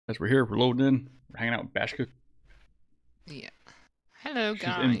As we're here, we're loading in. We're hanging out with Bashka. Yeah. Hello, She's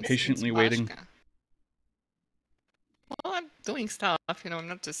guys. impatiently It's waiting. Bashka. Well, I'm doing stuff, you know, I'm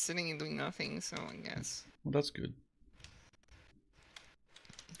not just sitting and doing nothing, so I guess. Well, that's good.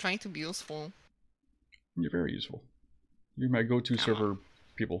 I'm trying to be useful. You're very useful. You're my go-to server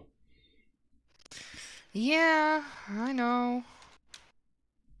people. Yeah, I know.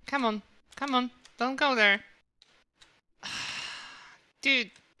 Come on. Come on. Don't go there.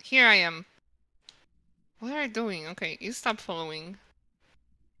 Dude, here I am. What are you doing? Okay, you stop following.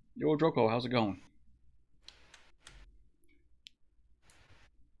 Yo, Droko, how's it going?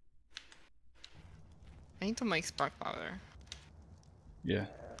 I need to make spark powder. Yeah.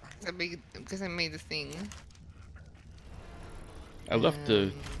 Because I made the thing. I left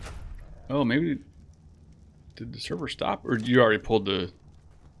the... Oh, maybe... Did the server stop? Or did you already pull the...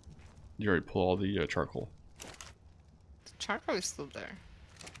 You already pull all the charcoal? The charcoal is still there.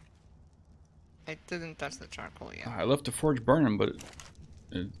 I didn't touch the charcoal yet. I left the forge burning, but...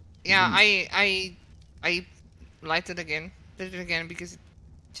 Yeah, I lighted again. Did it again because it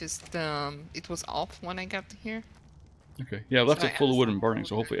just it was off when I got here. Okay. Yeah, I left So it full of wood and burning,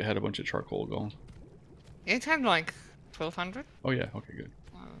 so hopefully it had a bunch of charcoal going. It had like 1200. Oh yeah, okay, good.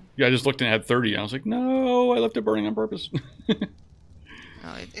 Yeah, I just looked and it had 30, and I was like, no, I left it burning on purpose.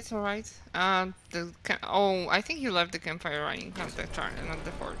 It's alright. I think you left the campfire running, not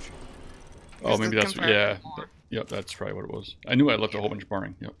the forge. Oh, maybe that's... Yeah. Yep, that's probably what it was. I knew I left a whole bunch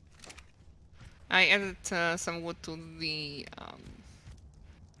burning, yep. I added some wood to the...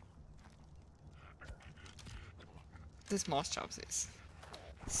 This moss chops is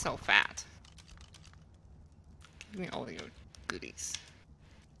so fat. Give me all your goodies.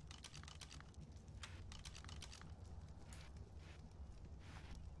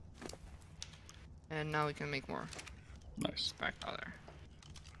 And now we can make more. Nice. Spark powder.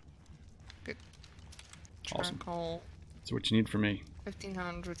 Good. Awesome. Charcoal. That's what you need from me.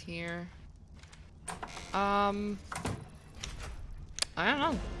 1500 here. I don't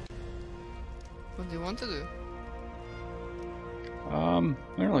know. What do you want to do? I don't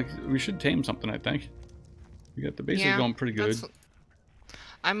know, like, we should tame something, I think. We got the bases going pretty good.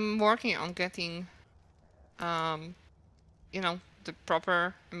 I'm working on getting, you know, the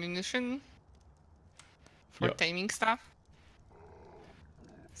proper ammunition for taming stuff.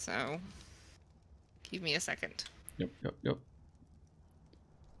 So, give me a second. Yep.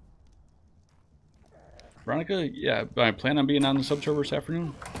 Veronica, yeah, I plan on being on the subserver this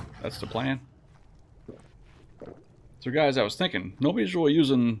afternoon. That's the plan. So guys, I was thinking, nobody's really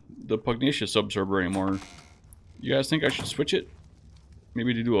using the Pugnacious subserver anymore. You guys think I should switch it?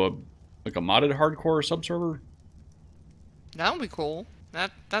 Maybe to do a modded hardcore subserver? That would be cool.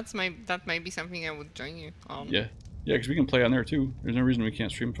 That may be something I would join you on. Yeah, because we can play on there too. There's no reason we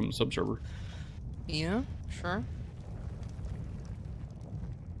can't stream from the subserver. Yeah, sure.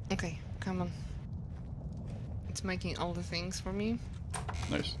 Okay, come on. It's making all the things for me.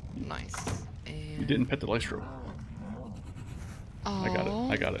 Nice. And... You didn't pet the Lystro. Oh,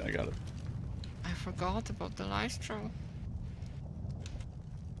 I got it. I forgot about the Lystro.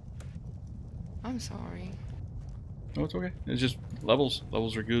 I'm sorry. No, it's okay. It's just levels.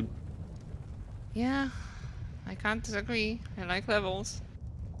 Levels are good. Yeah, I can't disagree. I like levels.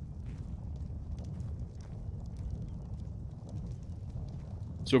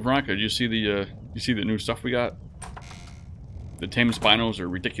 So Veronica, do you see the new stuff we got? The tame spinos are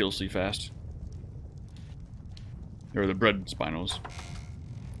ridiculously fast. Or the bred spinos.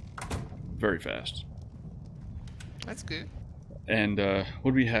 Very fast. That's good. And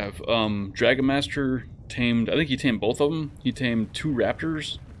what do we have? Dragon Master tamed, I think he tamed both of them. He tamed two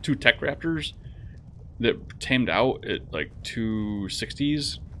raptors, two tech raptors that tamed out at like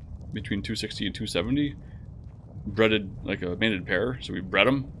 260s, between 260 and 270. Breaded like a mated pair, so we bred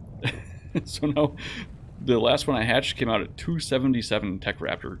them. So now the last one I hatched came out at 277 tech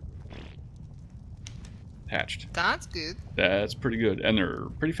raptor. Hatched. That's good. That's pretty good, and they're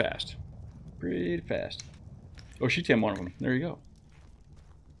pretty fast. Pretty fast. Oh, she tamed one of them. There you go.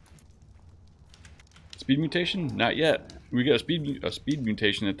 Speed mutation? Not yet. We got a speed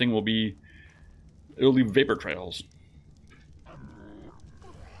mutation. That thing will be... It'll leave vapor trails.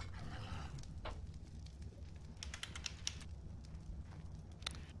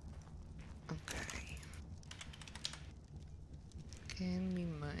 Okay. Can we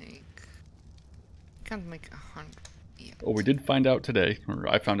make... Can't make 100 yet. Oh, we did find out today, or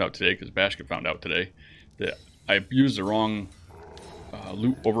I found out today because Bashka found out today, that I used the wrong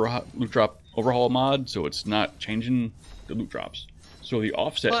loot drop overhaul mod, so it's not changing the loot drops. So the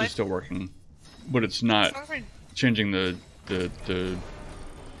offset is still working, but it's not changing the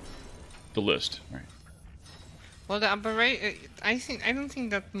the list, right? Well, the aberration. I don't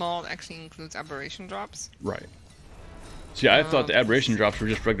think that mod actually includes aberration drops. Right. See, I thought the aberration drops were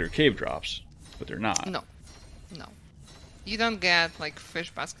just regular cave drops, but they're not. No, no. You don't get like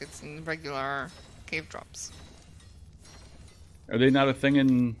fish baskets in regular cave drops. Are they not a thing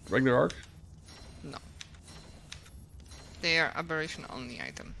in regular Ark? No. They are aberration only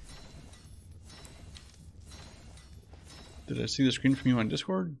item. Did I see the screen from you on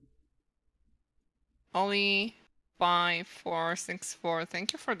Discord? Ollie 5464,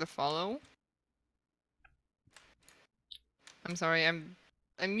 thank you for the follow. I'm sorry, I'm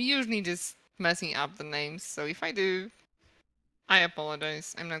usually just messing up the names, so if I do, I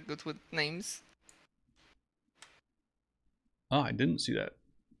apologize. I'm not good with names. Oh, I didn't see that.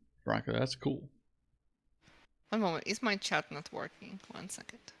 Veronica, that's cool. One moment, is my chat not working? 1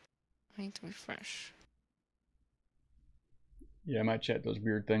 second. I need to refresh. Yeah, my chat does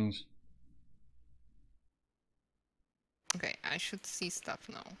weird things. Okay, I should see stuff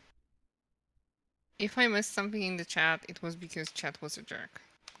now. If I missed something in the chat, it was because chat was a jerk.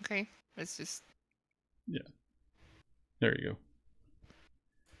 Okay, let's just... Yeah. There you go.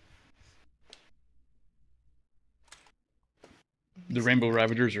 The Rainbow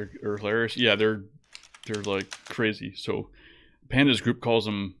Ravagers are hilarious. Yeah, they're like crazy. So Panda's group calls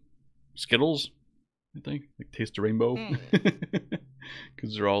them Skittles, I think. Like Taste the Rainbow.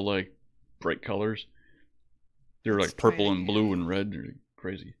 Because they're all like bright colors. They're like purple and blue and red. They're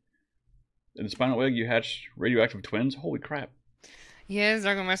crazy. In the Spinal Egg, you hatch radioactive twins? Holy crap. Yes,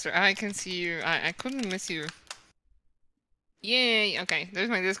 Dragon Master, I can see you. I couldn't miss you. Yay! Okay, there's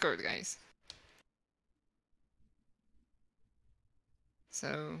my Discord, guys.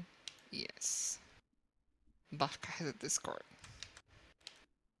 So, yes. Bashka has a Discord.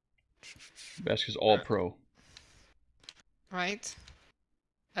 Bashka's all pro. Right?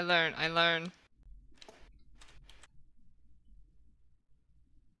 I learn.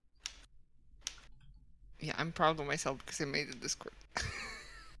 Yeah, I'm proud of myself because I made a Discord.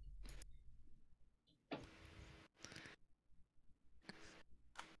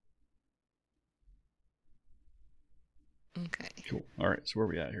 Okay. Cool. Alright, so where are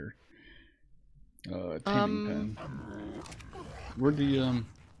we at here? Taming pen.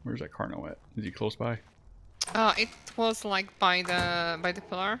 Where's that Carno at? Is he close by? It was like by the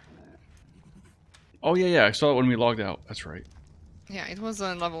pillar. Oh yeah, I saw it when we logged out. That's right. Yeah, it was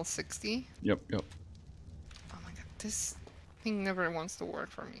on level 60. Yep. Oh my god, this thing never wants to work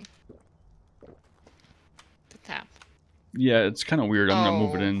for me. The tap. Yeah, it's kind of weird. I'm gonna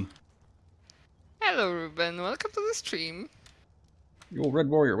move it in. Hello, Ruben. Welcome to the stream. Yo, Red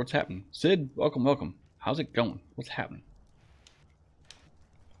Warrior, what's happening? Sid, welcome. How's it going? What's happening?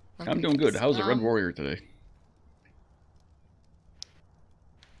 Okay, I'm doing good. How's the Red Warrior today?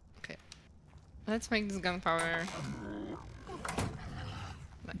 Okay. Let's make this gunpowder.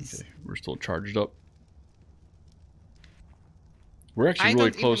 Nice. Okay, we're still charged up. We're actually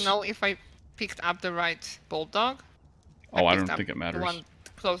really close. I don't even know if I picked up the right bulldog. Oh, I don't think it matters.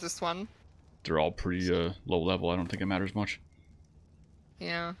 The closest one. They're all pretty low level. I don't think it matters much.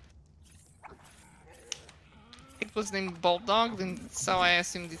 Yeah. It was named Bulldog, and so I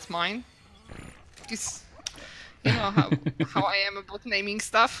assumed it's mine. Because you know how I am about naming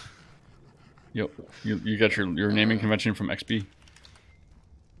stuff. Yep. You got your naming convention from XB?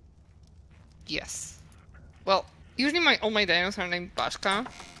 Yes. Well, usually all my dinos are named Bashka.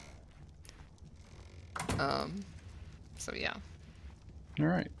 So yeah. All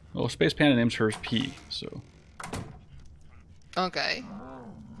right. Well, Space Panda names hers P, so. Okay.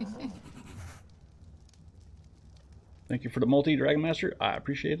 Thank you for the multi, Dragon Master. I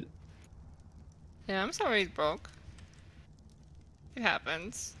appreciate it. Yeah, I'm sorry it broke. It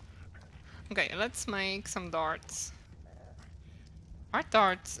happens. Okay, let's make some darts. Are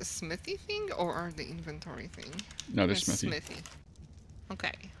darts a smithy thing or are they inventory thing? No, they're smithy.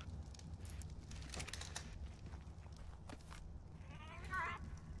 Okay.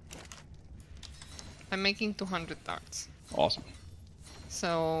 I'm making 200 darts. Awesome.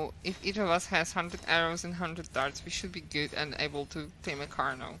 So, if each of us has 100 arrows and 100 darts, we should be good and able to tame a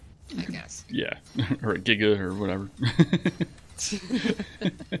Carno, I guess. Yeah, or a Giga or whatever.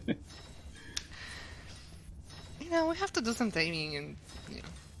 You know, we have to do some taming and, you know.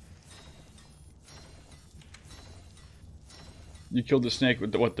 You killed the snake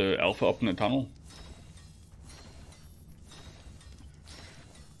with the alpha up in the tunnel?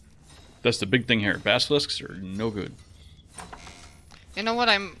 That's the big thing here. Basilisks are no good. You know what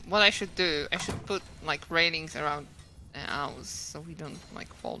I should do? I should put like railings around the house so we don't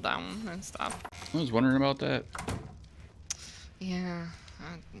like fall down and stuff. I was wondering about that. Yeah,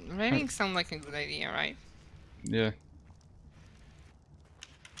 Writing sounds like a good idea, right? Yeah.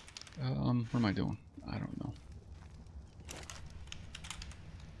 What am I doing? I don't know.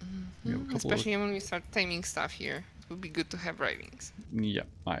 We have a couple Especially when we start taming stuff here. It would be good to have writings. Yeah,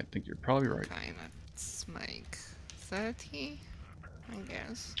 I think you're probably right. Okay, let's make 30, I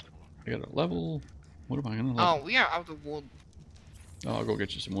guess. I got a level. What am I gonna level? Oh, we are out of wood. Oh, I'll go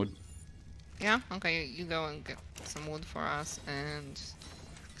get you some wood. Yeah? Okay, you go and get some wood for us, and...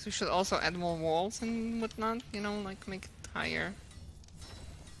 So we should also add more walls and whatnot, you know, like make it higher.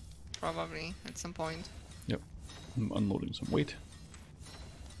 Probably, at some point. Yep. I'm unloading some weight.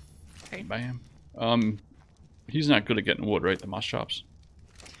 Okay. Bam. He's not good at getting wood, right? The moss chops?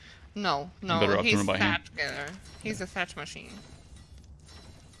 No, better off doing he's it by hand. thatch getter. He's a thatch machine.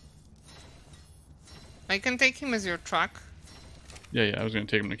 I can take him as your truck. Yeah, I was gonna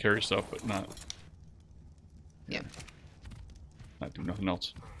take him to carry stuff, but not... Yeah. Not do nothing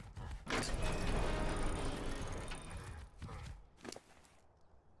else.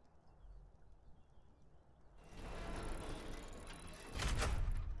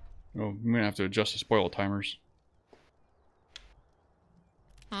 Oh, I'm gonna have to adjust the spoil timers.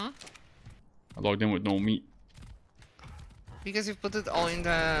 Huh? I logged in with no meat. Because you put it all in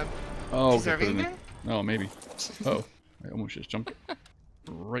the Oh, okay, preserving bin? Oh, maybe. Oh, I almost just jumped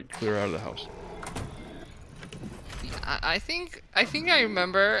right clear out of the house. I think I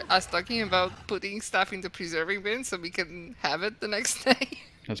remember us talking about putting stuff in the preserving bin so we can have it the next day.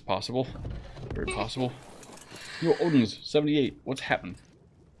 That's possible. Very possible. Yo, Odin's 78. What's happened?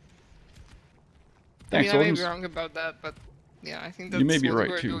 Thanks, I mean, I may Odin's. be wrong about that, but yeah, I think that's You may be what right,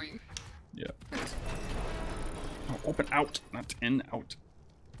 we're too. doing. Yeah. Oh, open out, not in out.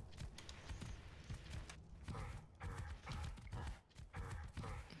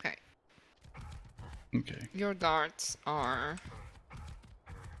 Okay. Okay. Your darts are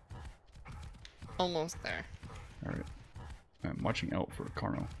almost there. All right. I'm watching out for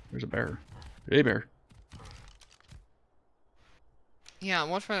Carno. There's a bear. Hey, bear. Yeah,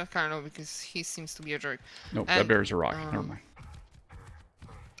 watch for that Carno because he seems to be a jerk. Nope, And, that bear's a rock. Never mind.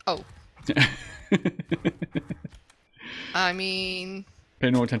 Oh, I mean,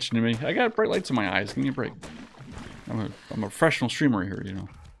 Pay no attention to me. I got bright lights in my eyes. Give me a break. I'm a professional streamer here, you know.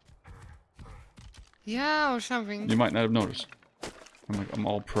 yeah, or something. You might not have noticed. I'm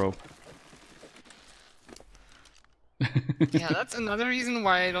all pro. Yeah, that's another reason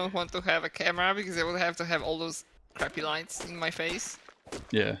why I don't want to have a camera because I would have to have all those crappy lights in my face.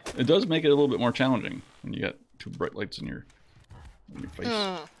 Yeah, it does make it a little bit more challenging when you got two bright lights in your face.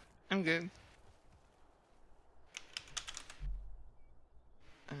 I'm good.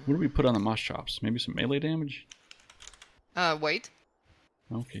 What do we put on the moss chops? Maybe some melee damage? Wait.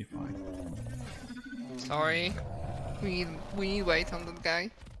 Okay, fine. Sorry. We need weight on that guy.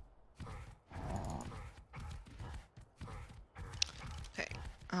 Okay.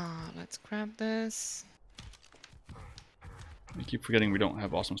 Let's grab this. I keep forgetting we don't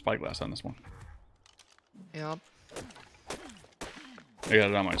have awesome spyglass on this one. Yep. I got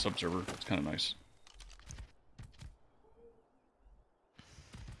it on my sub-server. It's kind of nice.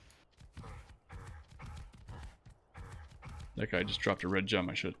 That guy just dropped a red gem.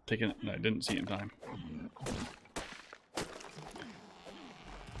 I should have taken it, and I didn't see it in time.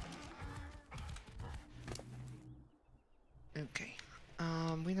 Okay.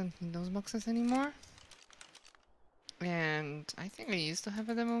 We don't need those boxes anymore. And I think I used to have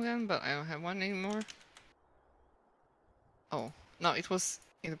a demo gun, but I don't have one anymore. Oh, no, it was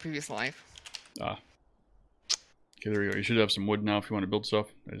in the previous life. Ah. Okay, there you go. You should have some wood now if you want to build stuff.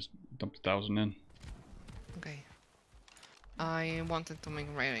 I just dumped 1,000 in. Okay. I wanted to make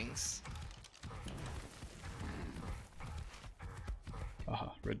railings.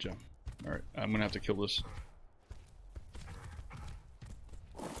 Aha, red gem. Alright, I'm gonna have to kill this.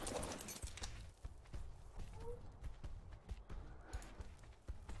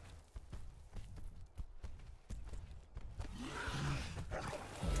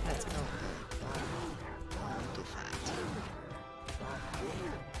 Let's go. Too fat.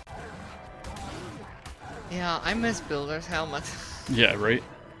 Yeah, I miss Builder's helmet. Yeah, right?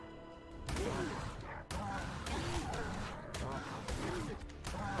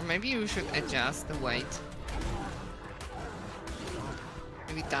 Or maybe we should adjust the weight.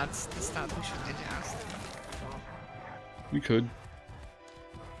 Maybe that's the stat we should adjust. We could.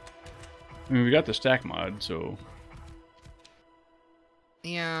 I mean, we got the stack mod, so...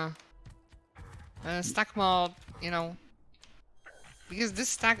 Yeah. Stack mod, you know. Because this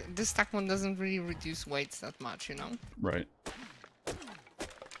stack mod doesn't really reduce weights that much, you know. Right.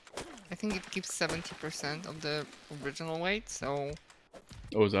 I think it keeps 70% of the original weight, so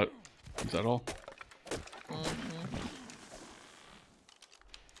Oh, is that all? Mm-hmm.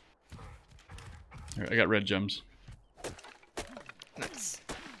 All right, I got red gems. Nice.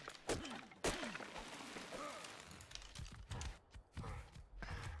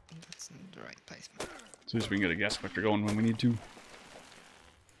 That's in the right placement. So at least we can get a gas collector going when we need to.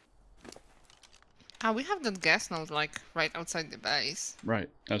 Ah, we have that gas node like right outside the base. Right.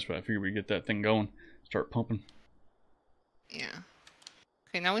 That's what I figured we'd get that thing going. Start pumping. Yeah.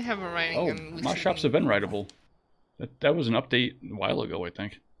 Okay, now we have a writing Oh, and we my should shops have been writable. That was an update a while ago, I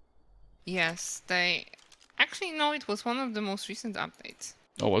think. Yes, they... Actually, no, it was one of the most recent updates.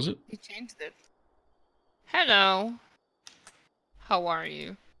 Oh, was it? You changed it. Hello. How are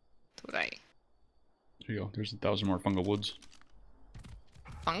you today? There you go. There's 1,000 more fungal woods.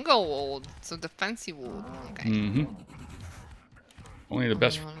 Fungal wood, so the fancy wood. Okay. Mm-hmm. Only the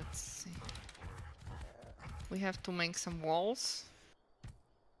best. Let's see. We have to make some walls.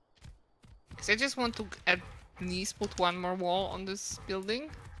 Because I just want to at least put one more wall on this building.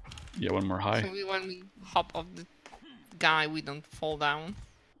 Yeah, one more high. So when we hop off the guy, we don't fall down.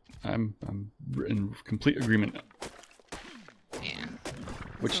 I'm in complete agreement. Yeah.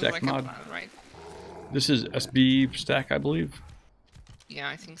 Which Sounds stack like mod? a plan, right? This is SB stack, I believe. Yeah,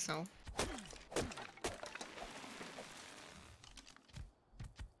 I think so.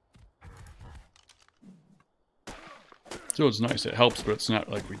 So it's nice. It helps, but it's not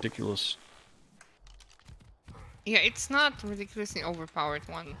like ridiculous. Yeah, it's not ridiculously overpowered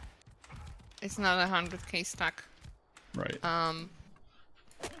one. It's not a 100k stack. Right.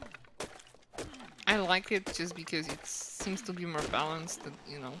 I like it just because it seems to be more balanced than,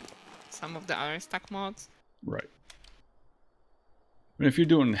 you know, some of the other stack mods. Right. I mean, if you're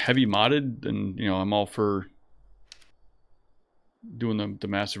doing heavy modded, then, you know, I'm all for doing the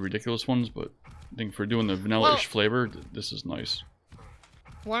massive ridiculous ones, but I think for doing the vanilla-ish flavor, this is nice.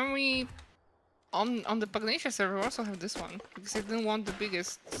 When we... On the Pugnacia server, we also have this one, because I didn't want the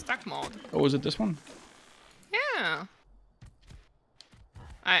biggest stack mod. Oh, is it this one? Yeah.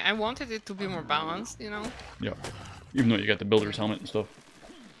 I wanted it to be more balanced, you know? Yeah. Even though you got the builder's helmet and stuff.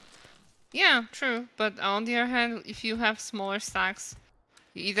 Yeah, true. But on the other hand, if you have smaller stacks,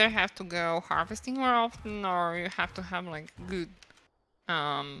 you either have to go harvesting more often, or you have to have like good,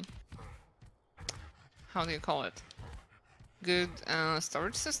 how do you call it? Good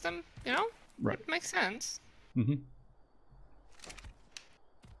storage system, you know? Right. It makes sense. Mm-hmm.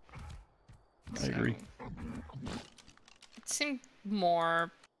 I agree. It seemed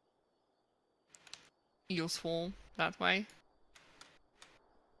more useful that way.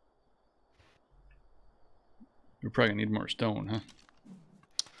 We're probably gonna need more stone, huh?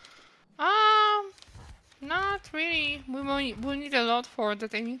 Not really. We need a lot for the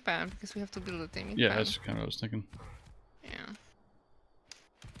taming pan because we have to build a taming pan. Yeah, that's kind of what I was thinking. Yeah.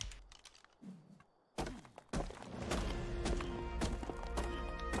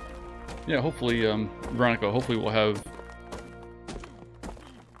 Yeah, hopefully, Veronica, hopefully we'll have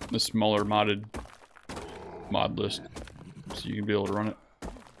the smaller modded mod list so you can be able to run it.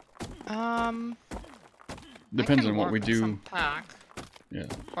 Depends on what we do. Some pack. Yeah.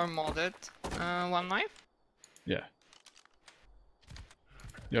 Or modded. One life? Yeah.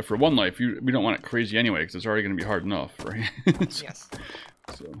 Yeah, for one life, we don't want it crazy anyway, because it's already going to be hard enough, right? Yes.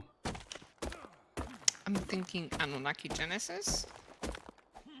 So. I'm thinking Anunnaki Genesis.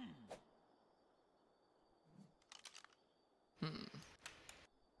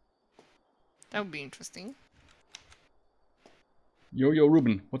 That would be interesting. Yo,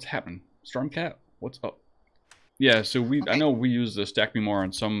 Ruben, what's happening? Stormcat, what's up? Yeah, so I know we use the Stack Me More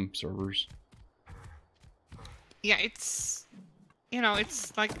on some servers. Yeah, it's, you know,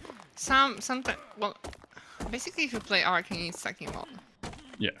 it's like sometimes, well, basically if you play Ark, you need stacking mode.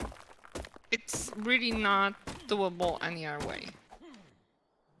 Yeah. It's really not doable any other way.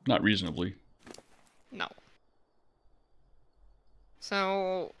 Not reasonably. No.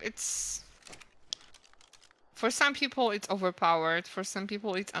 So it's, for some people it's overpowered, for some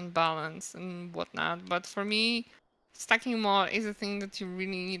people it's unbalanced and whatnot, but for me, stacking mod is a thing that you really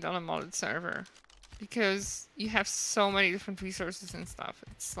need on a modded server. Because you have so many different resources and stuff.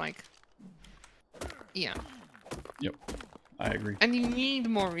 It's like, yeah. Yep, I agree. And you need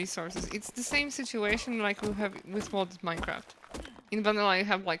more resources. It's the same situation like we have with modded Minecraft. In vanilla you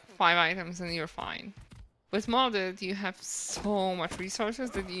have like 5 items and you're fine. With modded you have so much resources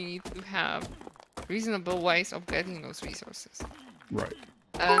that you need to have reasonable ways of getting those resources. Right.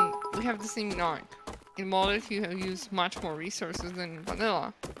 And we have the same in Ark. In modded you use much more resources than in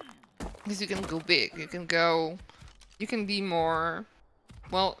vanilla. Because you can go big, you can be more,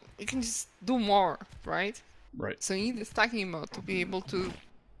 well, you can just do more, right? Right. So you need the stacking mode to be able to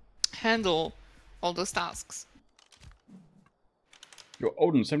handle all those tasks. Yo,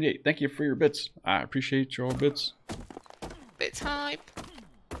 Odin78, thank you for your bits. I appreciate your bits. Bits hype.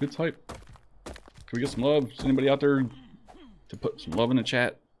 Bits hype. Can we get some love? Is anybody out there to put some love in the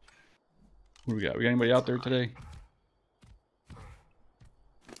chat? What do we got? We got anybody out there today?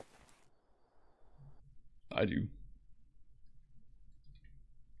 I do.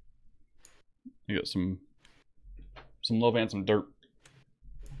 You got some love and some dirt.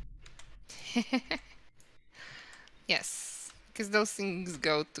 Yes, because those things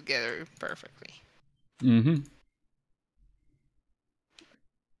go together perfectly. Mm-hmm.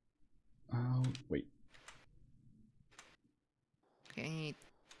 Wait. Okay, I need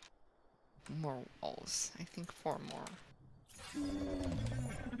more walls. I think 4 more.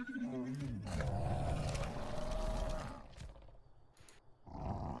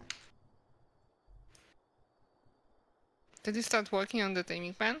 Did you start working on the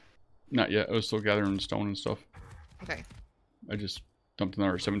taming pan? Not yet. I was still gathering stone and stuff. Okay. I just dumped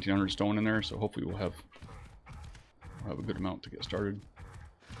another 1,700 stone in there, so hopefully we'll have a good amount to get started.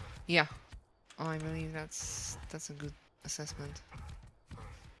 Yeah. Oh, I believe that's a good assessment.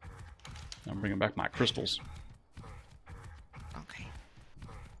 I'm bringing back my crystals. Okay.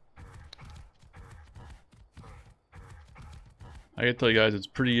 I gotta tell you guys, it's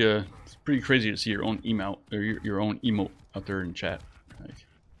pretty crazy to see your own emote or your own emote out there in chat.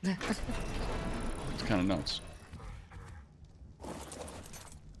 Like, it's kind of nuts.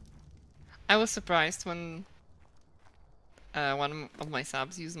 I was surprised when one of my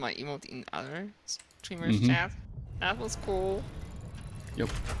subs used my emote in other streamers' chat. That was cool. Yep.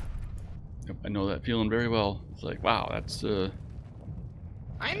 Yep. I know that feeling very well. It's like, wow, that's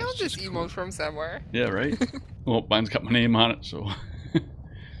I know this emote cool. from somewhere. Yeah, right. Well, mine's got my name on it, so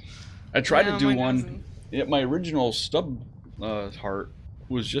I tried to do one. Yeah, my original Stub heart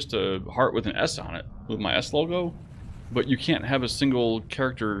was just a heart with an S on it, with my S logo, but you can't have a single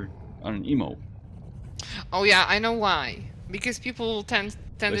character on an emote. Oh yeah, I know why. Because people tended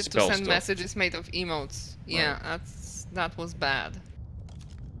to send stuff. messages made of emotes. Yeah, Right. that was bad.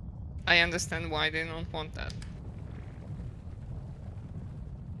 I understand why they don't want that.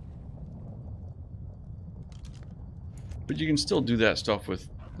 But you can still do that stuff with,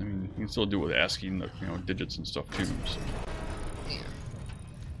 I mean, you can still do it with ASCII and digits and stuff too. So. Yeah.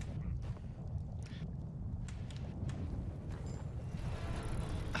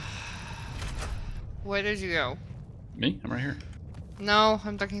 Where did you go? Me? I'm right here. No,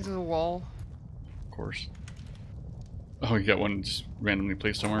 I'm talking to the wall. Of course. Oh, you got one just randomly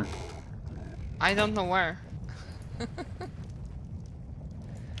placed somewhere? I don't know where.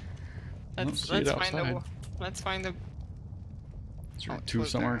 Let's find the. Is there two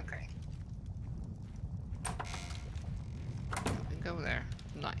somewhere? There. Okay. Go there.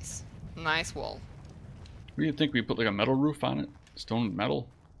 Nice. Nice wall. What do you think? We put like a metal roof on it? Stone and metal?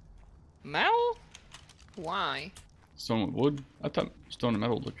 Metal? Why? Stone and wood? I thought stone and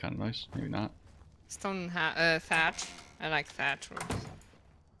metal would look kind of nice. Maybe not. Stone thatch. I like thatch roofs.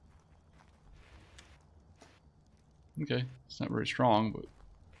 Okay. It's not very strong, but...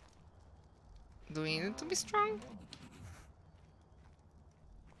 Do we need it to be strong?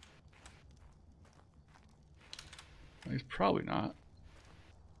 It's probably not.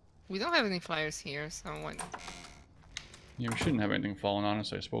 We don't have any flyers here, so what? Yeah, we shouldn't have anything falling on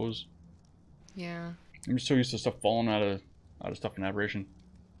us, I suppose. Yeah. I'm just so used to stuff falling out of stuff in Aberration.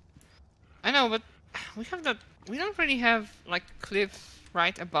 I know, but we have that. We don't really have like cliff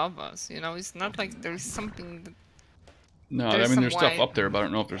right above us. You know, it's not like there's something. That No, I mean there's stuff up there, but I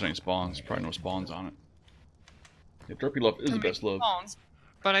don't know if there's any spawns. Probably no spawns on it. Yeah, Derpy Love is the best love. Spawns,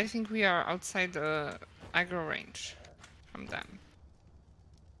 but I think we are outside the aggro range from them.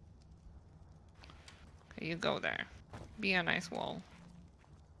 Okay, you go there. Be a nice wall.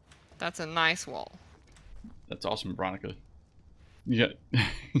 That's a nice wall. That's awesome, Veronica. Yeah,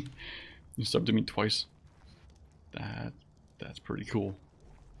 you subbed to me twice. That's pretty cool.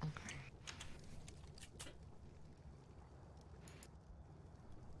 Okay.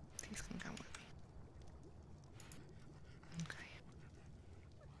 These can come with me. Okay.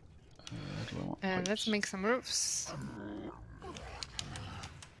 Do I want And let's pipes? make some roofs.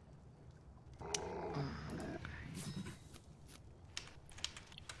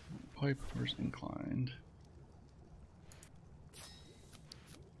 Pipe, where's inclined?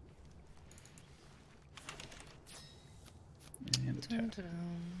 And a tap.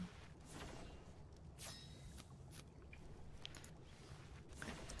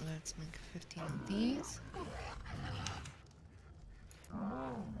 Let's make 15 of these.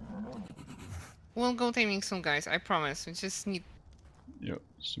 We'll go taming soon, guys. I promise. We just need Yep.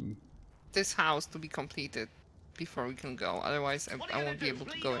 Some. this house to be completed before we can go. Otherwise, I won't be able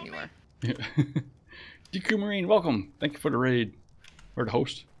to go anywhere. Yeah. DQ Marine, welcome. Thank you for the raid. Or the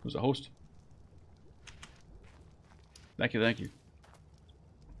host. It was a host. Thank you, thank you.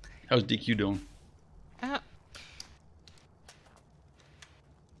 How's DQ doing? Uh,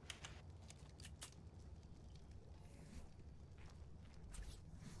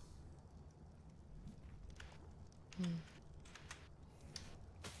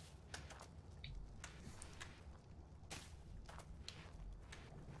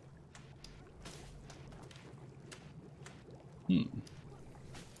 Hmm.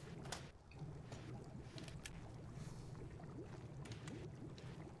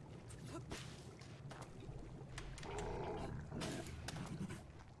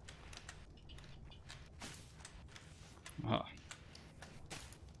 Ah.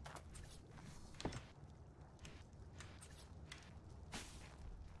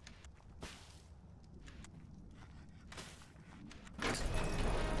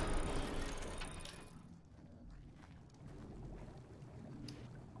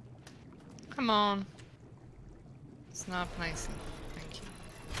 Come on. It's not nice. Thank you.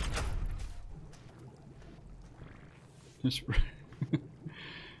 Just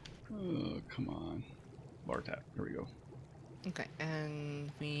oh, come on. Bar tap. There we go. Okay,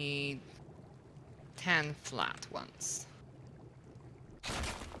 and we need 10 flat ones.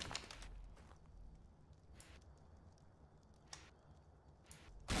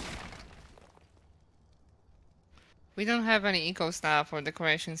 We don't have any eco stuff or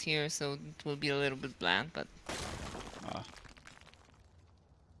decorations here, so it will be a little bit bland, but...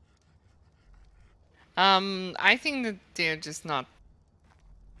 I think that they're just not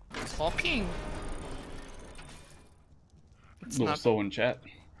talking. It's A little not... slow in chat.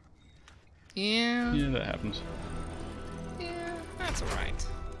 Yeah. Yeah, that happens. Yeah, that's alright.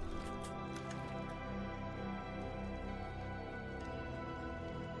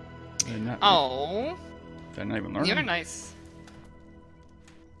 Oh. Did I not even learn You're them? nice.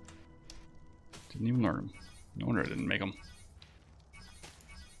 Didn't even learn them. No wonder I didn't make them.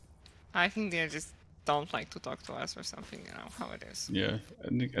 I think they just don't like to talk to us or something, you know how it is. Yeah, I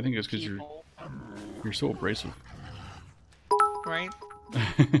think it's because you're so abrasive. Right?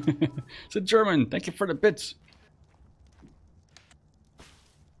 It's a German. Thank you for the bits.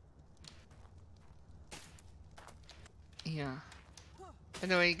 Yeah. By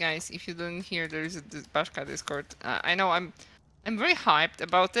the way, guys, if you didn't hear, there's a Bashka Discord. I know I'm very hyped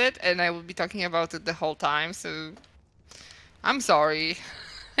about it, and I will be talking about it the whole time. So I'm sorry.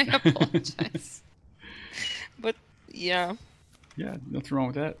 I apologize. But yeah. Yeah, nothing wrong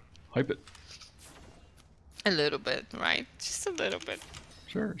with that. Hype it. A little bit, right? Just a little bit.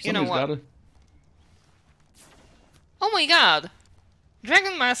 Sure. You know Somebody's what? gotta. Oh my God,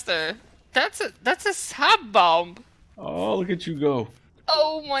 Dragon Master, that's a sub bomb. Oh, look at you go.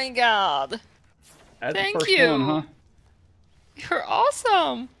 Oh my God. That's Thank the first you. one, huh? You're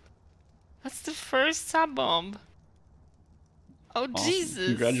awesome. That's the first sub bomb. Oh Awesome. Jesus.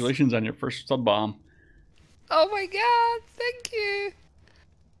 Congratulations on your first sub bomb. Oh my God, thank you.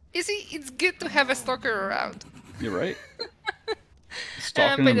 You see, it's good to have a stalker around. You're right.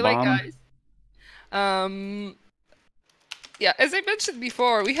 Stalking By and the way, bombing. guys, yeah, as I mentioned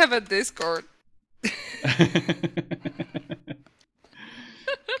before, we have a Discord.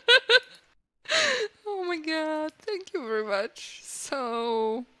 Oh my God, thank you very much.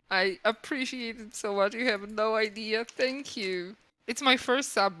 So, I appreciate it so much. You have no idea. Thank you. It's my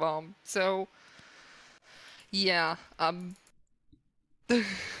first sub bomb, so yeah.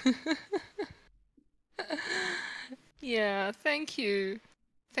 Yeah. Thank you.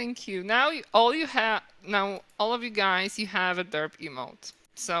 Thank you. Now all of you guys, you have a derp emote.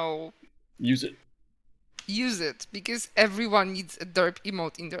 So Use it. use it because everyone needs a derp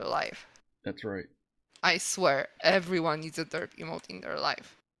emote in their life. That's right. I swear, everyone needs a derp emote in their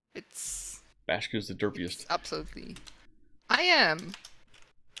life. It's Bashka's the derpiest. absolutely. I am.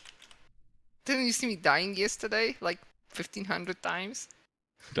 Didn't you see me dying yesterday? Like 1,500 times?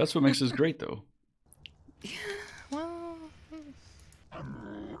 That's what makes this great, though. Yeah, well...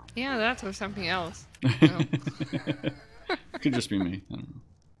 Yeah, that or something else. No. Could just be me. I don't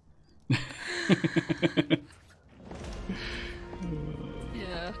know.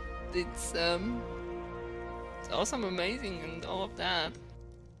 Yeah, it's awesome, amazing, and all of that.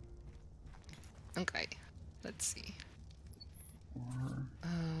 Okay, let's see.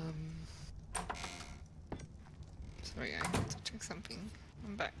 Sorry, I have to check something.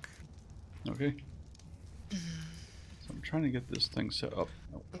 I'm back. Okay. Some I'm trying to get this thing set up.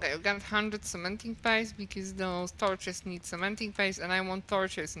 Oh, Okay, we got 100 cementing paste because those torches need cementing paste, and I want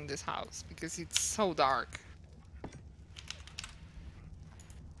torches in this house because it's so dark.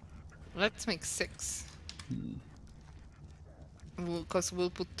 Let's make 6. Because we'll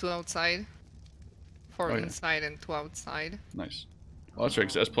put 2 outside. 4 inside and 2 outside. Nice. Oh, that's right,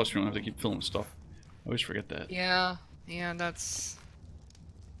 because S+ you don't have to keep filling stuff. I always forget that. Yeah, that's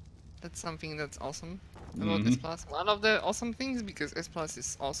something that's awesome about S+. One of the awesome things, because S+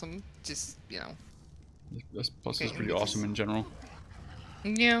 is awesome, just, you know. S+ is pretty awesome in general.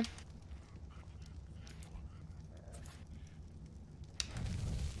 Yeah.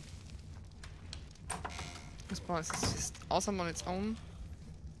 S+ is just awesome on its own.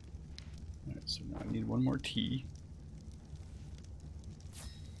 Alright, so now I need one more T.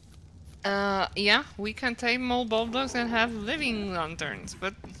 Yeah, we can tame more bulldogs and have living lanterns,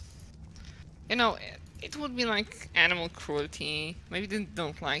 but you know, it would be like animal cruelty. Maybe they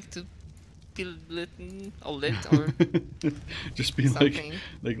don't like to be lit or just be something.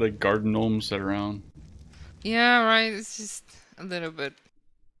 like garden gnomes that around. Yeah, right. It's just a little bit.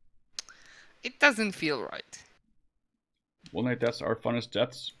 It doesn't feel right. Well, Nate, that's our funnest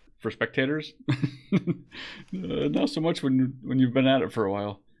deaths for spectators. Not so much when you've been at it for a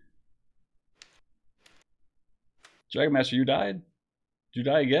while. Dragon Master, you died? Did you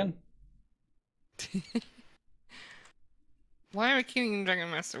die again? Why are you killing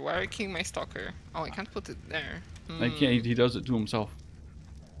Dragon Master? Why are you killing my stalker? Oh, I can't put it there. I can't. He does it to himself.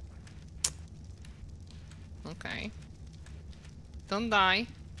 Okay. Don't die,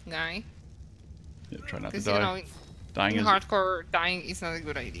 guy. Yeah, try not to die. You know, dying in is hardcore, dying is not a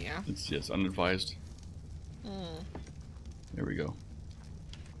good idea. It's unadvised. There we go.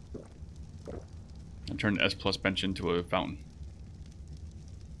 I turned S+ bench into a fountain.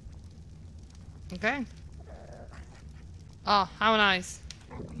 Okay. Oh, how nice.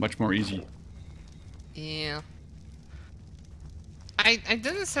 Much more easy. Yeah. I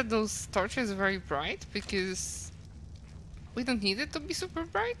didn't set those torches very bright because we don't need it to be super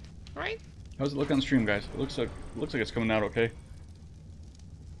bright, right? How's it look on stream, guys? It looks like it's coming out okay.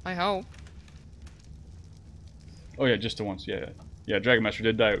 I hope. Oh yeah, just the once. Yeah. Dragon Master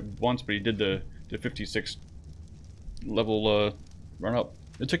did die once, but he did the 56 level run up.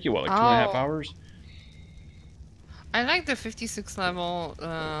 It took you what, like 2.5 hours? I like the 56 level,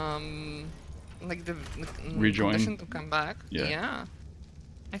 like the rejoin condition to come back. Yeah.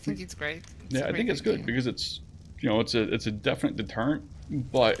 I think it's great. I think it's good because it's, you know, it's a definite deterrent,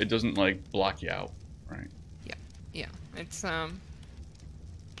 but it doesn't like block you out, right? Yeah. It's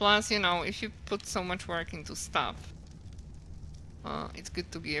plus, you know, if you put so much work into stuff, it's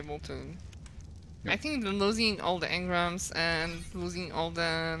good to be able to. I think losing all the engrams and losing all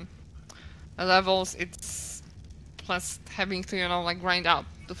the levels, it's plus having to, you know, like grind up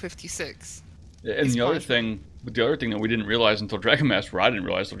to 56. Yeah, and the other thing that we didn't realize until Dragon Master, or I didn't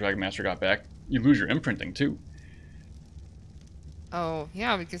realize until Dragon Master got back, you lose your imprinting too. Oh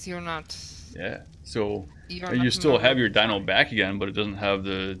yeah, because you're not. Yeah, so you still have your dino back again, but it doesn't have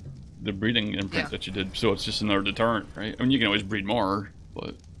the breeding imprint that you did. So it's just another deterrent, right? I mean, you can always breed more,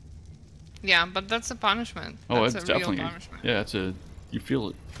 but. Yeah, but that's a punishment. Oh, that's it's a definitely real punishment. Yeah, you feel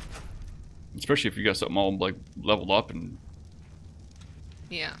it, especially if you got something all like leveled up and.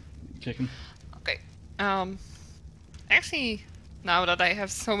 Yeah. Kicking. Okay. Actually, now that I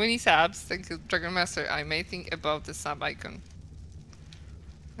have so many subs, thank you, Dragon Master, I may think about the sub icon.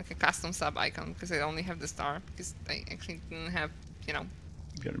 Like a custom sub icon, because I only have the star, because I actually didn't have, you know.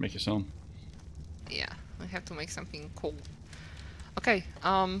 You gotta make you some. Yeah, I have to make something cool. Okay,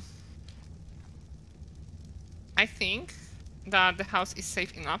 I think that the house is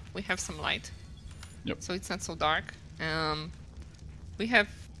safe enough. We have some light. Yep. So it's not so dark. We have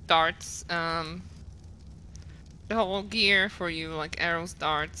darts, the whole gear for you, like arrows,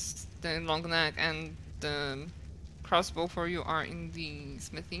 darts, the long neck, and the crossbow for you are in the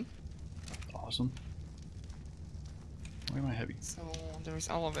smithy. Awesome. Why am I heavy? So there is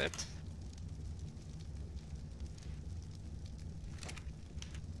all of it.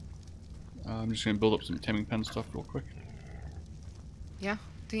 I'm just gonna build up some taming pen stuff real quick. Yeah.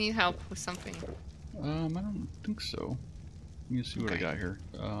 Do you need help with something? I don't think so. Let me see what I got here.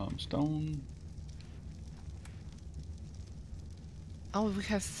 Stone. Oh, we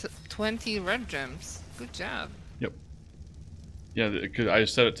have 20 red gems. Good job. Yep. Yeah, because I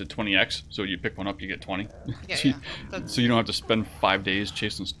set it to 20x, so you pick one up, you get 20. Yeah, so you don't have to spend 5 days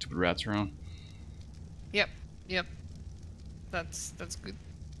chasing stupid rats around. Yep. That's good.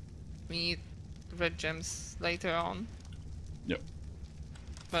 We need red gems later on. Yep.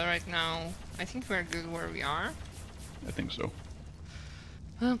 But right now, I think we're good where we are. I think so.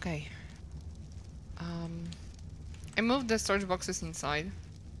 Okay. I moved the storage boxes inside.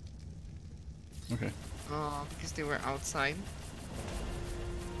 Okay. Because they were outside.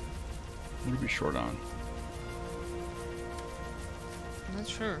 What are we short on? I'm not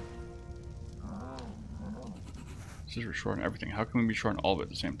sure. This is we're short on everything. How can we be short on all of it at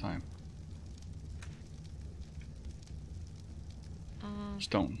the same time?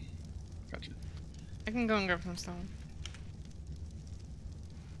 Stone. Gotcha. I can go and grab some stone.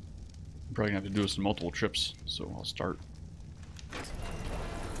 I'm probably gonna have to do this in multiple trips, so I'll start.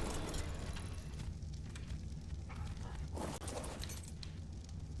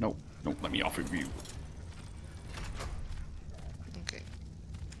 Nope, don't let me off of you. Okay.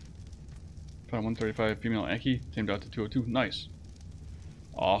 Found 135 female Anki, tamed out to 202. Nice.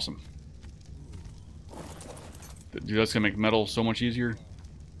 Awesome. Dude, that's gonna make metal so much easier.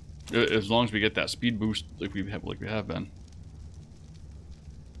 As long as we get that speed boost like we have been.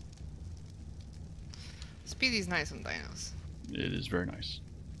 Speed is nice on dinos. It is very nice.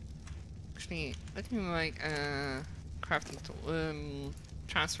 Actually, let me make a crafting tool,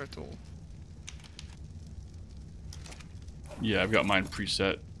 transfer tool. Yeah, I've got mine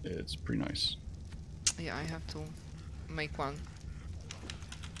preset. It's pretty nice. Yeah, I have to make one.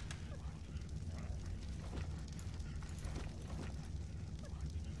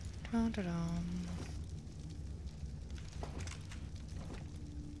 Dun-dun-dun.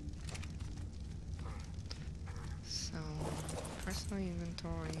 So, personal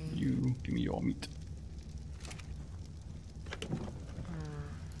inventory. You give me your meat.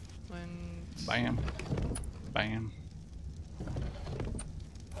 Lens. Bam. Bam.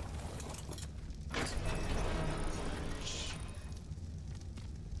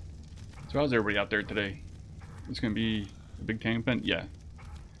 So how's everybody out there today? It's gonna be a big tank event? Yeah.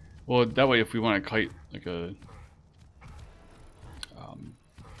 Well, that way if we want to kite like a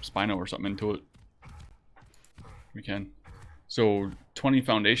Spino or something into it, we can. So 20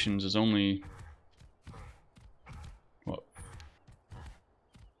 foundations is only what?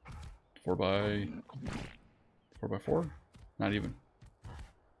 4 by 4? Not even.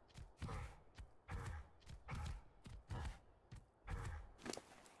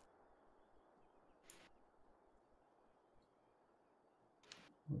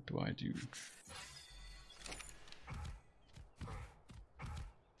 What do I do?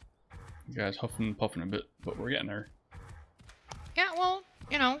 You guys huffing and puffing a bit, but we're getting there. Yeah, well,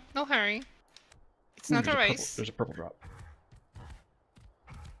 you know, no hurry. It's Ooh, not a there's race. There's a purple drop.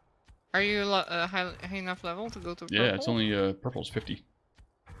 Are you high enough level to go to purple? Yeah, it's only purple's 50.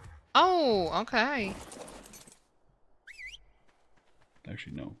 Oh, okay.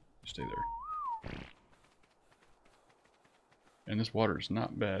 Actually, no. Stay there. And this water is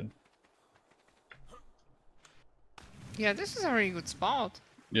not bad. Yeah, this is a very good spot.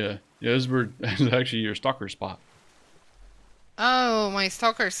 Yeah, this is actually your stalker spot. Oh, my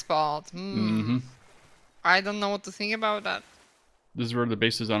stalker spot. Mm-hmm. I don't know what to think about that. This is where the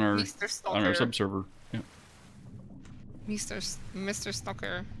base is on our Mr. Stalker. subserver. Yeah. Mr.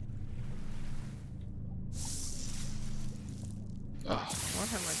 Stalker. Ah, What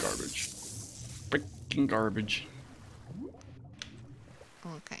have I done? garbage. Freaking garbage.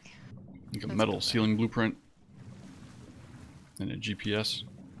 Okay. Like a metal ceiling blueprint. And a GPS.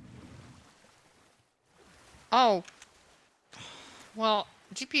 Oh. Well,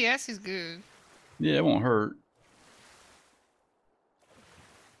 GPS is good. Yeah, it won't hurt.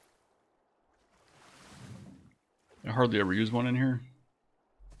 I hardly ever use one in here.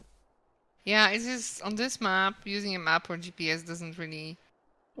 Yeah, it's just on this map, using a map or GPS doesn't really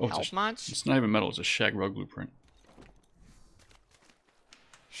help much. It's not even metal, it's a shag rug blueprint.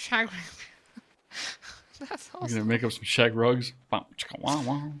 Shag. That's We're awesome. gonna make up some shag rugs. I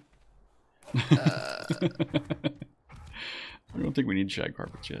don't think we need shag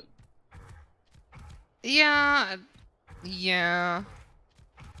carpets yet. Yeah. Yeah.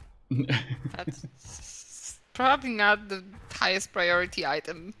 That's probably not the highest priority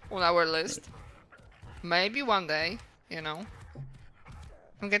item on our list. Maybe one day, you know.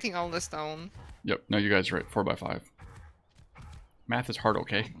 I'm getting all the stone. Yep, no, you guys are right. 4 by 5. Math is hard,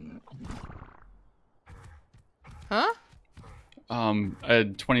 okay? Huh? I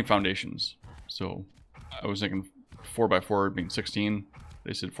had 20 foundations, so I was thinking 4 by 4 being 16.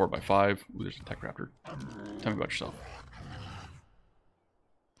 They said 4 by 5. Ooh, there's a tech raptor. Tell me about yourself.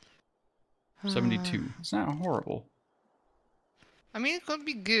 72. It's not horrible. I mean, it could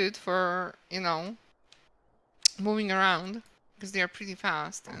be good for, you know, moving around, because they are pretty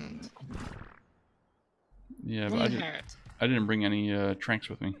fast and... Yeah, but I didn't bring any tranks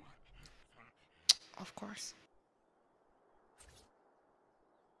with me. Of course.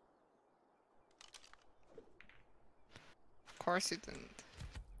 course you didn't.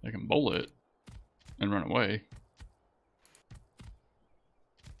 I can bowl it and run away.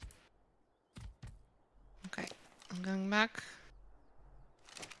 Okay, I'm going back.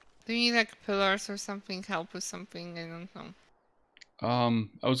 Do you need like pillars or something? Help with something? I don't know.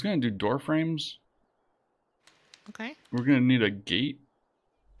 I was gonna do door frames. Okay. We're gonna need a gate.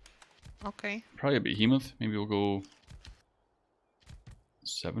 Okay. Probably a behemoth. Maybe we'll go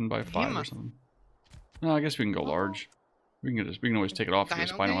 7 by 5 or something. No, I guess we can go large. We can always take it off and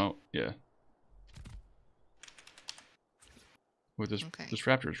just spine them out. Yeah. With this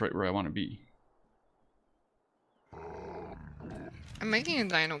raptor is right where I want to be. I'm making a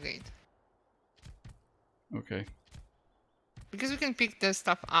dino gate. Okay. Because we can pick this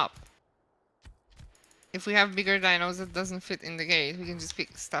stuff up. If we have bigger dinos that doesn't fit in the gate, we can just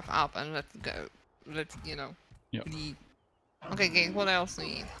pick stuff up and let it go. Let it, you know, lead. Okay, gate, what else do we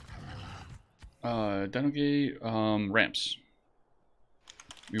need? Dino gate, ramps.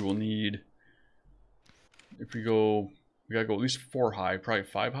 We will need, if we go, we gotta go at least 4 high, probably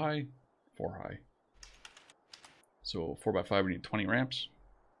 5 high, 4 high. So 4 by 5, we need 20 ramps.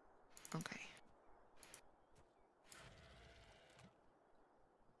 Okay.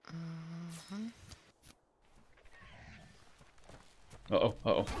 Uh-oh,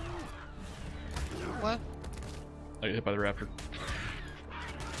 uh-oh. What? I get hit by the raptor.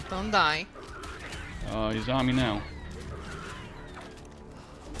 Don't die. He's on me now.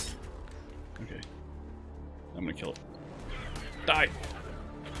 Okay. I'm gonna kill it. Die!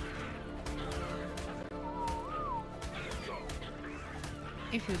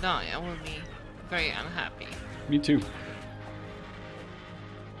 If you die, I will be very unhappy. Me too.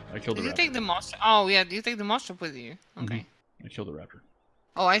 I killed the raptor. Did you take the monster? Oh yeah, you take the monster with you. Okay. I killed the raptor.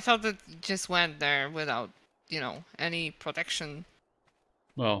 Oh, I thought that you just went there without, you know, any protection.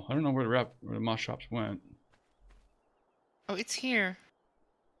 Well, I don't know where the moss shops went. Oh, it's here.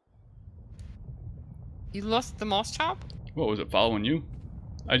 You lost the moss chop? What, was it following you?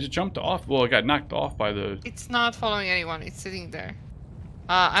 I just jumped off. Well, I got knocked off by the... It's not following anyone. It's sitting there.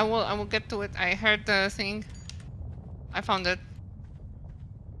 I will get to it. I heard the thing. I found it.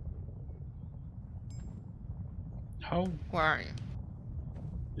 How? Where are you?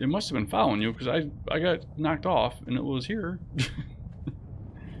 It must have been following you because I got knocked off and it was here.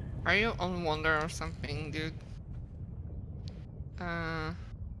 Are you on Wonder or something, dude?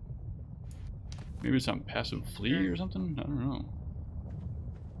 Maybe it's on passive flee or something? I don't know.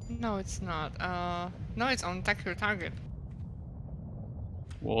 No, it's not. No, it's on attack your target.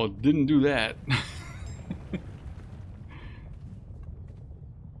 Well, it didn't do that.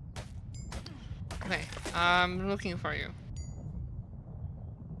 Okay, I'm looking for you.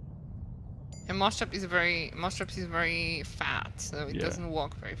 And Mostrap is very fat, so it doesn't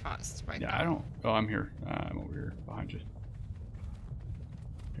walk very fast right now. Yeah, I don't... Oh, I'm here. I'm over here behind you.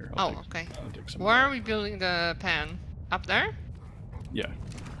 Here, I'll take some. Where are we building the pen? Up there? Yeah.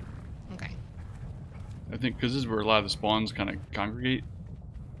 Okay. I think because this is where a lot of the spawns kind of congregate.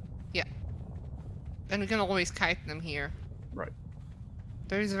 Yeah. And we can always kite them here. Right.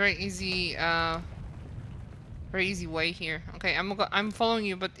 There is a very easy way here. Okay, I'm following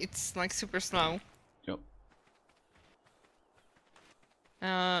you, but it's like super slow. Yep.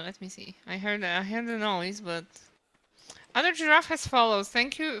 Let me see. I heard the noise, but other giraffe has followed.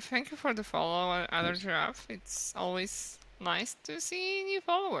 Thank you for the follow, other giraffe. It's always nice to see new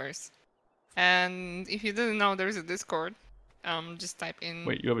followers. And if you didn't know, there's a Discord. Just type in.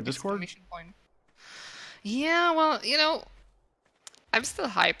 Wait, you have a Discord? Point. Yeah, well, you know, I'm still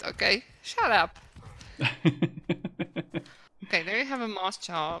hyped. Okay, shut up. Okay, there you have a moss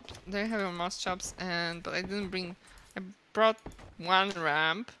chop. There you have a moss chops, but I didn't bring. I brought 1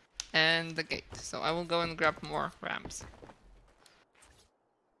 ramp and the gate, so I will go and grab more ramps.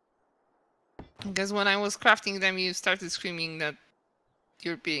 Because when I was crafting them, you started screaming that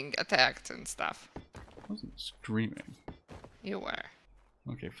you're being attacked and stuff. I wasn't screaming. You were.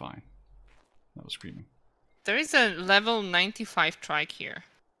 Okay, fine. I was screaming. There is a level 95 trike here.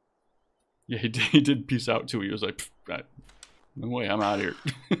 Yeah, he did peace out too. He was like, no way, I'm out of here.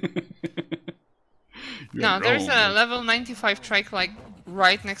 No, there's a level 95 trike like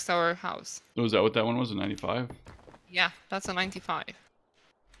right next to our house. Oh, is that what that one was, a 95? Yeah, that's a 95.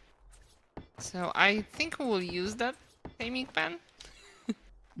 So I think we will use that taming pen.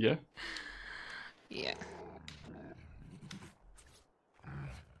 Yeah? Yeah.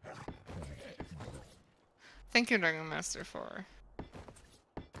 Thank you, Dragon Master, for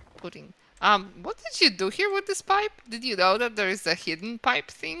putting... what did you do here with this pipe? Did you know that there is a hidden pipe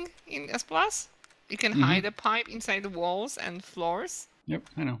thing in S+? You can hide a pipe inside the walls and floors. Yep,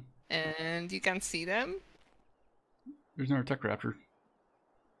 I know. And you can see them. There's another tech raptor.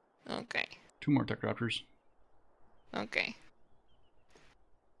 Okay. 2 more tech raptors. Okay.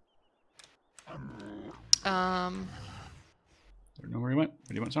 I don't know where he went,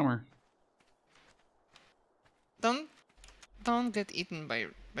 but he went somewhere. Don't get eaten by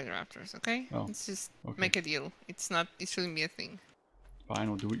the raptors, okay? Oh, Let's just okay. make a deal. It shouldn't be a thing. Fine,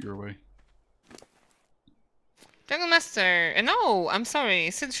 we'll do it your way. Dragon Master, no, I'm sorry,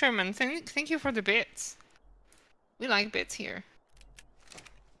 Sid Sherman. Thank you for the bits. We like bits here.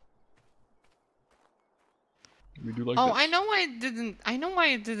 We do like Oh, bits. I know why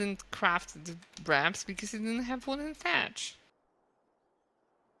I didn't craft the ramps, because it didn't have wooden thatch.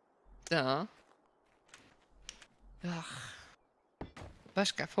 Duh. Ugh.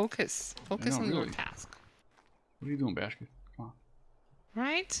 Bashka, focus. Focus on your really. task. What are you doing, Bashka? Come on.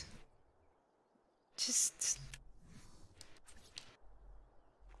 Right? Just...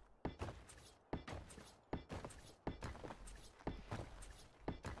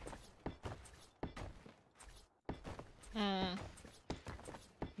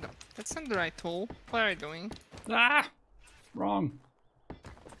 No, that's not the right tool. What are you doing? Ah! Wrong.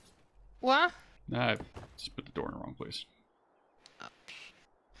 What? Nah, I just put the door in the wrong place.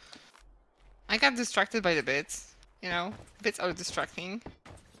 I got distracted by the bits. You know, bits are distracting.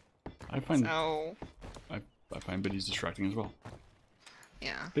 I find So... I find biddies distracting as well.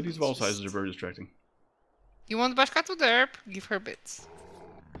 Yeah. Biddies of all sizes are very distracting. You want Bashka to derp? Give her bits.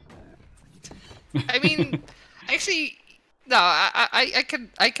 I mean, actually, no. I can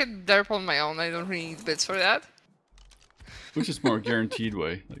derp on my own. I don't really need bits for that. Which is more guaranteed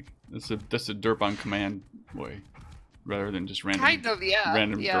way. Like that's a derp on command way, rather than just random. Kind of, yeah.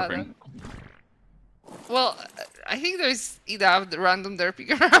 Random yeah. derping. Well, I think there's enough random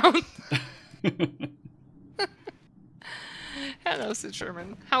derping around. Hello, Sid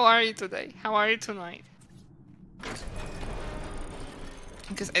Sherman. How are you today? How are you tonight?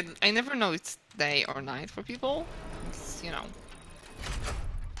 Because I never know it's day or night for people. It's, you know,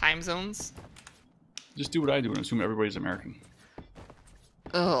 time zones. Just do what I do and assume everybody's American.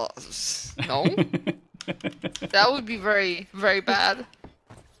 Ugh, no. That would be very, very bad.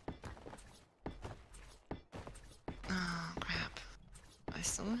 Oh, crap. I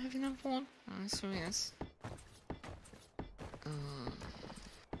still don't have enough wood? I'm serious.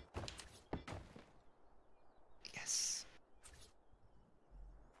 Yes.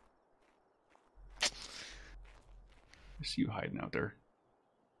 I see you hiding out there.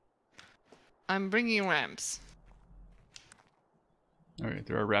 I'm bringing ramps. Alright,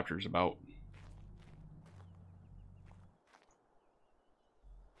 there are raptors about.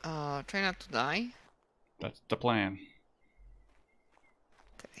 Try not to die. That's the plan.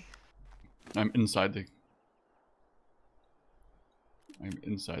 Okay. I'm inside the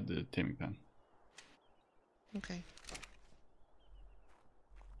taming pen. Okay.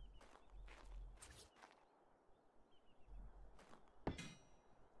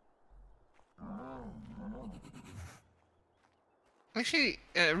 Actually,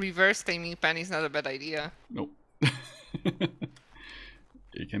 reverse taming pen is not a bad idea. Nope.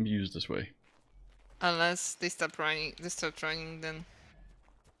 It can be used this way. Unless they start running, then.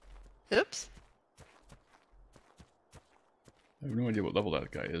 Oops. I have no idea what level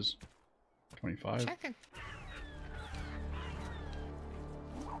that guy is. 25? Check it.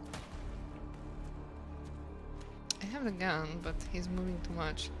 I have the gun, but he's moving too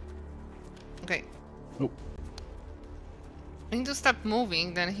much. Okay. Oh. I need to stop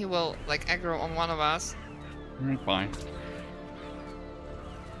moving, then he will, like, aggro on one of us. Alright, fine.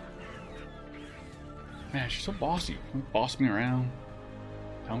 Man, she's so bossy. Don't boss me around.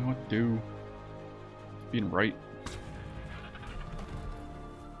 Tell me what to do. Being right.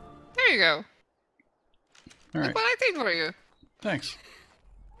 There you go. Alright. Look what I did for you. Thanks.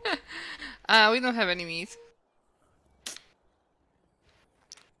 We don't have any meat.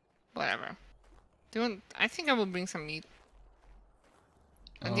 Whatever. Do you want... I think I will bring some meat.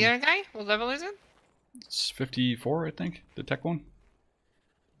 And the other guy? What level is it? It's 54, I think. The tech one.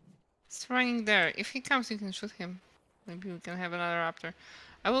 It's running there. If he comes, you can shoot him. Maybe we can have another raptor.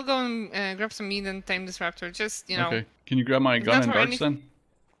 I will go and grab some meat and tame this raptor. Just, you know. Okay. Can you grab my gun and darts then?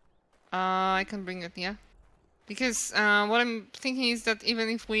 I can bring it, yeah. Because what I'm thinking is that even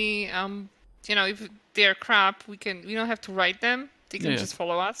if we, you know, if they're crap, we don't have to ride them. They can just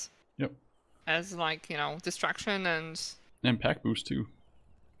follow us. Yep. As like, you know, distraction and... And pack boost too.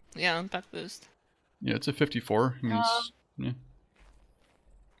 Yeah, and pack boost. Yeah, it's a 54. I mean, yeah.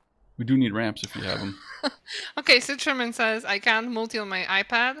 We do need ramps if you have them. Okay, Citroman says I can't multi on my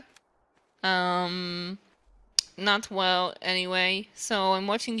iPad. not well anyway, so I'm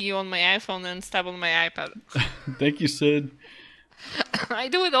watching you on my iPhone and Stub on my iPad. Thank you, Sid. I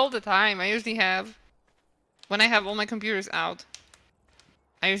do it all the time. I usually have, when I have all my computers out,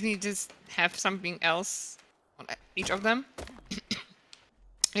 I usually just have something else on each of them.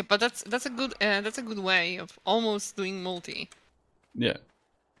 Yeah, but that's a good way of almost doing multi. Yeah.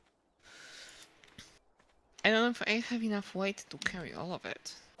 I don't know if I have enough weight to carry all of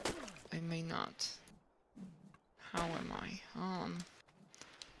it. I may not. How am I?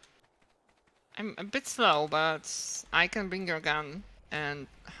 I'm a bit slow, but I can bring your gun and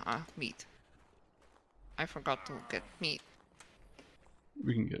meat. I forgot to get meat.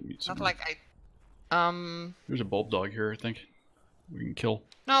 We can get meat Not somewhere. like I. There's a bulb dog here, I think. We can kill.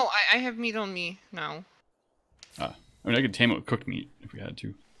 No, I have meat on me now. I mean, I could tame it with cooked meat if we had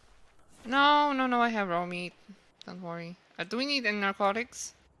to. No, I have raw meat. Don't worry. Do we need any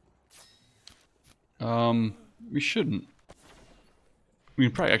narcotics? We shouldn't. We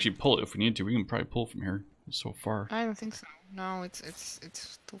can probably actually pull it if we need to. We can probably pull from here. It's so far. I don't think so. No, it's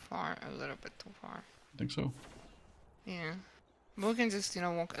too far. A little bit too far. I think so. Yeah. But we can just,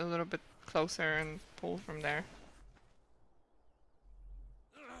 walk a little bit closer and pull from there.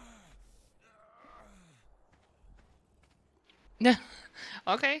 Yeah.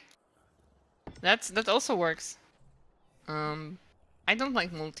 Okay. That also works. I don't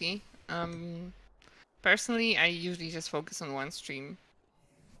like multi. Personally, I usually just focus on one stream.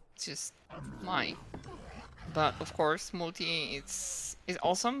 It's just my. But of course, multi is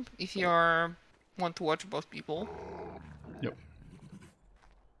awesome if you want to watch both people. Yep.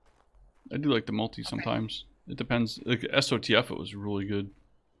 I do like the multi sometimes. It depends. Like SOTF, it was really good.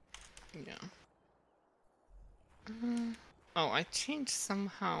 Yeah. Oh, I changed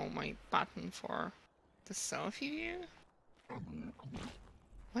somehow my button for the selfie view.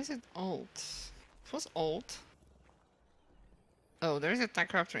 Why is it Alt? It was Alt. Oh, there's a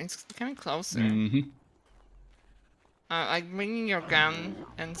tech raptor. It's coming closer. Mm-hmm. I'm bringing your gun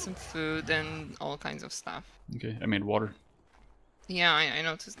and some food and all kinds of stuff. Okay, I made water. Yeah, I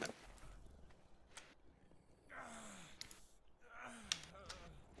noticed that.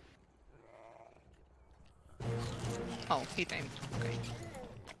 Oh, he tamed. Okay.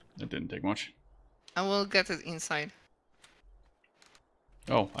 That didn't take much. I will get it inside.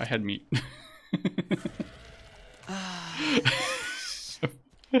 Oh, I had meat.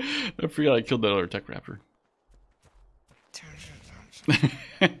 I forgot I killed that other tech raptor.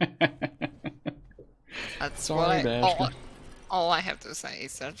 That's sorry, what all I have to say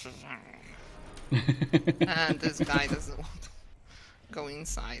is that. And this guy doesn't want to go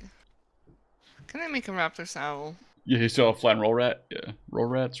inside. Can I make a raptor saddle? Yeah, you saw a flat roll rat? Yeah. Roll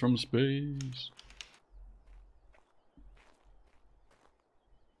rats from space.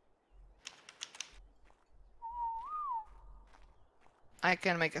 I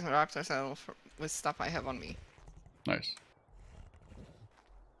can make a raptor saddle with stuff I have on me. Nice.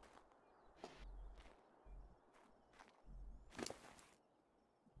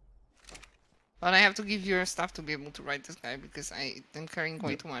 But I have to give you your stuff to be able to ride this guy because I am carrying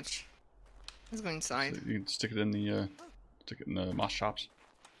way too much. Let's go inside. So you can stick it in the moss chops.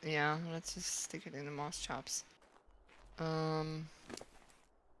 Yeah, let's just stick it in the moss chops. Go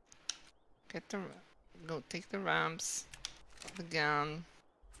take the ramps, the gun,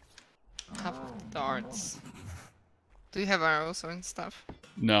 half of the darts. Do you have arrows and stuff?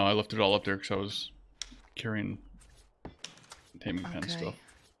 No, I left it all up there because I was carrying taming pen stuff.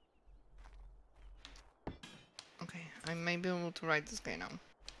 Okay, I may be able to ride this guy now.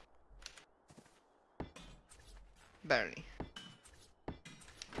 Barely.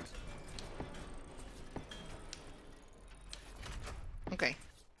 Okay.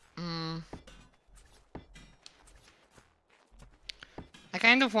 I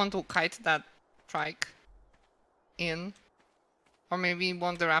kind of want to kite that trike in. Or maybe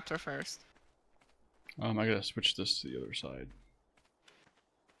want the raptor first. I gotta switch this to the other side.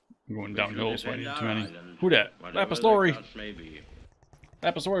 I'm going downhill, so I need too many. Who that? Lapis Lori!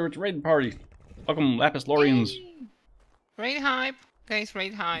 Lapis Lori, it's a raiding party. Welcome, Lapis Lorians. Raid hype. Guys,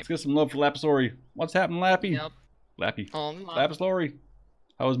 raid hype. Let's get some love for Lapis Lori. What's happening, Lappy? Yep. Lappy. Oh, Lapis Lori.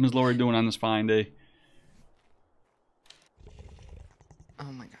 How is Ms. Lori doing on this fine day?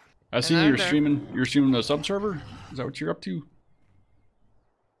 Oh my god. I see you're streaming. You're streaming the sub server. Is that what you're up to?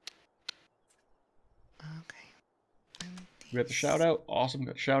 Okay. We got the shout out. Awesome.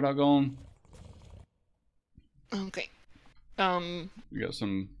 Got shout out going. Okay. We got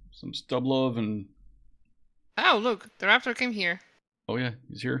some stub love and. Oh look, the raptor came here. Oh yeah,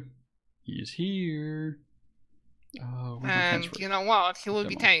 he's here. He's here. Oh, And you know what? He will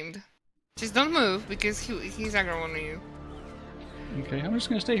be tamed. Just don't move because he's aggro on you. Okay, I'm just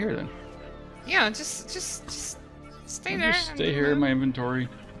gonna stay here then. Yeah, just stay there. Just stay here in my inventory.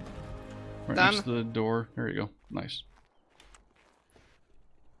 Right Done. next to the door. There you go. Nice.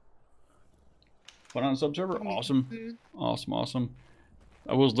 Put on a subserver. Awesome. Awesome, awesome.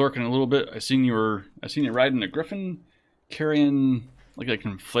 I was lurking a little bit. I seen you riding a griffin, carrying like a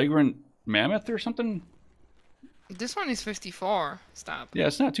flagrant mammoth or something. This one is 54. Stop. Yeah,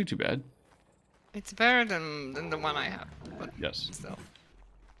 it's not too bad. It's better than the one I have. But yes. Still.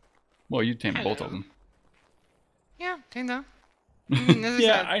 Well, you tamed both of them. Yeah, kinda.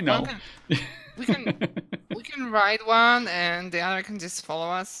 Yeah, I know. We can ride one, and the other can just follow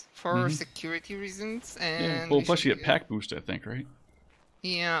us for security reasons. And yeah. Well, plus you get pack boost, I think, right?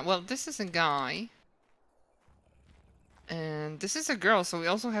 Yeah. Well, this is a guy, and this is a girl, so we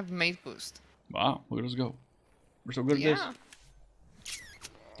also have mate boost. Wow, look at us go. We're so good at this.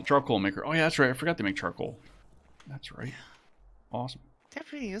 The charcoal maker. Oh yeah, that's right. I forgot to make charcoal. That's right. Awesome. They're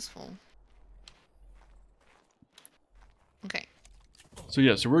pretty useful. Okay. So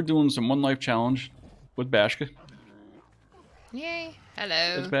yeah, so we're doing some one life challenge with Bashka. Yay!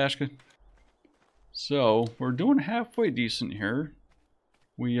 Hello. It's Bashka. So we're doing halfway decent here.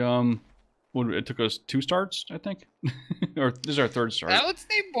 We it took us 2 starts, I think, or this is our 3rd start. I would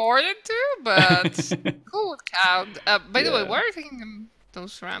say more than 2, but cool count. By the way, why are you taking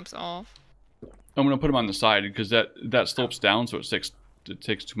those ramps off? I'm gonna put them on the side because that slopes down, so it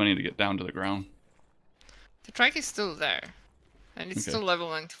takes too many to get down to the ground. The trike is still there, and it's still level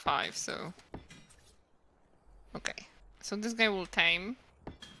 95. So okay, so this guy will tame.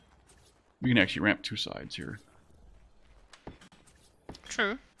 We can actually ramp 2 sides here.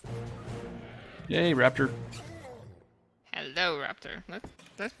 True. Yay, Raptor. Hello, Raptor.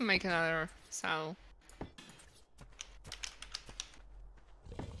 Let's make another saddle.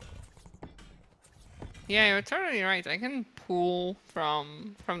 Yeah, you're totally right. I can pull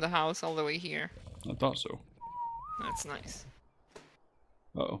from the house all the way here. I thought so. That's nice.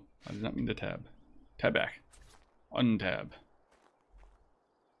 Uh-oh. I did not mean to tab. Tab back. Untab.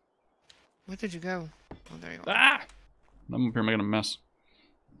 Where did you go? Oh, there you are. Ah! I'm up here making a mess.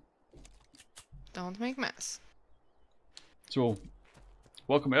 Don't make mess. So,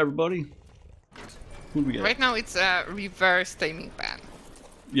 welcome everybody. Who do we get? Right now it's a reverse taming pan.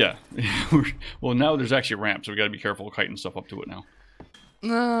 Yeah. Well, now there's actually ramps, so we gotta be careful kiting stuff up to it now.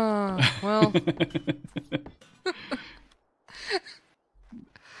 No, well...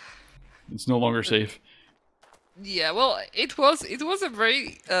 It's no longer safe. Yeah, well, it was a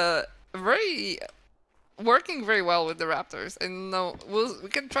very working very well with the raptors, and no, we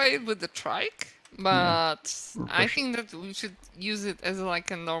can try it with the trike, but I think that we should use it as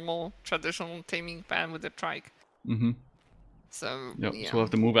like a normal traditional taming pan with the trike. Mm-hmm. So yep. yeah. So we'll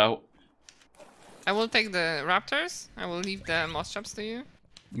have to move out. I will take the raptors. I will leave the moss chops to you.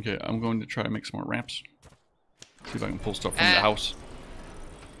 Okay, I'm going to try to make some more ramps. See if I can pull stuff from the house.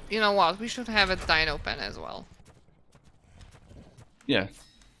 You know what? We should have a dino pen as well. Yeah,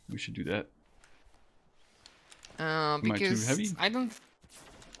 we should do that. Because too heavy? I don't.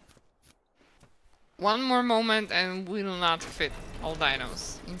 One more moment and we will not fit all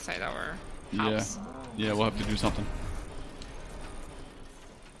dinos inside our house. Yeah, we'll have to do something.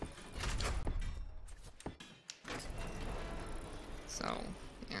 So,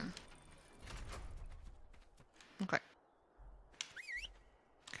 yeah. Okay.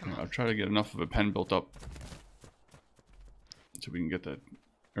 I'll try to get enough of a pen built up so we can get that,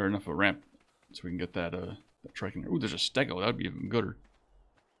 or enough of a ramp so we can get that trike in there. Ooh, there's a stego. That would be even gooder.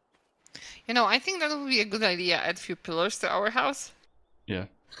 You know, I think that would be a good idea. Add a few pillars to our house. Yeah,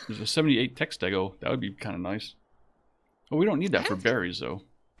 there's a 78 tech stego. That would be kind of nice. Oh, we don't need that for berries though.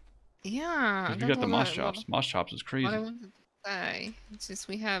 Yeah. We got the moss chops. Moss chops is crazy. What I wanted to say, it's just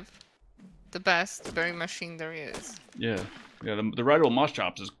we have the best berry machine there is. Yeah, the rideable moss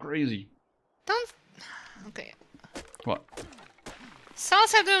chops is crazy. Don't. Okay. What?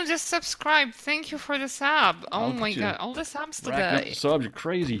 Salsa Doom just subscribed. Thank you for the sub. Oh my god, all the subs today. The subs are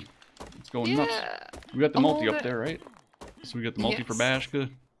crazy. It's going nuts. We got the multi up there, right? So we got the multi for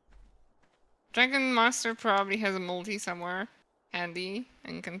Bashka. Dragon Master probably has a multi somewhere handy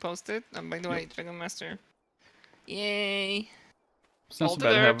and can post it. By the way, Dragon Master. Yay. It's not so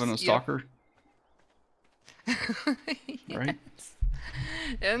bad having a stalker. Right?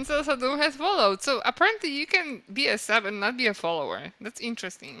 And so Doom has followed. So apparently you can be a sub and not be a follower. That's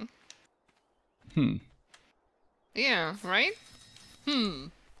interesting. Yeah, right?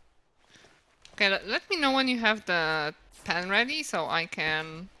 Okay, let me know when you have the pen ready so I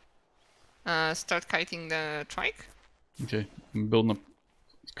can start kiting the trike. Okay, I'm building up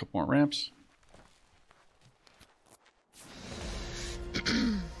A couple more ramps.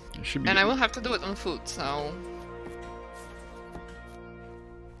 Should be And I will have to do it on foot, so...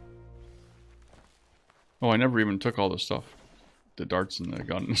 Oh, I never even took all the stuff. The darts and the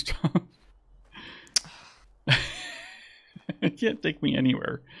gun and stuff. It can't take me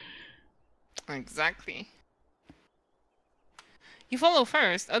anywhere. Exactly. You follow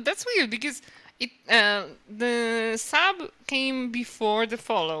first. Oh, that's weird because it the sub came before the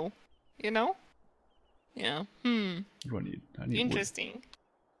follow. You know? Yeah. What do I need? I need Interesting. wood.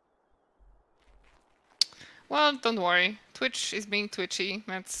 Well, don't worry. Twitch is being twitchy.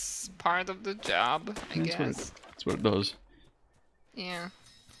 That's part of the job, I guess. That's what it does. Yeah.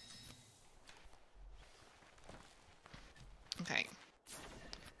 Okay.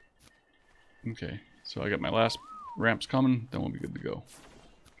 Okay, so I got my last ramps coming, then we'll be good to go.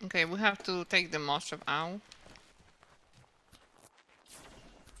 Okay, we have to take the most of out.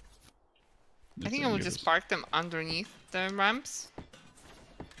 I think I will just park them underneath the ramps.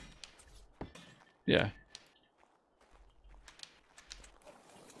 Yeah.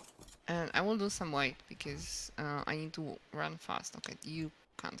 And I will do some weight because I need to run fast. Okay, you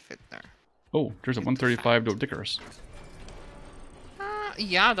can't fit there. Oh, there's a 135 Dodicarus.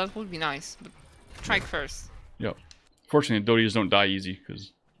 Yeah, that would be nice. But trike first. Yep. Fortunately, Dodies don't die easy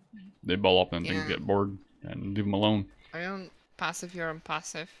because they ball up and things Yeah. get bored and leave them alone. I don't passive, you're on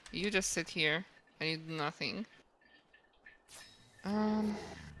passive. You just sit here and you do nothing. Who's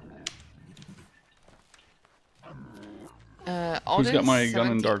got my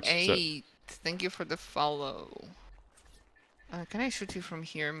gun and darts set? Thank you for the follow. Can I shoot you from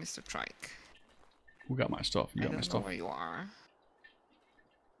here, Mr. Trike? Who got my stuff? You I got my don't know stuff? where you are.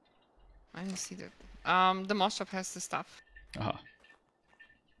 I don't see that. The moss shop has the stuff. Aha.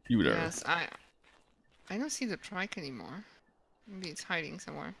 You there. Yes, I don't see the trike anymore. Maybe it's hiding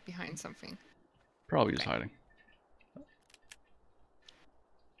somewhere behind something. Probably just hiding.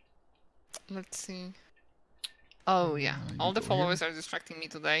 Let's see. Oh yeah, all the followers are distracting me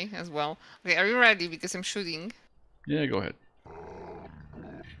today as well. Okay, are you ready? Because I'm shooting. Yeah, go ahead.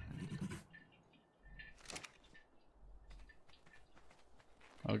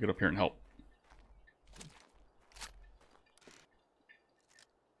 I'll get up here and help.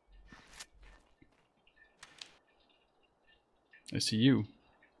 I see you.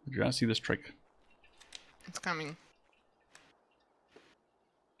 Did you not see this trick? It's coming.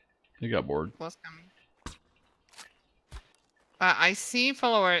 They got bored. Was coming. I see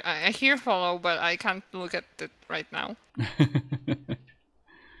follower. I hear follow, but I can't look at it right now.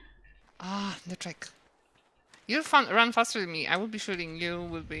 Ah, the trick. You'll run faster than me. I will be shooting. You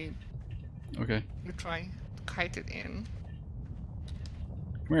will be. Okay. You try to kite it in.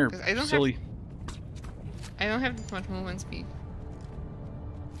 Come here, I don't silly. I don't have that much movement speed.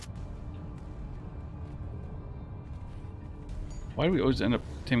 Why do we always end up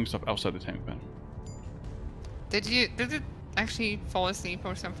taming stuff outside the taming pen? Did it actually fall asleep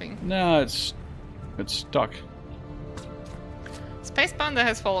or something? No, it's stuck. Space Panda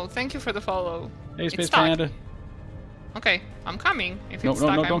has followed. Thank you for the follow. Hey, It's Space stuck. Panda. Okay, I'm coming. If No, it's no,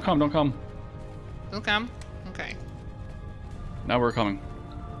 stuck, no, don't come, don't come. Don't come? Okay. Now we're coming.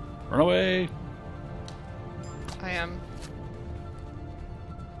 Run away. I am.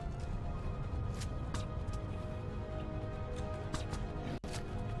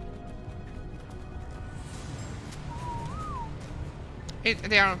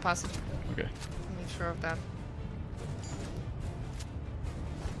 They are on passive. Okay. Make sure of that.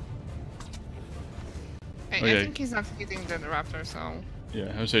 I think he's not hitting the raptor, so...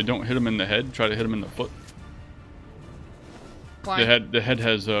 Yeah, I would say don't hit him in the head. Try to hit him in the foot. Why? The head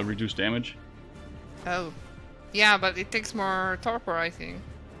has reduced damage. Oh. Yeah, but it takes more torpor, I think.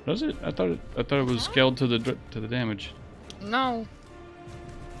 Does it? I thought it was scaled to the damage. No.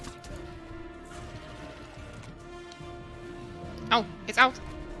 Oh, it's out.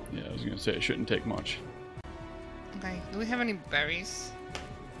 Yeah, I was gonna say it shouldn't take much. Okay, do we have any berries?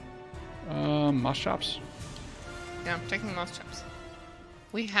 Moss chops. Yeah, I'm checking moss chops.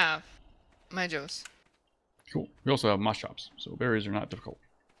 We have Majos. Cool. We also have moss chops, so berries are not difficult.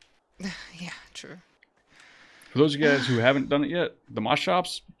 Yeah, true. For those of you guys who haven't done it yet, the moss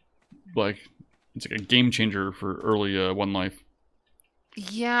chops, like, it's like a game changer for early One Life.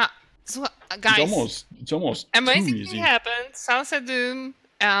 Yeah. So, guys, It's almost amazing too easy. thing happened. Salsa Doom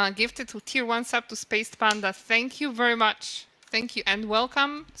gifted to tier 1 sub to Space Panda. Thank you very much. Thank you and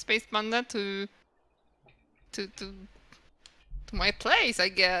welcome Space Panda to my place, I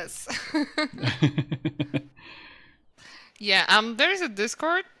guess. Yeah, there is a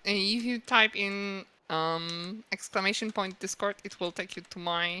Discord, and if you type in !Discord, it will take you to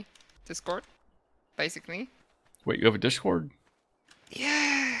my Discord, basically. Wait, you have a Discord?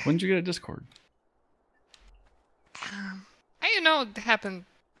 Yeah. When did you get a Discord? I don't know, it happened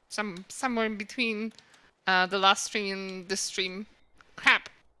somewhere in between the last stream and this stream. Crap.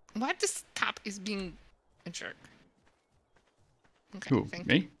 Why this tap is being a jerk? Okay, Who? thank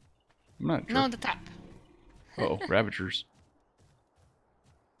Me? you. I'm not sure. No, the tap. Oh, Ravagers.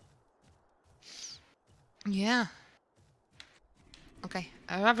 Yeah. Okay,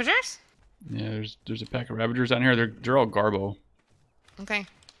 Ravagers? Yeah, there's a pack of Ravagers down here. They're all Garbo. Okay.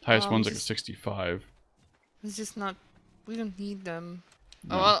 Highest one's like a 65. It's just not... We don't need them.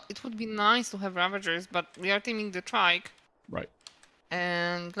 No. Oh, well, it would be nice to have Ravagers, but we are teaming the Trike. Right.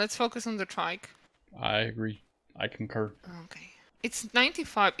 And let's focus on the Trike. I agree. I concur. Okay. It's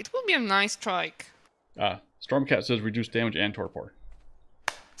 95. It will be a nice Trike. Stormcat says reduce damage and torpor.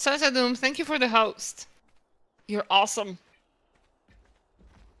 Salsa Doom, thank you for the host. You're awesome.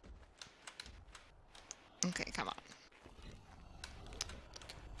 Okay, come on.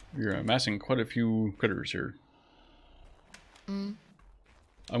 You're amassing quite a few critters here. Mm.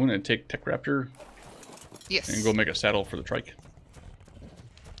 I'm going to take Tech Raptor. Yes. And go make a saddle for the trike.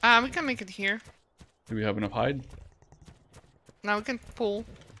 We can make it here. Do we have enough hide? Now we can pull.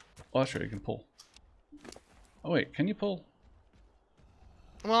 Oh, that's right, you can pull. Oh wait, can you pull?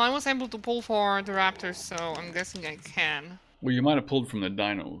 Well, I was able to pull for the raptors, so I'm guessing I can. Well, you might have pulled from the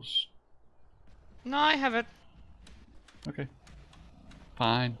dinos. No, I have it. Okay.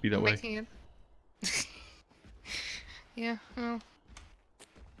 Fine, be that I'm way. making it. Yeah, well.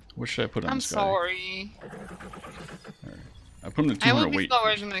 What should I put on I'm this guy? sorry. Right. I put him to I will 200 be weight.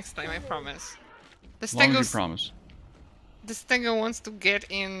 slower the next time, I promise. The As long as you Stego, promise. the Stego wants to get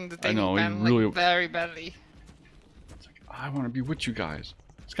in the I know, tank he ban, really... like, very badly. It's like, I want to be with you guys.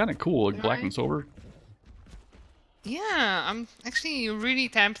 It's kind of cool, like black and Right. sober. Yeah, I'm actually really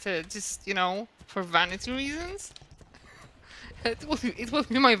tempted, just, you know, for vanity reasons. It will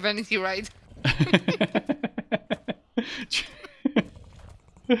be my vanity ride.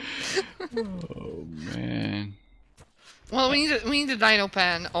 Oh man. Well, we need a dino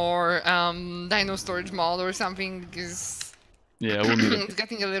pen or dino storage mod or something because Yeah, we'll need it's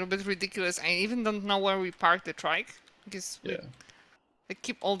getting a little bit ridiculous. I even don't know where we park the trike because we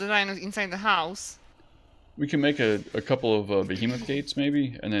keep all the dinos inside the house. We can make a couple of behemoth gates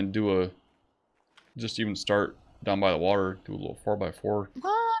maybe, and then do just even start down by the water, do a little 4x4.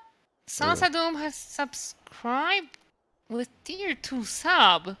 What? Sansa Doom has subscribed with tier 2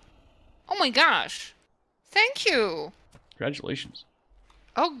 sub. Oh my gosh. Thank you. Congratulations.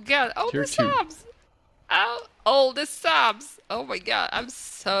 Oh god, all Tier the 2. subs. Oh, all the subs. Oh my god, I'm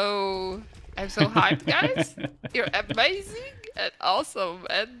so hyped, guys. You're amazing and awesome,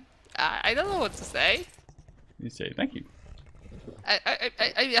 and I don't know what to say. You say thank you.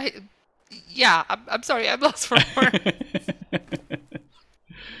 Yeah, I'm sorry, I'm lost for words.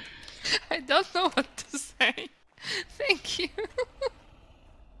 I don't know what to say. Thank you.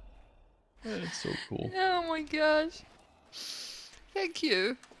 That's so cool. Oh my gosh. Thank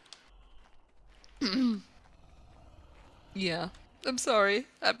you. Yeah, I'm sorry.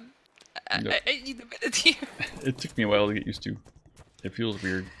 I need a minute here. It took me a while to get used to. It feels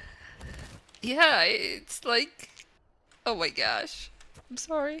weird. Yeah, it's like... Oh my gosh. I'm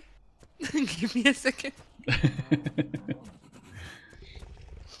sorry. Give me a second.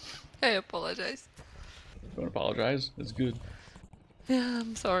 I apologize. Don't apologize. That's good. Yeah,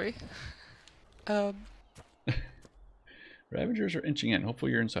 I'm sorry. Ravagers are inching in.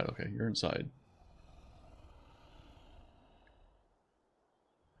 Hopefully you're inside. Okay, you're inside.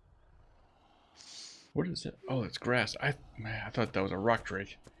 What is it? Oh, it's grass. I thought that was a rock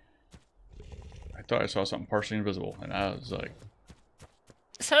drake. I thought I saw something partially invisible, and I was like,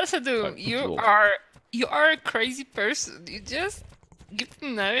 Salsadoo, you are a crazy person. You just give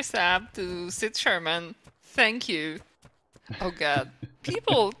another stab to Sid Sherman. Thank you. Oh god.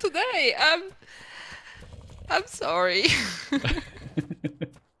 People, today, I'm sorry.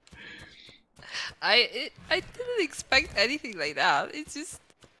 I didn't expect anything like that. It's just...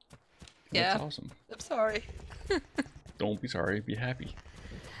 Yeah. that's awesome. I'm sorry. Don't be sorry. Be happy.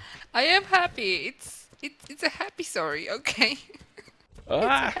 I am happy. It's a happy sorry, okay? It's a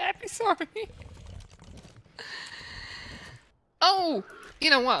happy sorry. Oh, you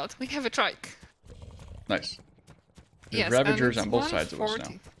know what? We have a trike. Nice. There's Yes, Ravagers and on both sides of us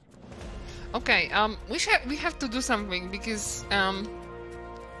 140. now. Okay, we have to do something because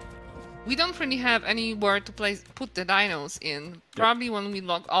we don't really have anywhere to put the dinos in. Probably when we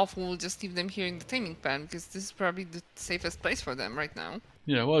log off, we'll just leave them here in the taming pen because this is probably the safest place for them right now.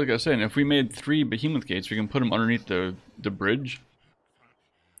 Yeah, well, like I was saying, if we made 3 behemoth gates, we can put them underneath the bridge.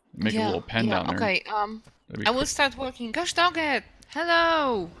 Make a little pen down there. Okay, I will start working. Gosh dog it!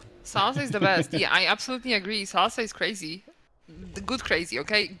 Hello! Salsa is the best. Yeah, I absolutely agree. Salsa is crazy. The good crazy,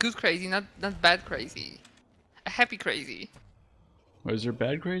 okay? Good crazy, not bad crazy. A happy crazy. What, is there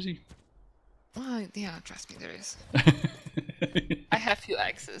bad crazy? Well, yeah, trust me, there is. I have few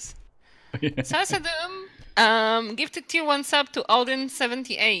exes. Salsa Doom, gifted tier 1 sub to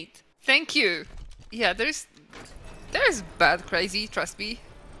Alden78. Thank you. Yeah, there's bad crazy, trust me.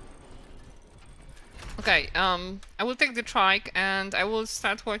 Okay, I will take the trike and I will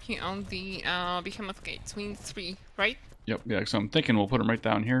start working on the behemoth gates. We need 3, right? Yep, yeah, so I'm thinking we'll put them right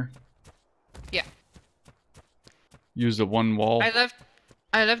down here. Yeah. Use the one wall.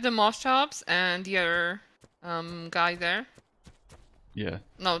 I left the moss chops and the other guy there. Yeah.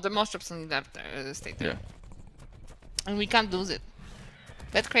 No, the moss chops only left there, stayed there. Yeah. And we can't lose it.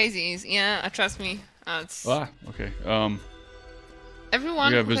 That crazy is, yeah, trust me. It's okay.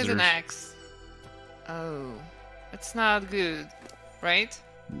 everyone who has visitors. an axe. Oh, that's not good, right?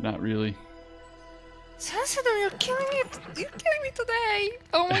 Not really. Salsadum, you're killing me! You're killing me today!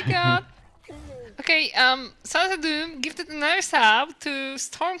 Oh my god! Okay, Salsadum gifted another sub to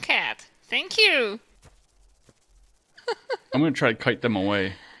Stormcat. Thank you! I'm gonna try to kite them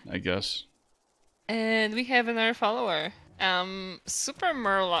away, I guess. And we have another follower. Super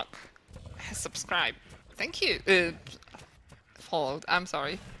Murloc has subscribed. Thank you. Followed, I'm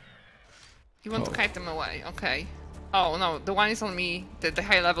sorry. You want to kite them away, okay. Oh no, the one is on me. The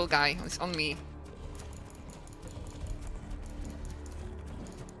high level guy is on me.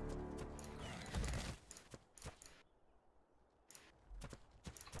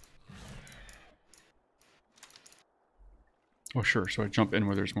 Oh sure, so I jump in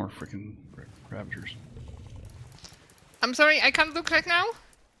where there's more freaking ravagers. I'm sorry, I can't look right now.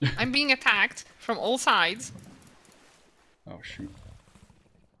 I'm being attacked from all sides. Oh shoot.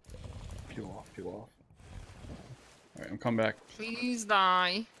 Peel off, peel off. Alright, I'm coming back. Please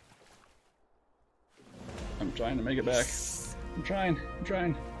die. I'm trying to make it back. I'm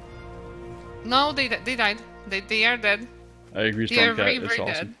trying. No, they died. They are dead. I agree, They are Stormcat, very, it's very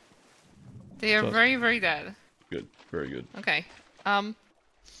awesome. dead. They are very, very dead. Good, very good. Okay.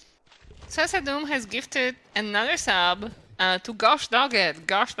 Salsa Doom has gifted another sub to Gosh Dogget.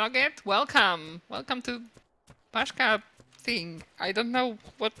 Gosh Dogget, welcome. Welcome to Bashka thing. I don't know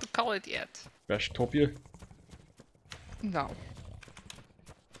what to call it yet. Bashtopia? No.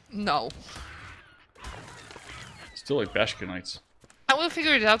 No. Still like Bashkanites. I will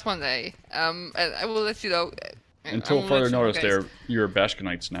figure it out one day. And I will let you know. Until further notice, you're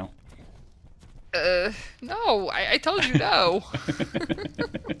Bashkanites now. No, I told you no.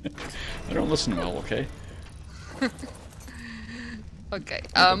 I don't listen well, okay? Okay.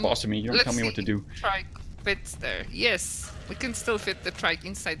 You're the boss of me, you don't tell me what to do. Trike fits there. Yes, we can still fit the trike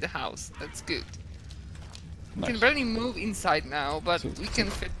inside the house. That's good. We can barely move inside now, but we can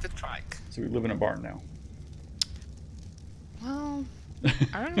fit the trike. So we live in a barn now. Well,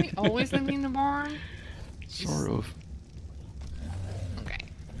 aren't we always living in the barn? Sort of. Okay.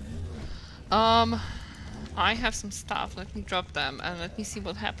 I have some stuff. Let me drop them and let me see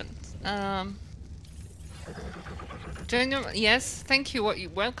what happens. Yes, thank you.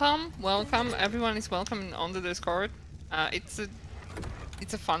 Welcome. Everyone is welcome on the Discord. It's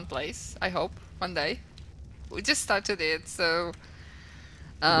a fun place. I hope one day. We just started it, so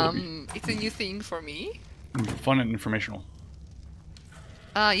it's a new thing for me. Fun and informational.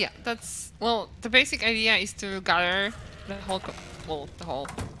 Yeah, the basic idea is to gather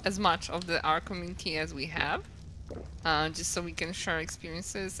as much of our community as we have, just so we can share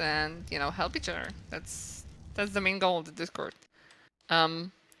experiences and help each other. That's the main goal of the Discord.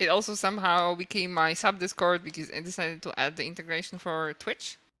 It also somehow became my sub Discord because I decided to add the integration for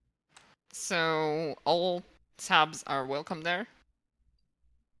Twitch, so all subs are welcome there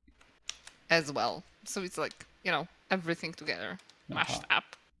as well. So it's like everything together. Mashed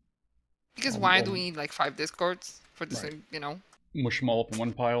up. Because why do we need like 5 Discords for the same, Mush them all up in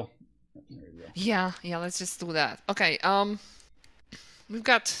one pile. There you go. Yeah, let's just do that. Okay, we've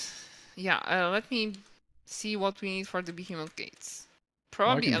got, let me see what we need for the behemoth gates.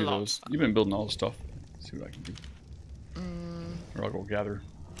 Probably a lot. You've been building all the stuff. Let's see what I can do. Or I'll go gather.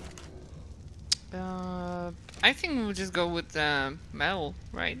 I think we'll just go with metal,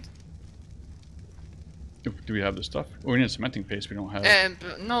 right? Do we have the stuff? Oh, we need a cementing paste. We don't have.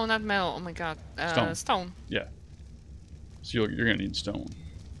 No, not metal. Oh my god. Stone. Yeah. So you're gonna need stone.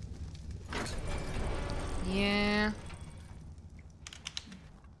 Yeah.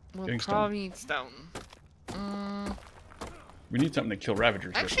 We'll probably need stone. We need something to kill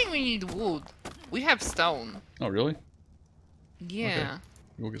Ravagers with. Actually, we need wood. We have stone. Oh, really? Yeah. Okay.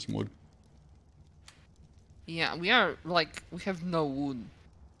 We'll get some wood. Yeah, we are, like, we have no wood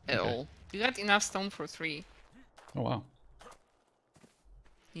at all. We got enough stone for 3. Oh, wow.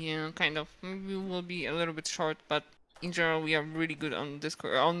 Yeah, kind of. Maybe we'll be a little bit short, but in general, we are really good on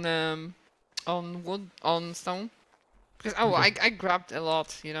Discord, on wood, on stone. Because, oh, I grabbed a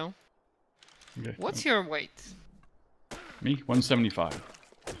lot, you know? Okay. What's your weight? Me? 175.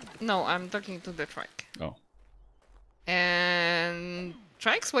 No, I'm talking to the trike. Oh. And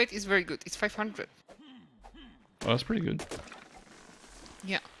trike's weight is very good. It's 500. Oh, that's pretty good.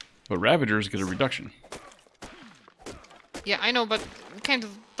 Yeah. But Ravagers get a reduction. Yeah, I know, but we kind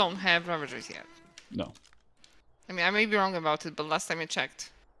of don't have Ravagers yet. No. I mean, I may be wrong about it, but last time I checked.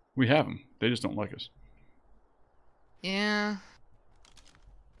 We have them. They just don't like us. Yeah.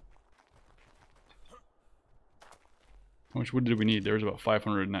 How much wood did we need? There was about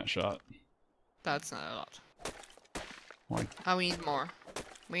 500 in that shot. That's not a lot. Why? Oh, we need more.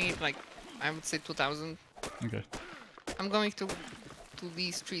 We need, like, I would say 2,000. Okay. I'm going to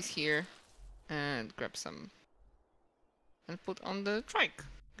these trees here and grab some and put on the trike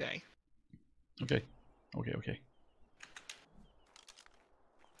guy. Okay. Okay, okay.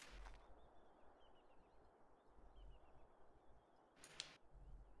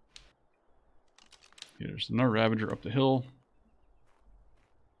 Okay, there's another Ravager up the hill.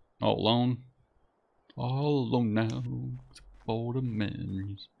 All alone. All alone now. It's all the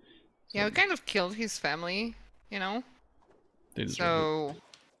memories. Yeah, we kind of killed his family, you know? They deserve So...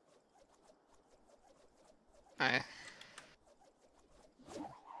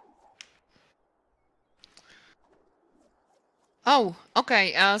 Oh,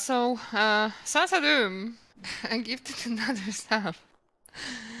 okay, Sansa Doom gifted another sub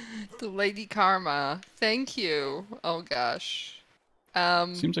to Lady Karma. Thank you. Oh gosh.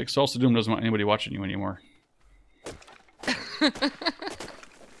 it. Seems like Salsa Doom doesn't want anybody watching you anymore.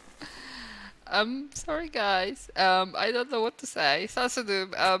 Sorry guys. I don't know what to say. Sansa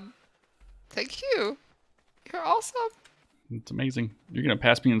Doom, thank you. You're awesome. It's amazing. You're gonna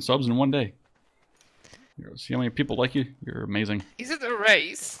pass me in subs in one day. See how many people like you? You're amazing. Is it a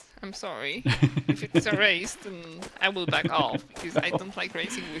race? I'm sorry. If it's a race, then I will back off because I don't like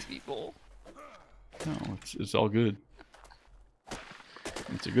racing with people. No, it's all good.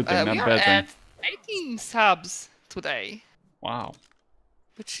 It's a good thing, not We a are bad thing. at 18 subs today, Wow.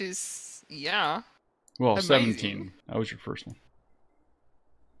 which is, yeah. Well, amazing. 17. That was your first one.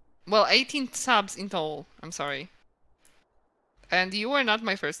 Well, 18 subs in total. I'm sorry. And you were not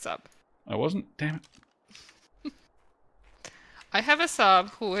my first sub. I wasn't? Damn it. I have a sub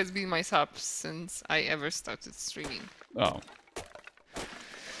who has been my sub since I ever started streaming. Oh.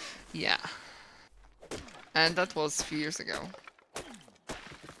 Yeah. And that was a few years ago.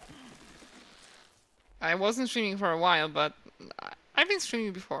 I wasn't streaming for a while, but I've been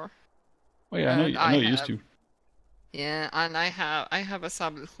streaming before. Oh yeah, I know you used to. Yeah, and I have a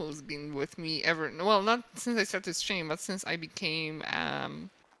sub who's been with me ever. Well, not since I started streaming, but since I became an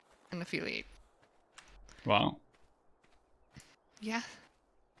affiliate. Wow. Yeah.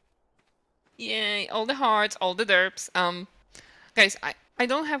 Yay! All the hearts, all the derps. Guys, I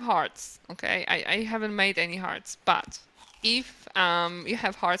don't have hearts. Okay, I haven't made any hearts. But if you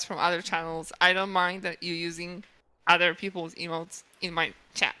have hearts from other channels, I don't mind that you using other people's emotes in my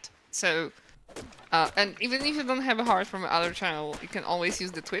chat. So. And even if you don't have a heart from another channel, you can always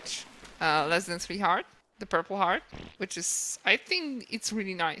use the Twitch, less than 3 heart, the purple heart, which is, I think it's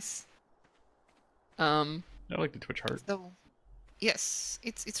really nice. I like the Twitch heart. So, yes,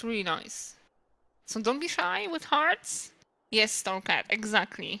 it's really nice. So don't be shy with hearts. Yes, Stormcat,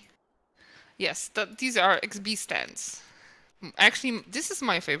 exactly. Yes, these are XB stands. Actually, this is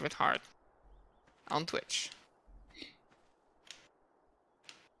my favorite heart on Twitch.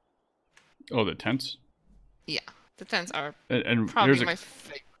 Oh, the tents? Yeah, the tents are and probably my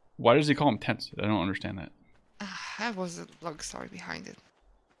favorite. Why does he call them tents? I don't understand that. That was a long story behind it.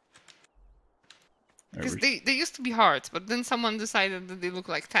 Right, Because they used to be hearts, but then someone decided that they look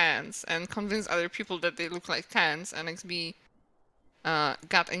like tents and convinced other people that they look like tents, and XB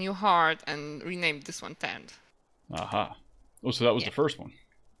got a new heart and renamed this one tent. Aha. Oh, so that was the first one.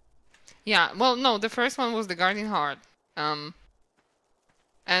 Yeah, well, no, the first one was the Guardian Heart.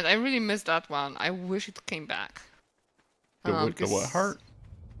 And I really missed that one. I wish it came back. The what heart?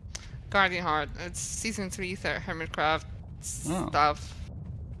 Guardian Heart. It's Season 3 Hermitcraft stuff.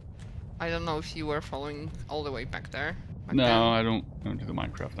 I don't know if you were following all the way back there. No, then. I don't do the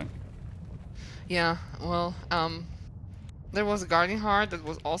Minecraft thing. Yeah, well, there was a Guardian Heart that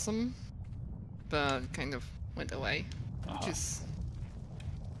was awesome, but kind of went away. Just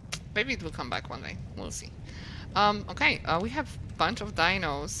maybe it will come back one day. We'll see. Okay, we have a bunch of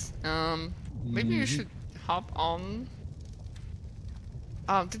dinos. Maybe you should hop on.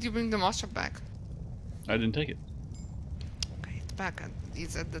 Did you bring the moss trap back? I didn't take it. Okay, it's back.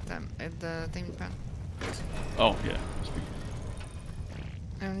 It's at the taming pan. Oh yeah.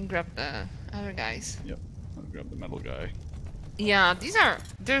 And grab the other guys. Yep. I'll grab the metal guy. Yeah,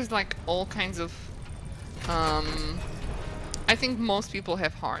 there's like all kinds of, I think most people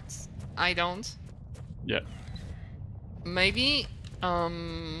have hearts. I don't. Yeah. Maybe, I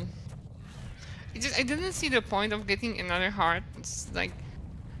didn't see the point of getting another heart. It's like,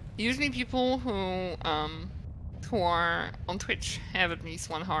 usually people who are on Twitch have at least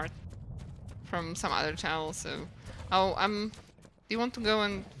one heart from some other channel, so... Oh, do you want to go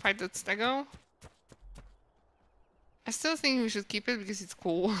and fight that stego? I still think we should keep it because it's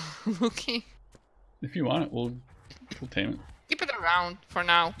cool looking. If you want it, we'll tame it. Keep it around for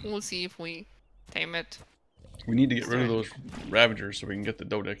now. We'll see if we tame it. We need to get rid of those Ravagers so we can get the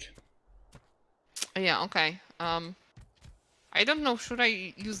Dodic. Yeah, okay. I don't know, should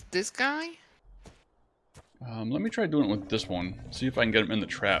I use this guy? Let me try doing it with this one. See if I can get him in the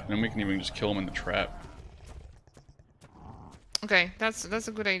trap. Then we can even just kill him in the trap. Okay, that's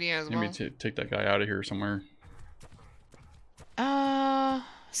a good idea as well. Maybe take that guy out of here somewhere.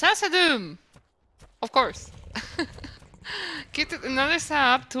 Sasadum! Of course. Gifted another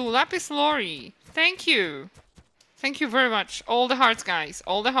sub to Lapis Lori. Thank you. Thank you very much. All the hearts, guys.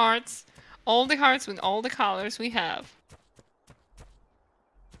 All the hearts. All the hearts with all the colors we have.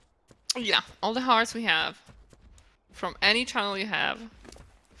 Yeah, all the hearts we have. From any channel you have.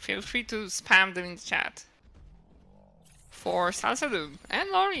 Feel free to spam them in the chat. For Salsadum and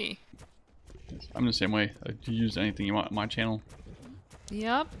Lori. I'm the same way. You use anything you want on my channel.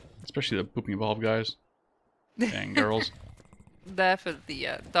 Yep. Especially the Pooping Evolve guys. And girls. Definitely,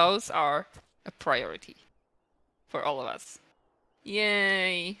 yeah. Those are a priority. For all of us.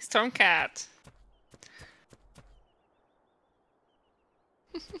 Yay! Stormcat!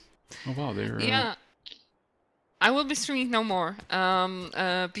 Oh wow, they're... Yeah. I will be streaming no more.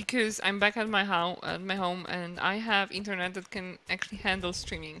 Because I'm back at my home and I have internet that can actually handle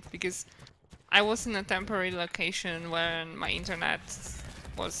streaming. Because I was in a temporary location when my internet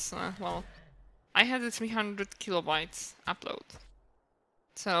was, well, I had a 300 kilobytes upload.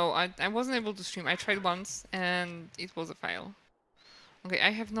 So I wasn't able to stream. I tried once and it was a fail. Okay,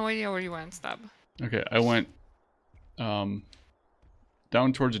 I have no idea where you went, Stub. Okay, I went down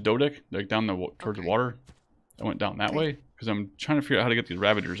towards the Dodic, like down towards the water. I went down that way because I'm trying to figure out how to get these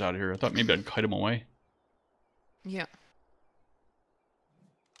Ravagers out of here. I thought maybe I'd kite them away. Yeah.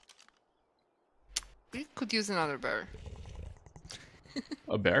 We could use another bear.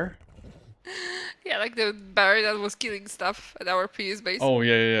 A bear? Yeah, like the bear that was killing stuff at our previous base. Oh,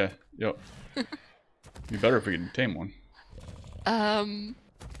 yeah. Yep. Be better if we could tame one.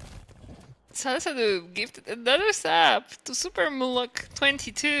 Salasadu gifted another sub to Super Mulok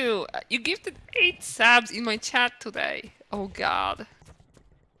 22. You gifted 8 subs in my chat today. Oh god.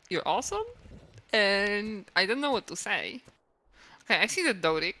 You're awesome? And I don't know what to say. Okay, I see the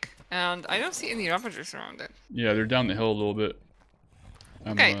Dodic, and I don't see any Ravagers around it. Yeah, they're down the hill a little bit.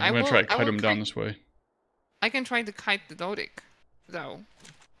 I'm gonna try to kite them down this way. I can try to kite the Dodic, though,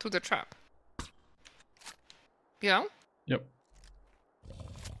 to the trap. Yeah? Yep.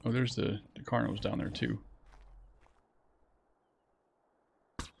 Oh, there's the Carnos down there too.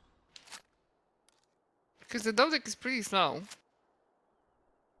 Because the Dodic is pretty slow.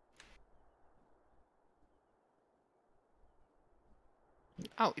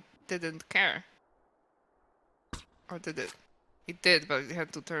 Oh, it didn't care. Or did it? It did, but it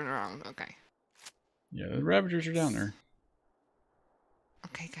had to turn around. Okay. Yeah, the Ravagers are down there.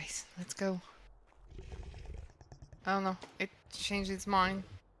 Okay, guys, let's go. I don't know. It changed its mind.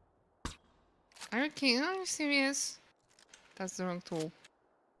 Are you kidding? Are you serious? That's the wrong tool.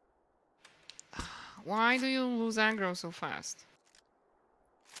 Why do you lose aggro so fast?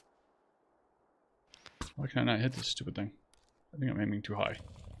 Why can I not hit this stupid thing? I think I'm aiming too high.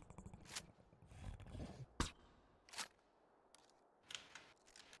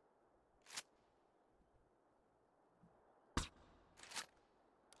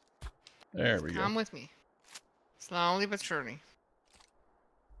 There we go. Come with me. Slowly but surely.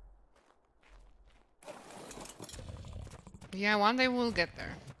 Yeah, one day we'll get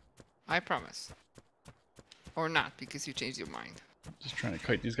there. I promise. Or not, because you changed your mind. Just trying to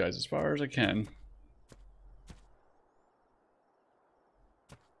kite these guys as far as I can.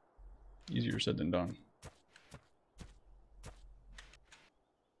 Easier said than done.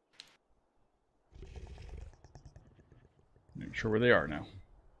 sure where they are now.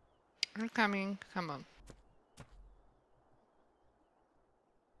 I'm coming. Come on.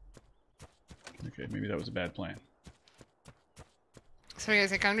 Okay, maybe that was a bad plan. Sorry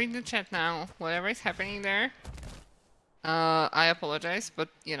guys, I can't read the chat now. Whatever is happening there. I apologize, but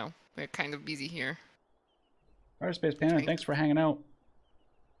you know, we're kind of busy here. Alright, Space Panda, thanks for hanging out.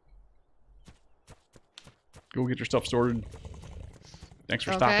 Go get your stuff sorted. Thanks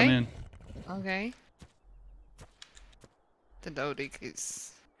for stopping in. Okay. The Dodic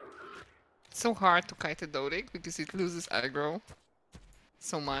is so hard to kite a Dodic because it loses aggro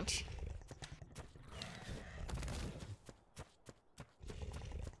so much.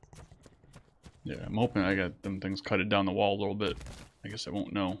 Yeah, I'm hoping I got them things cutted down the wall a little bit. I guess I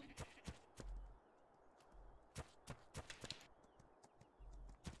won't know.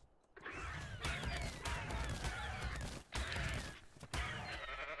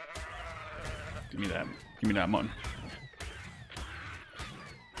 Give me that. Give me that mutton.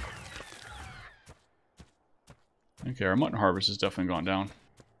 Okay, our mutton harvest has definitely gone down.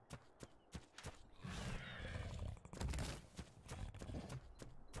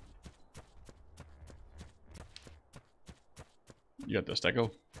 You got the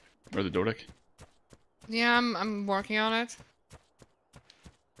stego? Or the Dodic? Yeah, I'm working on it.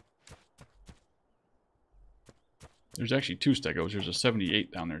 There's actually 2 stegos. There's a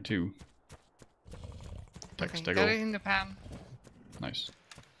 78 down there too. Tech Okay, stego. got it in the pan. Nice.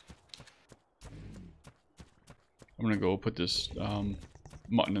 I'm gonna go put this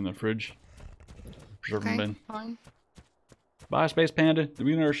mutton in the fridge. Preserving bin. Fine. Bye, Space Panda. Did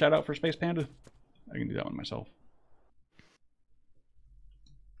we get another shout out for Space Panda? I can do that one myself.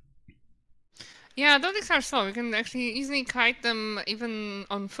 Yeah, Dodics are slow. You can actually easily kite them even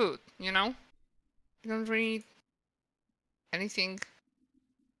on foot, you know? You don't really need anything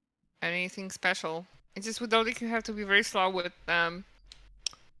special. It's just with Dodic you have to be very slow with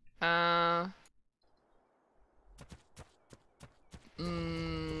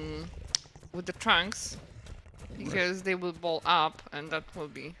with the trunks because they will ball up and that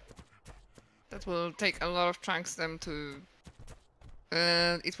will take a lot of trunks them to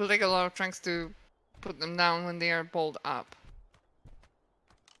it will take a lot of trunks to put them down when they are balled up.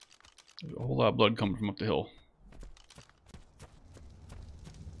 There's a whole lot of blood coming from up the hill.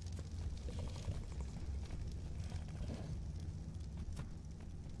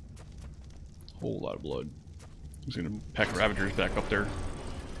 Whole lot of blood. I'm just gonna pack Ravagers back up there.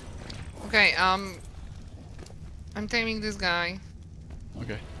 Okay, I'm taming this guy.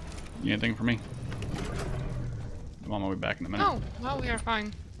 Okay. You need anything for me? I'm on my way back in a minute. Oh, well, we are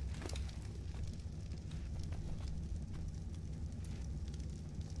fine.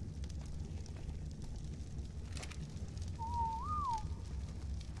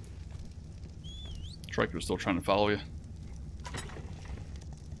 Striker was still trying to follow you.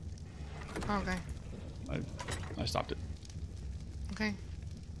 Okay. I stopped it. Okay.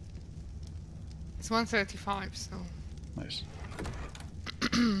 It's 135, so Nice.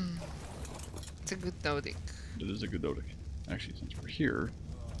 it's a good Dodic. It is a good Dodic. Actually, since we're here,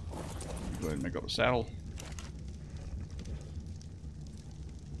 go ahead and make up a saddle.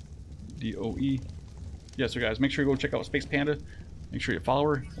 DOE. Yeah, so guys, make sure you go check out Space Panda. Make sure you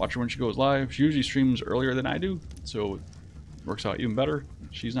follow her. Watch her when she goes live. She usually streams earlier than I do, so it works out even better.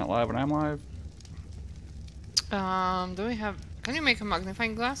 She's not live when I'm live. Do we have... Can you make a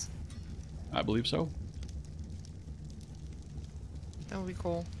magnifying glass? I believe so. That would be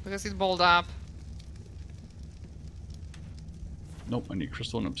cool. Because it's balled up. Nope, I need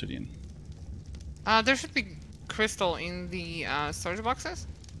crystal and obsidian. There should be crystal in the storage boxes.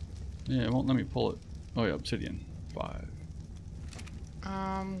 Yeah, it won't let me pull it. Oh yeah, obsidian. 5.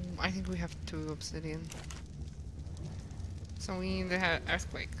 I think we have 2 obsidian. So we need the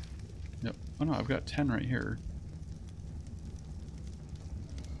earthquake. Yep. Oh no, I've got 10 right here.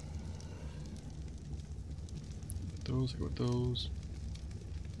 Those, I go with those.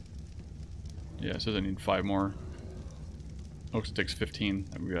 Yeah, it says I need 5 more. Looks it takes 15,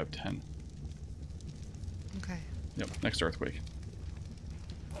 and we have 10. Okay. Yep, next earthquake.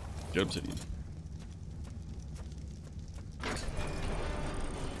 Get obsidian.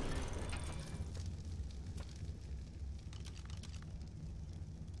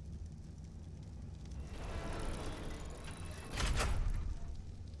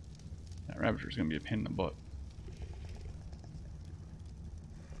 That Ravager is going to be a pain in the butt.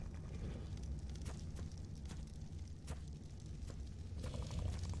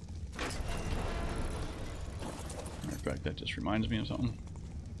 Matter of fact, that just reminds me of something.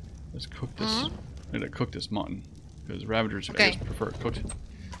 Let's cook this. I gotta cook this mutton because Ravagers I just prefer it cooked.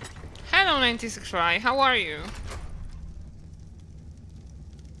 Hello, 96 Rye. How are you?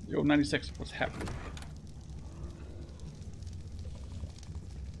 Yo, 96. What's happening?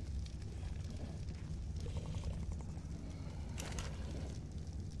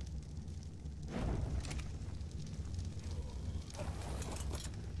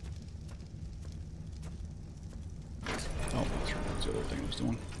 Oh, that's right. That's the other thing I was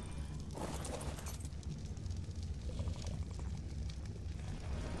doing.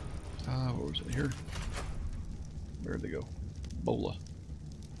 What was it here? Where'd they go? Bola.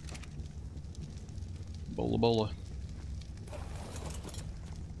 Bola bola.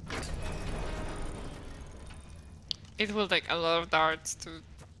 It will take a lot of darts to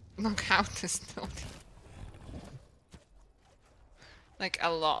knock out this building. Like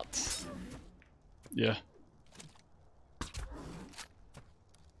a lot. Yeah.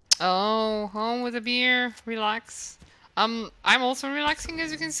 Oh, home with a beer. Relax. I'm also relaxing,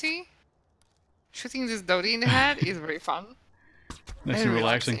 as you can see. Shooting this Dodie in the head is very fun. Nice and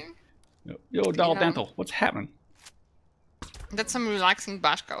relaxing. Yo, Doll Dental, what's happening? That's some relaxing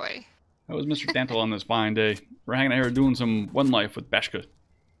Bashka way. How was Mr. Dental on this fine day? We're hanging out here doing some One Life with Bashka.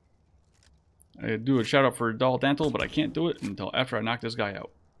 I do a shout out for Doll Dental, but I can't do it until after I knock this guy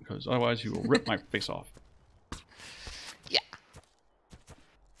out, because otherwise he will rip my face off. Yeah.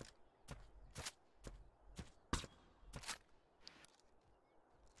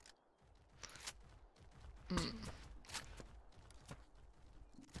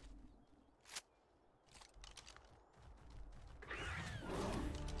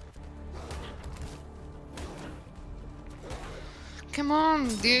 Come on,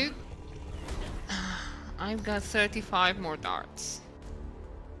 dude. I've got 35 more darts.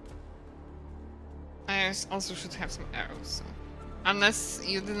 I also should have some arrows. So. Unless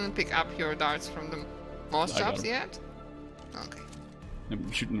you didn't pick up your darts from the moss chops yet? Okay.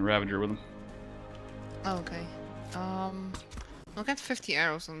 I'm shooting the Ravager with him. Okay. I've got 50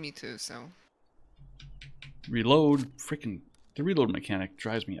 arrows on me too, so... Reload, freaking... The reload mechanic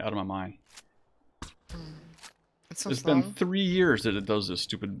drives me out of my mind. It's so It's slow. been 3 years that it does this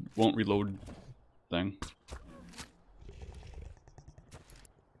stupid won't reload thing.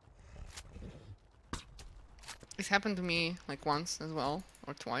 It's happened to me like once as well,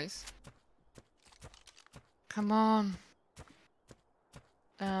 or twice. Come on.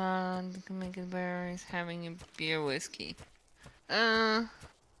 And make it better is having a beer whiskey. I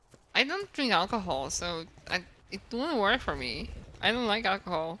don't drink alcohol, so it wouldn't work for me. I don't like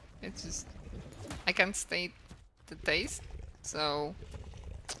alcohol. It's just I can't state the taste. So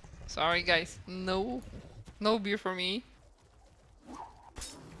sorry guys, no beer for me.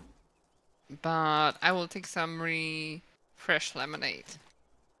 But I will take some really fresh lemonade.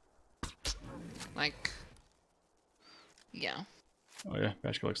 Like, yeah. Oh yeah,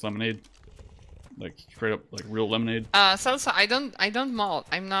 Bashka likes lemonade. Like straight up, like real lemonade. Salsa, I don't mod.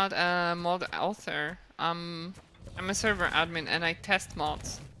 I'm not a mod author. I'm a server admin and I test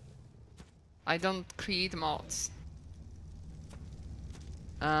mods. I don't create mods.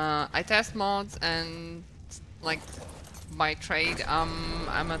 I test mods and like by trade,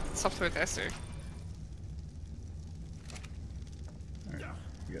 I'm a software tester. Alright,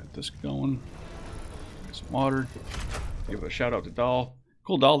 we got this going. Get some water. Give a shout out to Doll.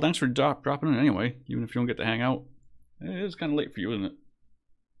 Cool, Doll. Thanks for dropping in anyway, even if you don't get to hang out. It is kind of late for you, isn't it?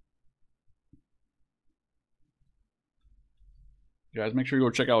 Guys, make sure you go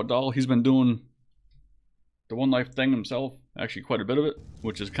check out Doll. He's been doing the One Life thing himself, actually quite a bit of it,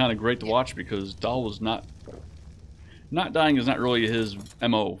 which is kind of great to watch because Doll was not dying is not really his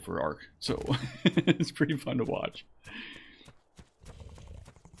MO for Ark, so it's pretty fun to watch.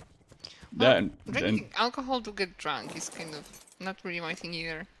 Well, drinking alcohol to get drunk is kind of not really my thing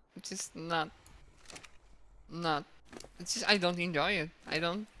either. It's just not. It's just I don't enjoy it. I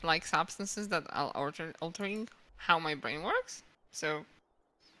don't like substances that are altering how my brain works. So,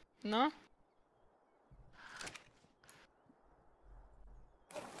 no.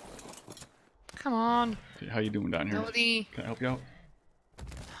 Come on. Okay, how you doing down here? Nobody. Can I help you out?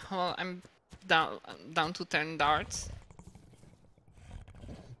 Well, I'm down to 10 darts.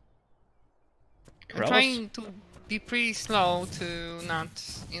 I'm trying to be pretty slow to not,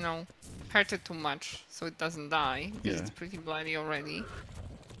 you know, hurt it too much so it doesn't die. Because it's pretty bloody already.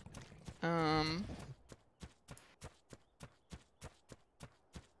 Yeah,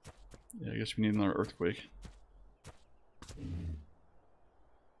 I guess we need another earthquake.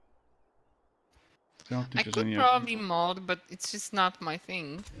 I could probably mod, but it's just not my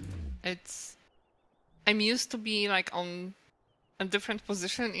thing. I'm used to be like on a different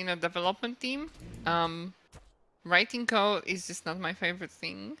position in a development team. Writing code is just not my favorite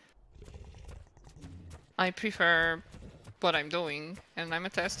thing. I prefer what I'm doing, and I'm a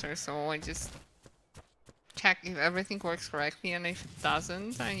tester, so I just check if everything works correctly, and if it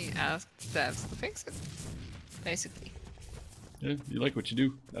doesn't, I ask devs to fix it, basically. Yeah, you like what you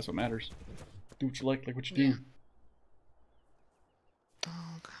do. That's what matters. Do what you like what you Yeah. do.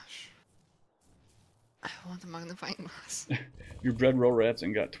 Oh gosh. I want a magnifying glass. You bred row rats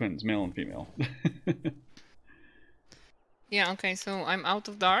and got twins, male and female. Yeah, okay, so I'm out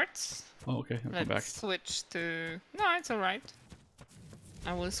of darts. Oh, okay. I'll come back. Let's switch to... No, it's alright.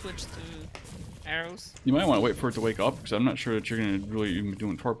 I will switch to arrows. You might want to wait for it to wake up, because I'm not sure that you're going to really even be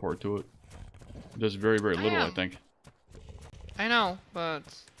doing torpor to it. It does very, very little, I think. I know, but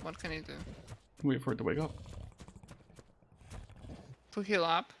what can I do? Wait for it to wake up. To heal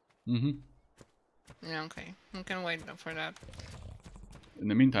up? Mm-hmm. Yeah, okay. I can wait for that. In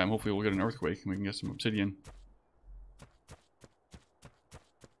the meantime, hopefully we'll get an earthquake and we can get some obsidian.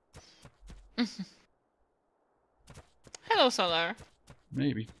 Hello, Solar.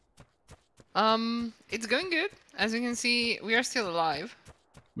 Maybe. It's going good. As you can see, we are still alive.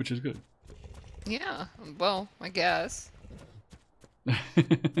 Which is good. Yeah, well, I guess.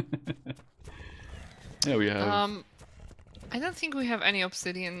 Yeah, we have... I don't think we have any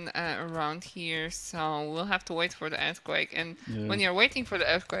obsidian around here, so we'll have to wait for the earthquake. And when you're waiting for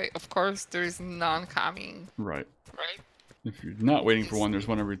the earthquake, of course, there is none coming. Right. Right? If you're not waiting for one, there's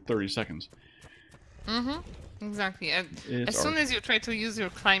one every 30 seconds. Mm-hmm. Exactly. And It's as soon as you try to use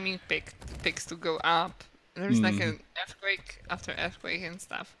your climbing picks to go up, there's like an earthquake after earthquake and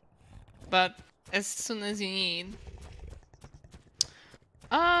stuff. But as soon as you need...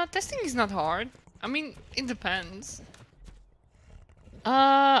 testing is not hard. I mean, it depends.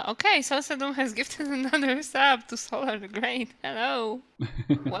 Okay, Salsadum has gifted another sub to Solar the Great. Hello.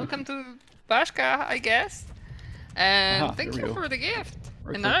 Welcome to Bashka, I guess. And thank you for the gift.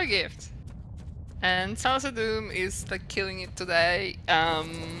 Right another gift. And Salsadum is like killing it today.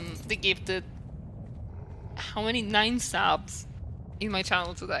 They gifted how many? 9 subs in my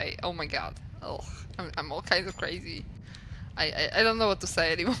channel today. Oh my god. Oh, I'm all kinds of crazy. I don't know what to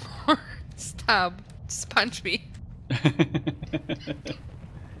say anymore. Stub. Just punch me.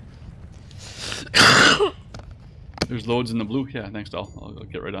 There's loads in the blue. Yeah, thanks, Doll. I'll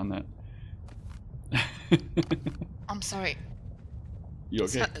get right on that. I'm sorry. You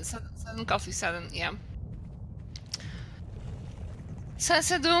okay? Sudden coffee, sudden, yeah.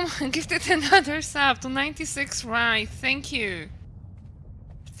 Sasadum gifted another sub to 96 right. Thank you.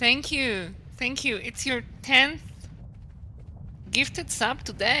 Thank you. Thank you. It's your 10th gifted sub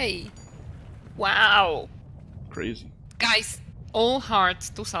today. Wow. Crazy. Guys, all hearts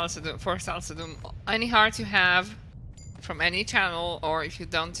to Salsadum, for Salsadum. Any heart you have from any channel, or if you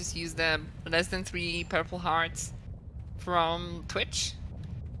don't, just use the less than 3 purple hearts from Twitch.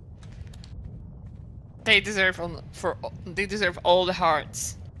 They deserve they deserve all the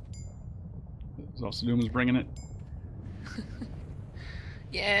hearts. Salsadum is bringing it.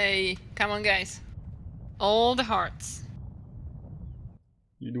 Yay! Come on, guys. All the hearts.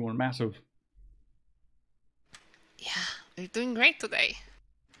 You're doing massive. Yeah, they're doing great today.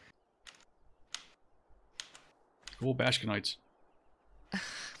 Cool Bashkanites.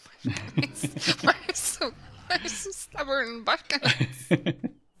 Why are so stubborn,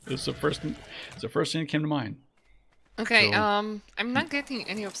 Bashka? It's the first thing that came to mind. Okay, So, I'm not getting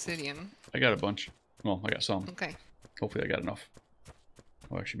any obsidian. I got a bunch. Well, I got some. Okay. Hopefully I got enough.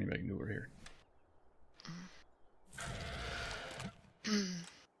 Oh, actually, maybe I can do it over here.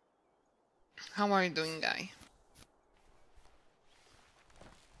 How are you doing, guy?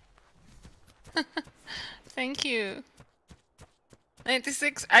 Thank you.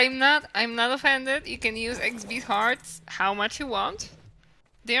 96. I'm not offended. You can use XB hearts how much you want.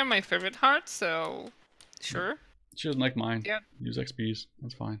 They are my favorite hearts, so sure. She doesn't like mine. Yeah. Use XPs.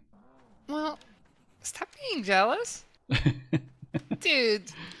 That's fine. Well, stop being jealous.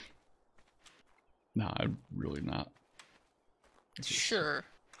 Dude. Nah, I'm really not. Sure.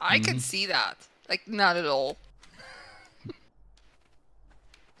 I can see that. Like, not at all.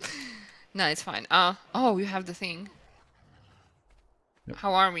 No, it's fine. Oh, you have the thing. Yep.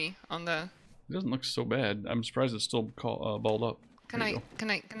 How are we on the... It doesn't look so bad. I'm surprised it's still balled up. Can I,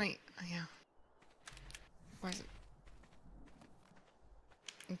 oh, yeah. Where is it?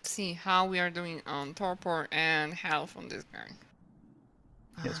 Let's see how we are doing on torpor and health on this guy.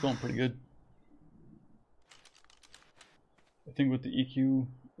 Yeah, it's going pretty good. I think with the EQ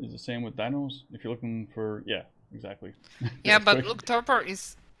is the same with dinos. If you're looking for, yeah, exactly. Yeah, but look, torpor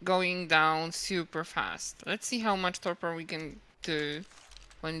is going down super fast. Let's see how much torpor we can do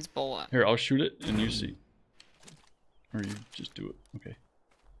when it's ball up. Here, I'll shoot it and you see. Or you just do it. Okay.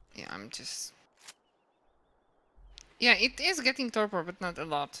 Yeah, I'm just... Yeah, it is getting torpor, but not a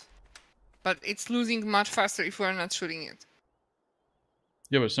lot. But it's losing much faster if we're not shooting it.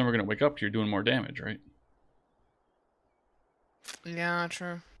 Yeah, but some are gonna wake up. You're doing more damage, right? Yeah,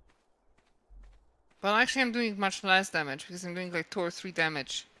 true. Well, actually, I'm doing much less damage because I'm doing like 2 or 3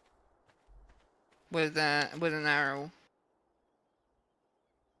 damage with an arrow.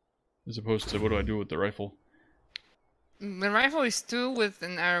 As opposed to what do I do with the rifle? The rifle is 2, with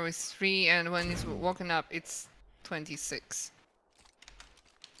an arrow is 3, and when it's woken up, it's 26.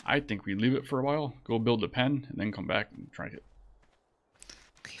 I think we leave it for a while, go build a pen, and then come back and try it.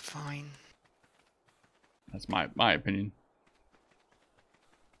 Okay, fine. That's my opinion.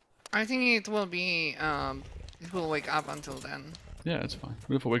 I think it will be, it will wake up until then. Yeah, that's fine.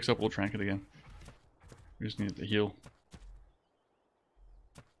 What if it wakes up, we'll trank it again. We just need it to heal.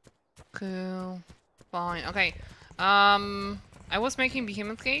 Cool. Fine. Okay. I was making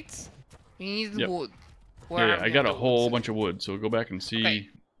behemoth gates. We need wood. Yeah, I got a whole bunch of wood, so go back and see. Okay.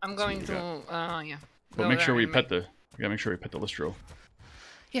 I'm going to, yeah. But make sure we pet the. We gotta make sure we pet the Listro.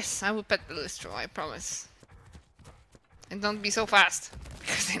 Yes, I will pet the Listro, I promise. And don't be so fast,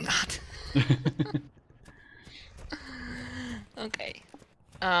 because I'm not. Okay.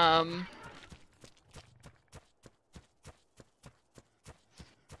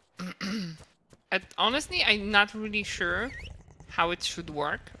 Honestly, I'm not really sure how it should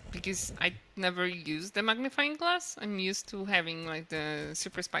work, because I never used the magnifying glass. I'm used to having like the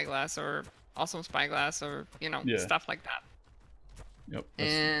super spyglass or awesome spyglass or, you know, stuff like that. Yep.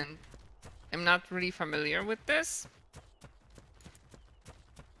 And I'm not really familiar with this.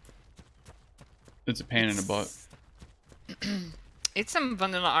 It's a pain in the butt. It's some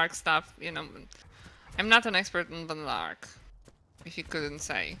vanilla arc stuff, you know. I'm not an expert in vanilla arc, if you couldn't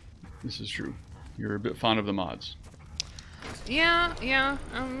say. This is true. You're a bit fond of the mods. Yeah, yeah.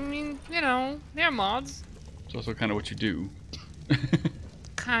 I mean, you know, they're mods. It's also kind of what you do.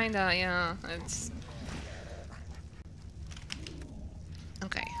 Kinda, yeah. It's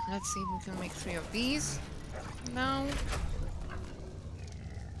okay. Let's see if we can make 3 of these. No.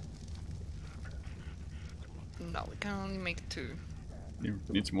 No, we can only make 2. You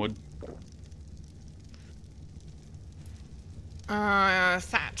need some wood?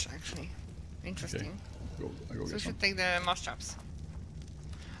 Thatch, actually. Interesting. Okay. I'll go So we get should some. take the moss traps.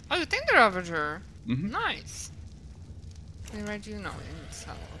 Oh, you take the Ravager. Mm-hmm. Nice. Where do you know? In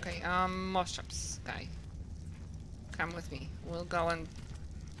Cell. Okay, moss traps, guy. Come with me. We'll go and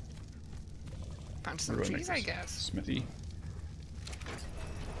punch some trees, I guess. Smithy.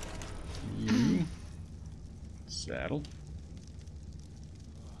 You. Saddle.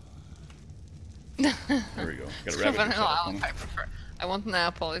 There we go. Got a rabbit. I prefer. I want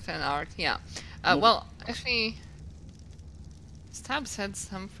Neapolitan art. Yeah. Well, actually, Stub said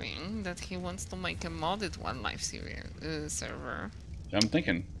something that he wants to make a modded One Life server. I'm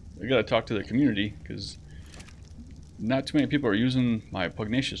thinking I gotta talk to the community because not too many people are using my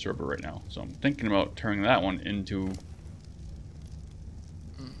Pugnacious server right now. So I'm thinking about turning that one into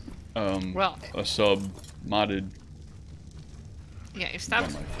a sub modded. Yeah, if Stub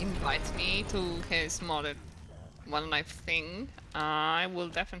invites me to his modded One Life thing, I will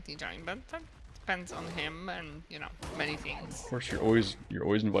definitely join, but that depends on him and, you know, many things. Of course, you're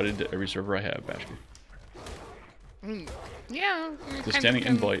always invited to every server I have, Bashka. Yeah. The standing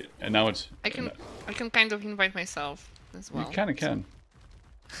invite, and now it's. I can kind of invite myself as well. You kind of can.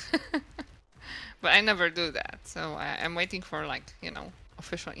 But I never do that, so I'm waiting for, like, you know,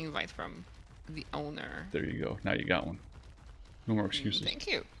 official invite from the owner. There you go. Now you got one. No more excuses. Thank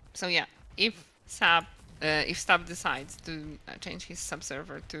you. So yeah, if Stub decides to change his sub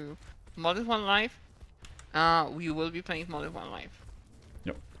server to Modded One Life, we will be playing Modded One Life.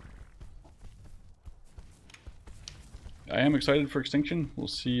 Yep. I am excited for Extinction. We'll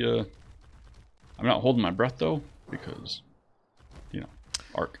see. I'm not holding my breath though because, you know,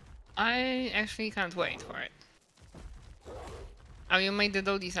 Arc. I actually can't wait for it. Oh, you made the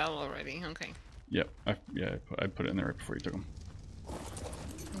Dodie cell already. Okay. Yep. I put it in there right before you took them.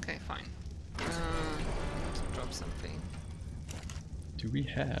 Okay, fine. Drop something. Do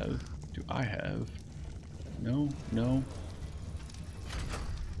I have? No.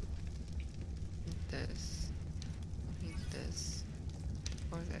 This. Need this.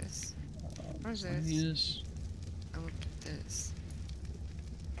 Or this. Or this. Yes. I will do this.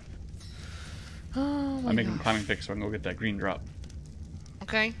 Oh my I'm making climbing picks so I can go get that green drop.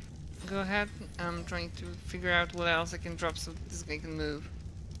 Okay, go ahead. I'm trying to figure out what else I can drop so this guy can move.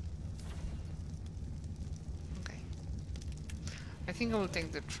 Okay. I think I will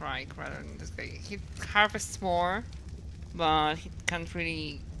take the trike rather than this guy. He harvests more, but he can't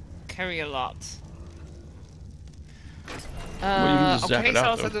really carry a lot. Well, you can just zap Okay, it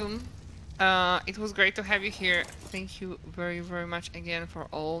out, Salsa though. Doom. It was great to have you here. Thank you very, very much again for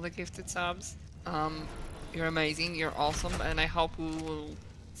all the gifted subs. You're amazing, you're awesome, and I hope we will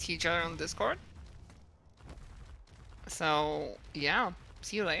see each other on Discord. So, yeah,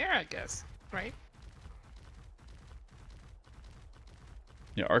 see you later, I guess, right?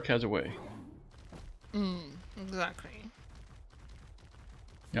 Yeah, Ark has a way. Exactly.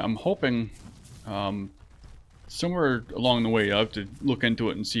 Yeah, I'm hoping somewhere along the way I'll have to look into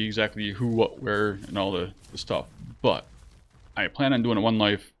it and see exactly who, what, where, and all the stuff. But I plan on doing a One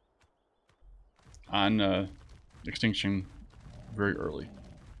Life on Extinction very early.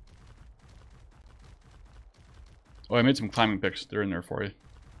 Oh, I made some climbing picks. They're in there for you.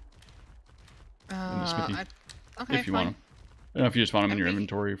 In the smithy. Okay, if you fine. want them. I don't know if you just want them in your I'm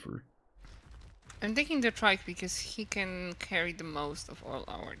inventory for... I'm taking the trike because he can carry the most of all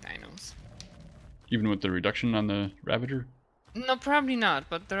our dinos. Even with the reduction on the Ravager? No, probably not,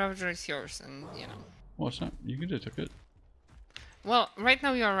 but the Ravager is yours, and you know. Well, it's not. You could have took it. Well, right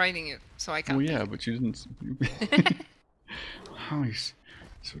now you are riding it, so I can't. Well, yeah, but you didn't... How is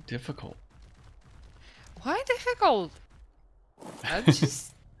so difficult? Why difficult? I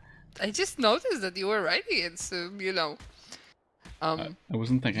just noticed that you were riding it, so you know. I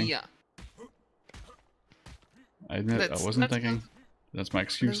wasn't thinking. Yeah. I admit I wasn't thinking. Not... That's my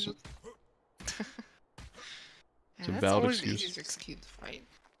excuse. Yeah, It's a that's valid always the excuse. easiest excuse, right?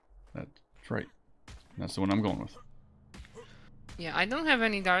 That's right. That's the one I'm going with. Yeah, I don't have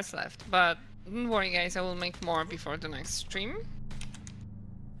any darts left, but don't worry guys, I will make more before the next stream.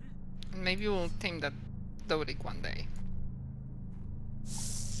 And maybe we'll tame that Dodic one day.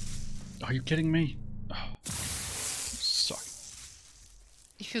 Are you kidding me? Oh, you suck.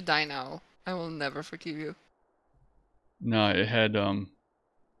 If you die now, I will never forgive you. No, it had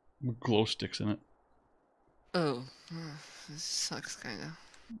glow sticks in it. Oh, this sucks kinda.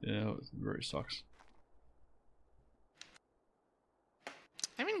 Yeah, it very sucks.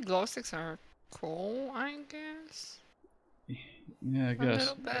 I mean, glow sticks are cool, I guess. Yeah, I guess.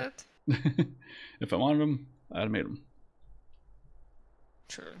 A little bit. If I wanted them, I'd have made them.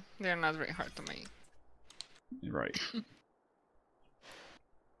 True, they're not very hard to make. You're right.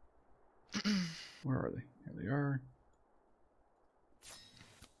 Where are they? Here they are.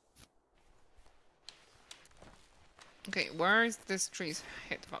 Okay, where is this tree's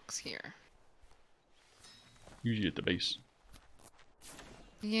hitbox here? Usually at the base.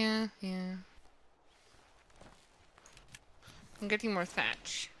 Yeah. I'm getting more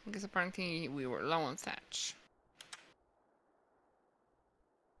thatch, because apparently we were low on thatch.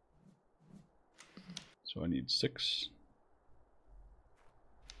 So I need 6.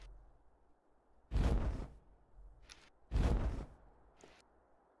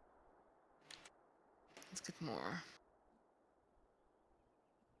 Let's get more.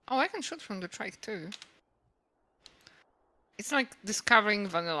 Oh, I can shoot from the trike too. It's like discovering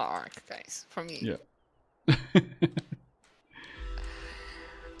vanilla Ark, guys, for me. Yeah.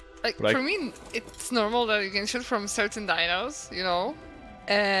 Like, for me, it's normal that you can shoot from certain dinos, you know?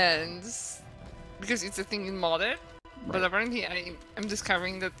 And... because it's a thing in modded. Right. But apparently I'm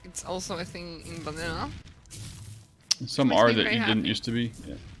discovering that it's also a thing in vanilla. Some are that you didn't used to be.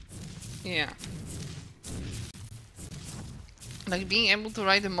 Yeah. Like being able to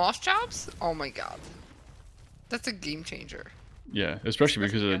ride the moss jobs? Oh my god. That's a game changer. Yeah, especially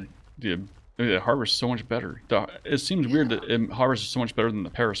because of the harvest is so much better. It seems weird that it harvests so much better than the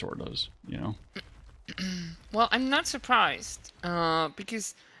Parasaur does, you know? Well, I'm not surprised.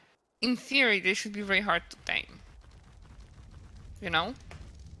 Because in theory they should be very hard to tame. You know?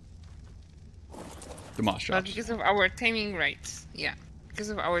 The moss jobs. But because of our taming rates. Yeah. Because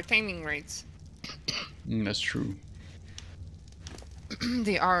of our taming rates. That's true.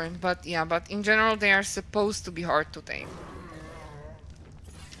 They aren't, but yeah, but in general they are supposed to be hard to tame.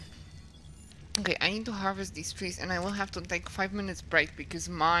 Okay, I need to harvest these trees and I will have to take 5 minutes break because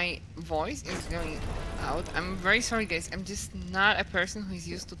my voice is going out. I'm very sorry guys, I'm just not a person who is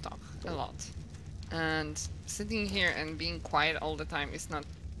used to talk a lot. And sitting here and being quiet all the time is not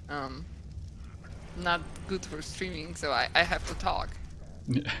good for streaming, so I have to talk.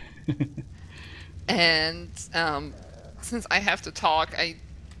 And since I have to talk, I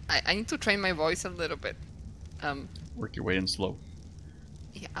need to train my voice a little bit. Work your way in slow.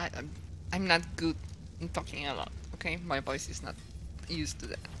 Yeah, I'm not good in talking a lot, okay? My voice is not used to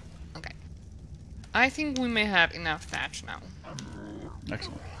that. Okay. I think we may have enough thatch now.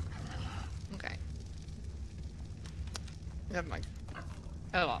 Excellent. Okay. We got like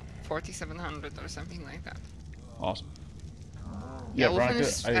a lot, 4,700 or something like that. Awesome. Yeah, Yeah, Veronica,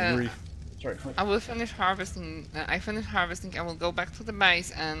 I agree. Sorry. I will finish harvesting. I finish harvesting. I will go back to the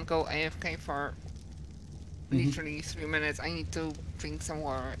base and go AFK for literally 3 minutes. I need to drink some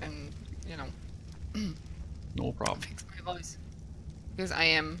water and, you know, No problem. fix my voice. Because I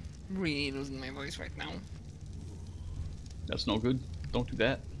am really losing my voice right now. That's no good. Don't do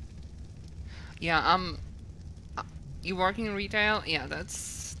that. Yeah, you work in retail? Yeah,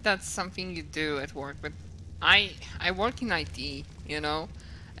 that's something you do at work, but I work in IT, you know?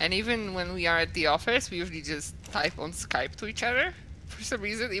 And even when we are at the office, we usually just type on Skype to each other for some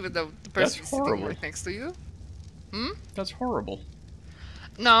reason, even though the person is sitting right next to you. Hmm? That's horrible.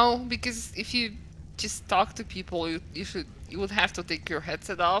 No, because if you just talk to people, you would have to take your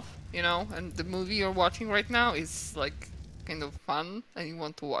headset off, you know? And the movie you're watching right now is like kind of fun and you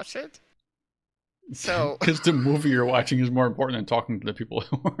want to watch it. So because the movie you're watching is more important than talking to the people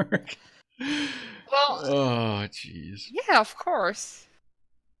at work. well, oh jeez. yeah, of course.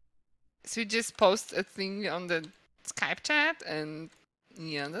 So you just post a thing on the Skype chat, and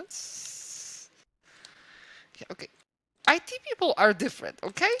yeah, that's yeah, okay. IT people are different,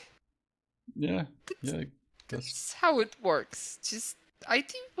 okay? Yeah, yeah. That's how it works. Just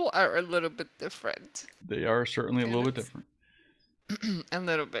IT people are a little bit different. They are certainly a little bit different. A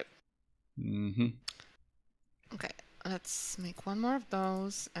little bit. Mm-hmm. Okay, let's make one more of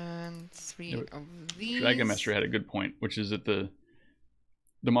those and 3 of these. Dragon Master had a good point, which is that the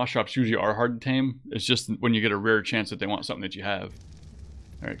moss shops usually are hard to tame. It's just when you get a rare chance that they want something that you have.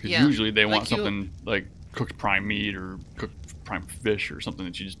 All right, because usually they want something like cooked prime meat or cooked prime fish or something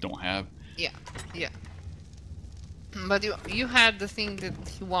that you just don't have. Yeah, yeah. But you had the thing that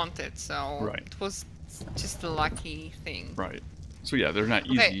you wanted, so it was just a lucky thing. Right. So yeah, they're not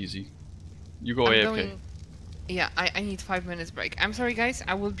easy. You go AFK. Yeah, I need 5 minutes break. I'm sorry guys,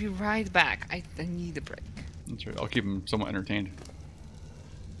 I will be right back. I need a break. That's right. I'll keep them somewhat entertained.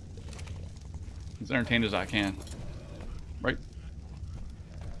 As entertained as I can. Right?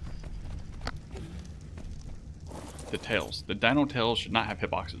 The tails. The dino tails should not have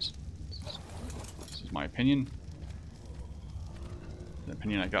hitboxes. This is my opinion. The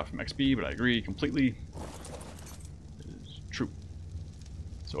opinion I got from XB, but I agree completely. It is true.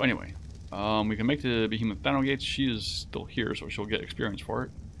 So anyway, we can make the behemoth dino gates. She is still here, so she'll get experience for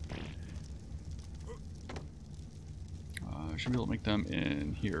it. Should be able to make them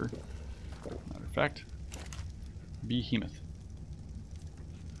in here. Matter of fact, behemoth.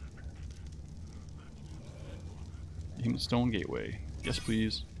 Behemoth stone gateway. Yes,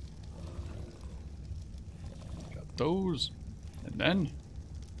 please. Got those. And then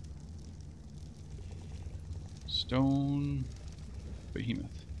stone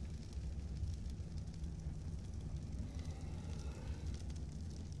behemoth.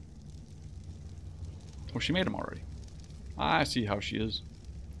 Oh, she made them already. I see how she is.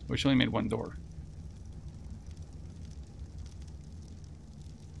 Oh, she only made one door.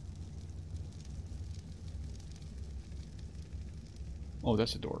 Oh,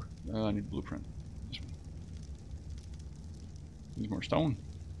 that's a door. I need a blueprint. This one. Need more stone.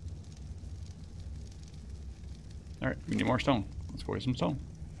 Alright, we need more stone. Let's go get some stone.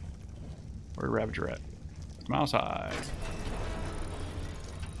 Where the Ravager at? Come outside.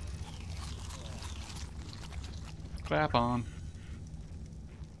 Clap on.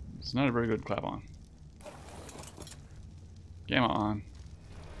 It's not a very good clap on. Gamma on.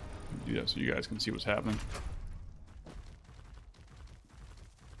 Do that so you guys can see what's happening.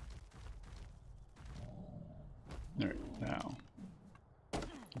 Alright, now.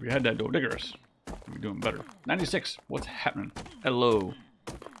 If we had that Dodiggerus, we'd be doing better. 96, what's happening? Hello.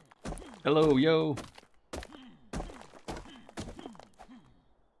 Hello, yo.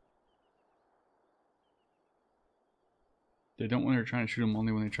 They don't when they're trying to shoot them,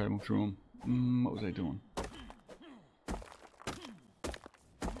 only when they try to move through them. What was I doing?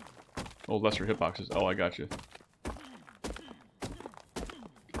 Oh, lesser hitboxes. Oh, I got you.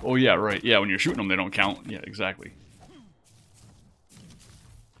 Oh, yeah, right. Yeah, when you're shooting them, they don't count. Yeah, exactly.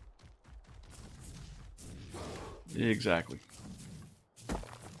 Exactly.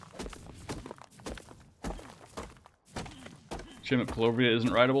 Shimmick Palovia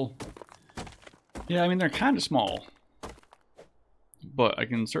isn't rideable. Yeah, I mean, they're kind of small. But I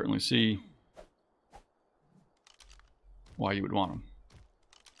can certainly see why you would want them.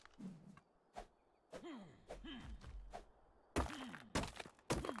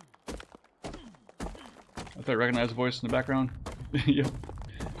 I thought I recognized the voice in the background. Yep.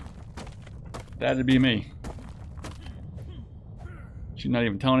 That'd be me. She's not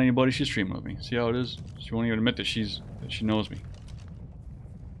even telling anybody she's streaming with me. See how it is? She won't even admit that she knows me.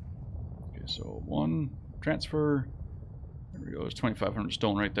 Okay, so one transfer. There we go. There's 2,500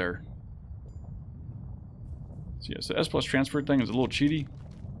 stone right there. Yeah, so S plus transfer thing is a little cheaty,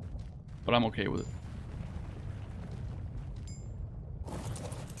 but I'm okay with it.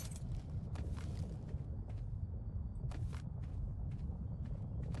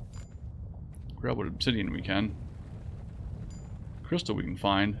 Grab what obsidian we can. Crystal we can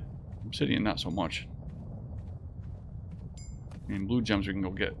find. Obsidian not so much. I mean, blue gems we can go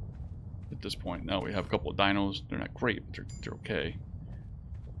get at this point. Now we have a couple of dinos. They're not great, but they're okay.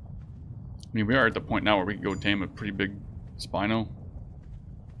 I mean, we are at the point now where we can go tame a pretty big Spino.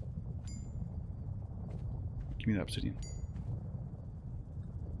 Give me that obsidian.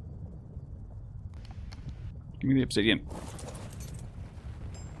 Give me the obsidian.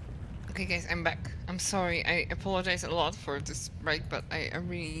 Okay guys, I'm back. I'm sorry, I apologize a lot for this break, but I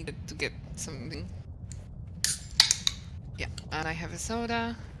really needed to get something. Yeah, and I have a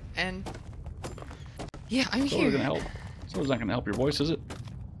soda, and yeah, I'm Soda's here. gonna help. Soda's not gonna help your voice, is it?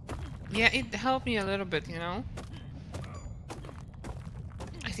 Yeah, it helped me a little bit, you know?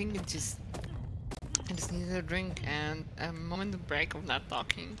 I think I just needed a drink and a moment of break of not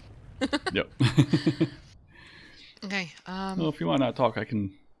talking. Yep. Okay, Well, if you want to not talk, I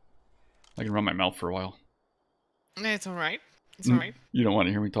can run my mouth for a while. it's alright. It's alright. You don't want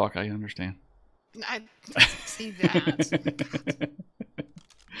to hear me talk, I understand. I didn't say that.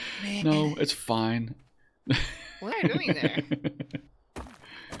 Man. No, it's fine. What are you doing there?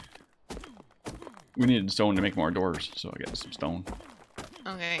 We needed stone to make more doors, so I got some stone.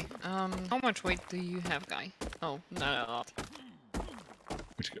 Okay, how much weight do you have, guy? Oh, not a lot.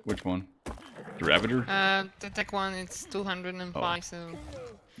 Which one? The Raviter? The tech one, it's 205, so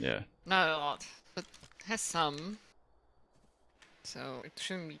Yeah. not a lot, but has some. So it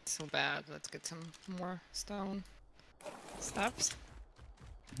shouldn't be so bad. Let's get some more stone. Stubs?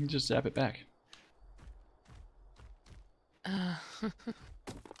 You just zap it back.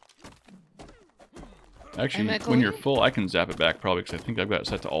 Actually, when you're full, I can zap it back probably because I think I've got it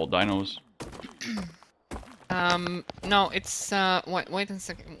set to all dinos. No, it's wait a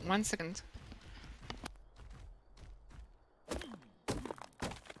second. 1 second.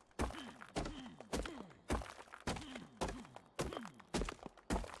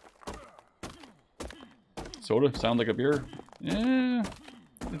 Soda sound like a beer? Yeah,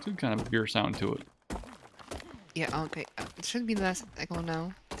 it's a kind of beer sound to it. Yeah, okay. It should be less echo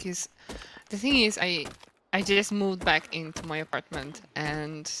now, because the thing is, I just moved back into my apartment,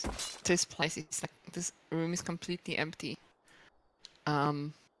 and this place is like, this room is completely empty.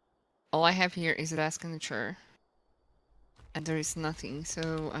 All I have here is a desk and a chair, and there is nothing.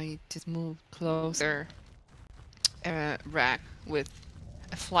 So I just moved closer a rack with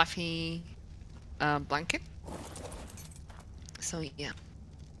a fluffy blanket. So yeah.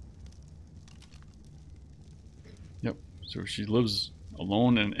 Yep. So she lives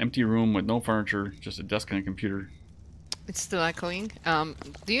alone in an empty room with no furniture, just a desk and a computer. It's still echoing.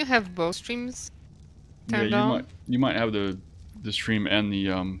 Do you have both streams turned Yeah, on? you might have the stream and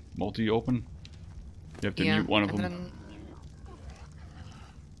the multi open. You have to mute one of them. Then...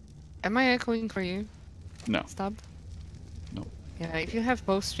 Am I echoing for you? No. Stub? No. Yeah, if you have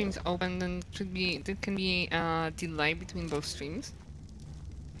both streams open, then there can be a delay between both streams.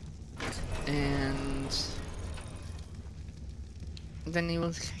 And then you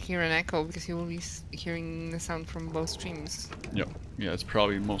will hear an echo because you will be hearing the sound from both streams. Yep. Yeah, it's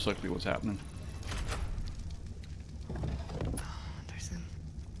probably most likely what's happening. Oh, there's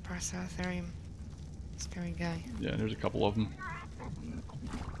a Parasatharium. Scary guy. Yeah, there's a couple of them.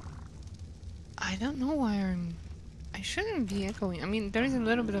 I don't know why I shouldn't be echoing. I mean, there is a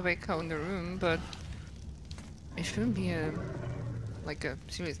little bit of echo in the room, but it shouldn't be like a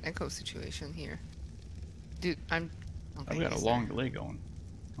serious echo situation here. Dude, okay, I've got a long delay going.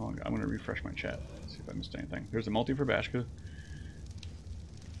 I'm going to refresh my chat, see if I missed anything. There's a multi for Bashka.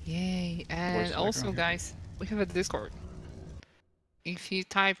 Yay! And also, guys, we have a Discord. If you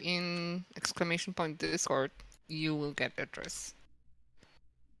type in ! Discord, you will get the address.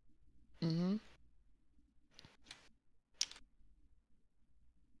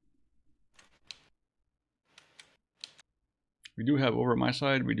 We do have, over at my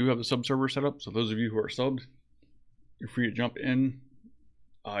side, we do have the sub server set up. So those of you who are subbed, you're free to jump in.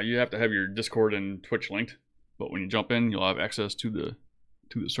 You have to have your Discord and Twitch linked, but when you jump in, you'll have access to the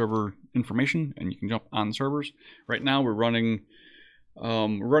server information, and you can jump on the servers. Right now, we're running a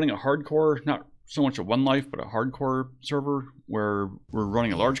hardcore, not so much a one life, but a hardcore server where we're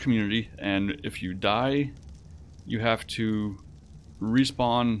running a large community, and if you die, you have to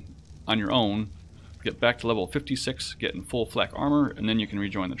respawn on your own, get back to level 56, get in full flak armor, and then you can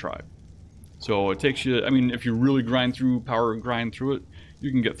rejoin the tribe. So it takes you, I mean, if you really grind through it, you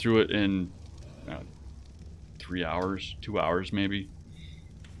can get through it in 3 hours, 2 hours maybe.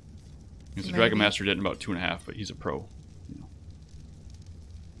 Because the Maybe. Dragon Master did in about 2.5, but he's a pro. You know.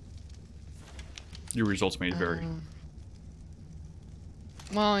 Your results may vary.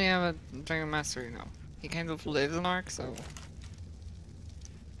 Well, yeah, but Dragon Master, you know, he kind of lives an arc, so.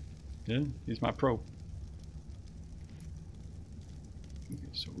 Yeah, he's my pro. Okay,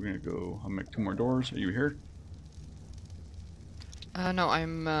 so we're gonna go. I'll make 2 more doors. Are you here? No,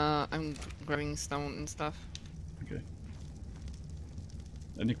 I'm grabbing stone and stuff. Okay.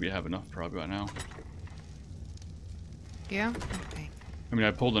 I think we have enough probably by now. Yeah. Okay. I mean,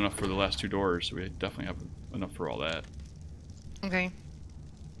 I pulled enough for the last 2 doors, so we definitely have enough for all that. Okay.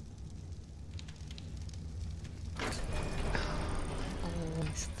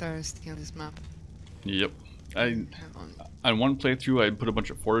 Always thirsty on this map. Yep. On one playthrough, I put a bunch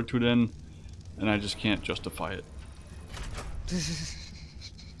of fortitude in, and I just can't justify it.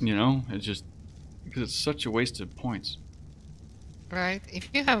 You know, it's just because it's such a waste of points. Right. If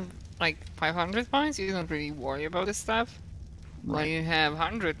you have like 500 points, you don't really worry about this stuff. Right. When you have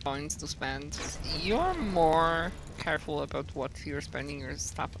 100 points to spend, you're more careful about what you're spending your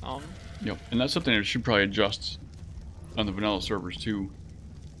stuff on. Yep. And that's something that should probably adjust on the vanilla servers too.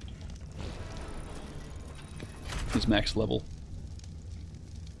 Is max level.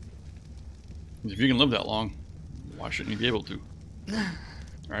 If you can live that long, why shouldn't you be able to?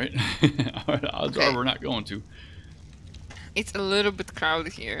 Right? Odds are we're not going to. It's a little bit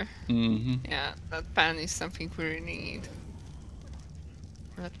crowded here. Mm-hmm. Yeah, that pan is something we really need.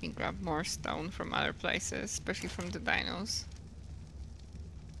 Let me grab more stone from other places, especially from the dinos.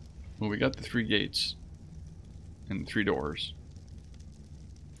 Well, we got the 3 gates and 3 doors.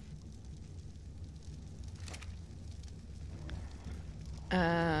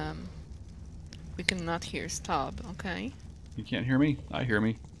 We cannot hear Stub, okay? You can't hear me? I hear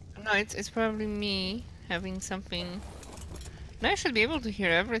me. No, it's probably me having something. No, I should be able to hear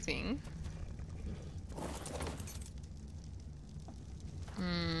everything.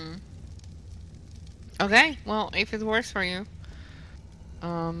 Okay, well, if it works for you,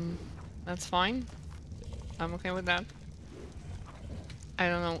 that's fine. I'm okay with that. I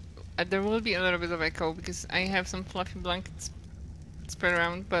don't know. There will be a little bit of echo because I have some fluffy blankets spread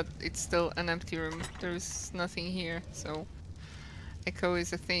around, but it's still an empty room. There's nothing here, so echo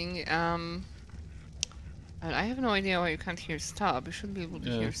is a thing. And I have no idea why you can't hear Stub. You should be able to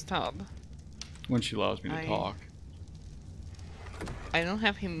hear Stub. When she allows me to talk. I don't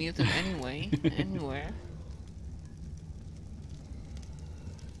have him muted anyway, anywhere.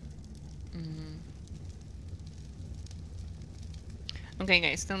 Okay,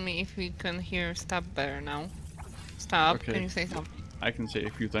 guys, tell me if we can hear Stub better now. Stub, Okay. can you say something? I can say a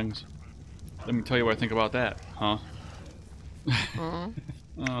few things. Let me tell you what I think about that, huh?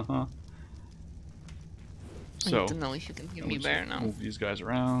 Uh-huh. So, I need to know if you can hear me better now. Move these guys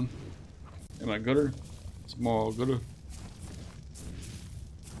around. Am I gooder? Small gooder.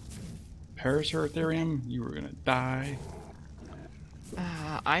 Paracertharium, you were gonna die.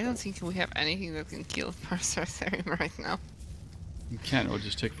 I don't think we have anything that can kill Paracertharium right now. You can't, it'll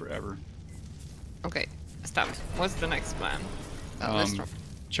just take forever. Okay, stop. What's the next plan? Let's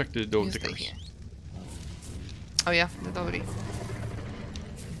check the you dough stay tickers. here. Oh yeah, the dough.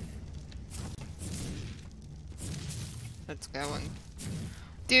 Let's go on.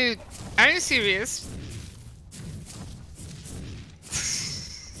 Dude, are you serious?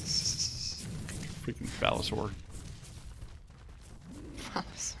 Freaking Phallosaur.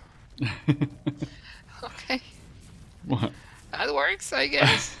 Okay. What? That works, I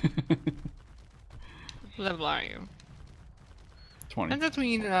guess. What level are you? 20. And that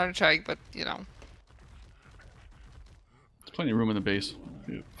we need another check, but you know. There's plenty of room in the base.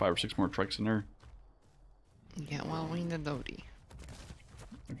 5 or 6 more trikes in there. Yeah, well, we need a Dodie.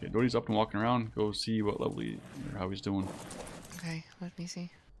 Okay, Doty's up and walking around. Go see what level he, or how he's doing. Okay, let me see.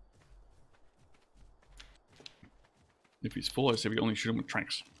 If he's full, I say we only shoot him with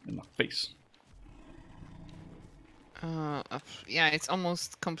tranks in the face. Yeah, it's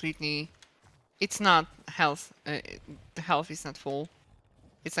almost completely. It's not health. The health is not full.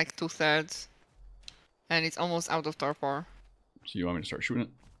 It's like 2/3, and it's almost out of torpor. So you want me to start shooting it?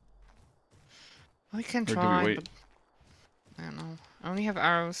 We can Or do we try, wait? but I don't know. I only have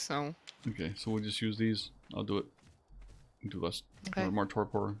arrows, so. Okay, so we'll just use these. I'll do it. Do less, Okay. more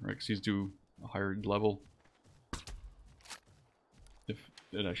torpor, right? Because these do a higher level. If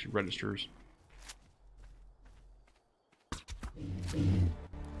it actually registers.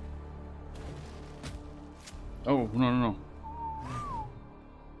 Oh, no.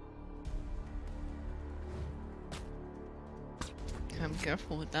 I'm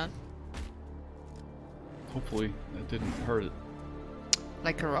careful with that. Hopefully that didn't hurt it.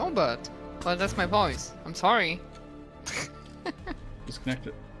 Like a robot. Well, that's my voice. I'm sorry. Disconnect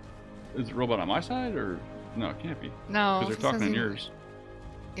it. Is the robot on my side or no? It can't be. No, because they're talking in yours.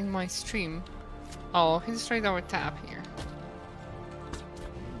 In my stream. Oh, he destroyed our tab here.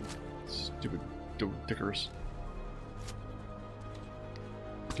 Stupid dickerous.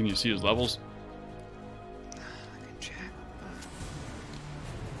 Can you see his levels? I can check.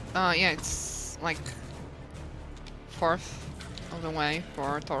 Yeah, it's like 4th of the way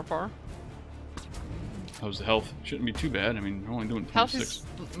for Torpor. How's the health? Shouldn't be too bad. I mean, we're only doing 26.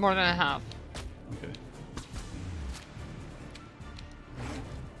 Health is more than a half. Okay.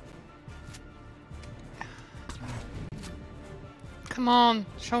 Come on,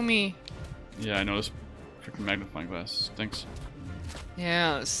 show me. Yeah, I know this freaking magnifying glass stinks.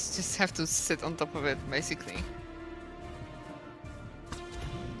 Yeah, just have to sit on top of it, basically.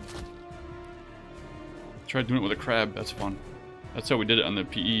 Try doing it with a crab. That's fun. That's how we did it on the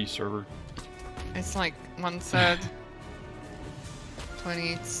PE server. It's like 1/3,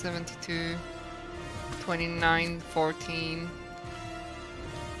 2872, 2914,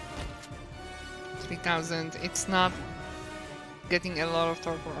 3000. It's not getting a lot of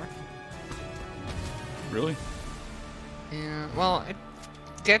torpor. Really? Yeah, well,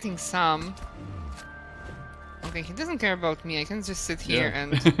 getting some. Okay, he doesn't care about me. I can just sit here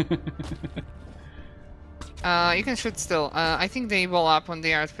and. You can shoot still. I think they roll up when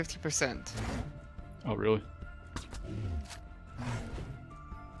they are at 50%. Oh, really?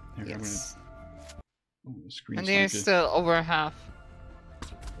 Here, Yes. I'm gonna screen And they are snipe still over half.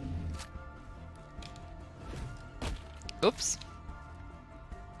 Oops.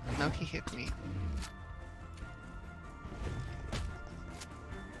 No, he hit me.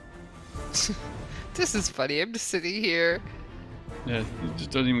 This is funny. I'm just sitting here. you. Yeah, he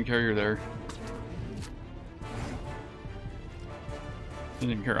just doesn't even care you're there.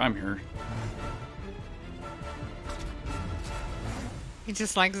 Doesn't even care I'm here. He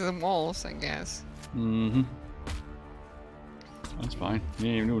just likes the walls, I guess. Mm-hmm. That's fine. You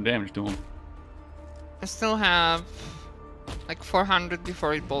ain't even doing damage to him. I still have like 400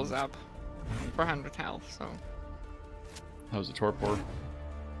 before it blows up. 400 health, so. How's the torpor?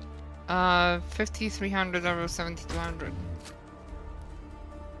 5300 over 7200.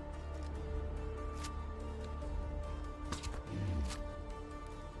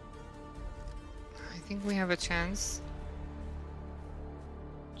 I think we have a chance.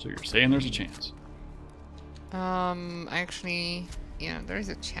 So you're saying there's a chance? Actually, yeah, there is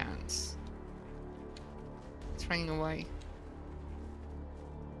a chance. It's running away.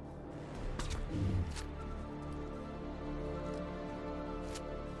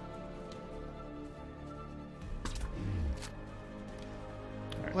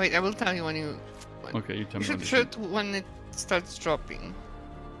 Right. Wait, I will tell you when you. Okay, you tell me. You should shoot when it starts dropping.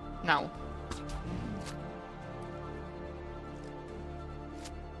 Now.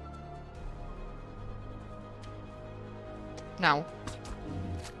 Now.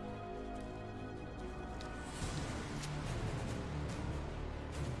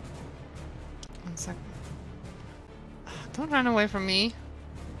 One second. Don't run away from me.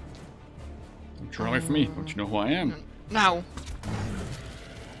 Don't run away from me. Don't you know who I am? Now.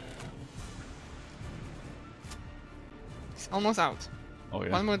 It's almost out. Oh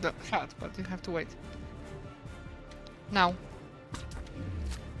yeah. One more shot, but you have to wait. Now.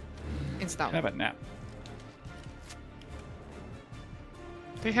 It's down. Have a nap.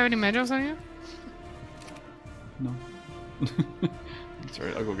 Do you have any medals on you? No. It's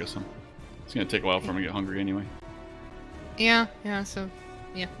alright, I'll go get some. It's gonna take a while for me to get hungry anyway. Yeah, so,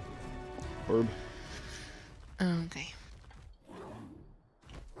 yeah. Herb. Okay.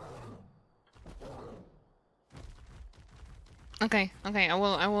 Okay,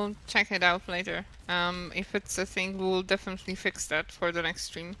 I will check it out later. If it's a thing, we will definitely fix that for the next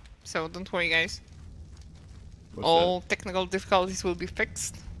stream. So don't worry, guys. What's All that? technical difficulties will be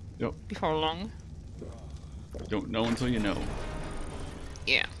fixed. Yep. Before long. Don't know until you know.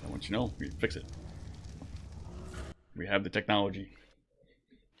 Yeah. And once you know, we fix it. We have the technology.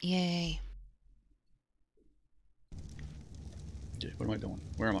 Yay. Okay, what am I doing?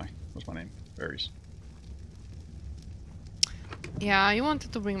 Where am I? What's my name? Berries. Yeah, you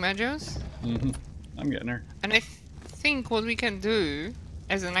wanted to bring Majos? Mm-hmm. I'm getting there. And I think what we can do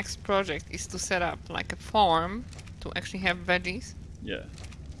as the next project is to set up like a farm to actually have veggies. Yeah.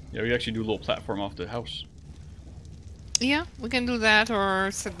 Yeah, we actually do a little platform off the house. Yeah, we can do that,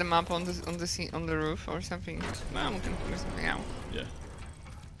 or set them up on the roof or something. Well, we can figure something out. Yeah.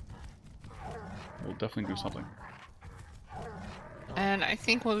 We'll definitely do something. And I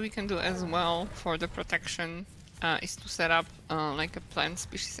think what we can do as well for the protection is to set up like a plant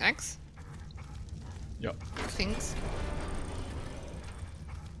species X. Yep. Things.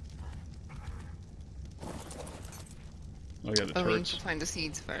 Oh yeah, the But we need turrets. to find the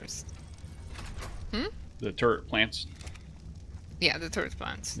seeds first. The turret plants. Yeah, the turret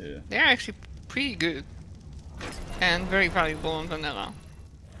plants. Yeah. They're actually pretty good. And very valuable on vanilla.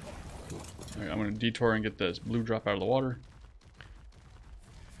 All right, I'm gonna detour and get this blue drop out of the water.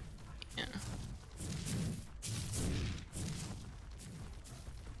 Yeah.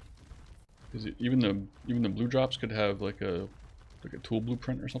 Is it even the blue drops could have like a tool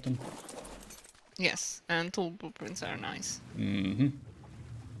blueprint or something? Yes, and tool blueprints are nice. Mm-hmm.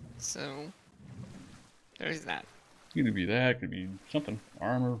 So there is that. Could be that, could be something.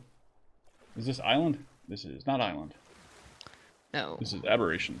 Armor. Is this island? This is not island. No. This is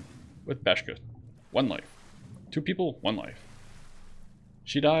aberration. With Bashka. 1 life. 2 people, 1 life.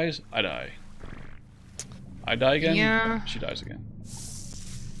 She dies, I die. I die again, Yeah. she dies again.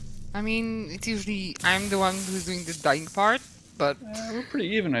 I mean, it's usually I'm the one who's doing the dying part, but... We're pretty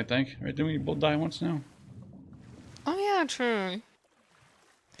even, I think. Right, didn't we both die once now? Oh yeah, true.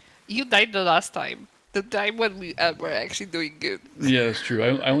 You died the last time. The time when we were actually doing good. Yeah, that's true.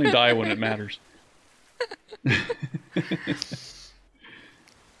 I only die when it matters.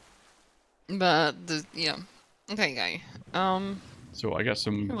 But, yeah. Okay, guy. So I got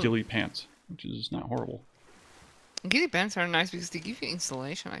some ghillie pants, which is not horrible. Ghillie pants are nice because they give you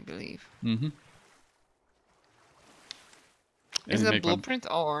insulation, I believe. Mm-hmm. Is it a blueprint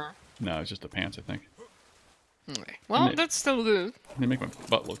or...? No, it's just the pants, I think. Okay. Well, that's still good. They make my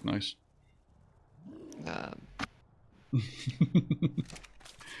butt look nice. But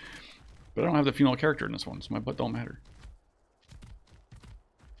I don't have the female character in this one, so my butt don't matter.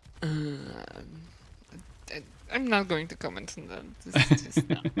 I'm not going to comment on that. This is just,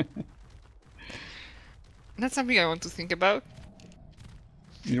 no. That's something I want to think about.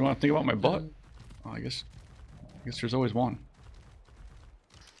 You don't want to think about my butt? Well, I guess there's always one.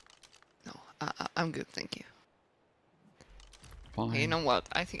 No, I'm good, thank you. Fine. Okay, you know what?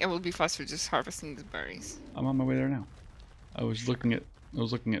 I think I will be faster just harvesting the berries. I'm on my way there now. I was looking at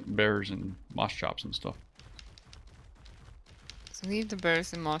bears and moss chops and stuff. So leave the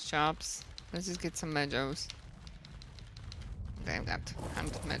berries and moss chops. Let's just get some meadows. Okay, I've got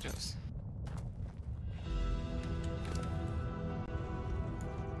 100 meadows.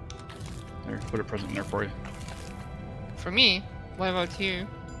 There, put a present in there for you. For me? What about you?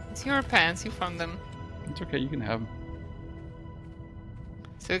 It's your pants, you found them. It's okay, you can have them.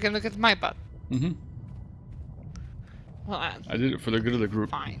 So you can look at my butt. Mm-hmm. Well, I did it for the good of the group.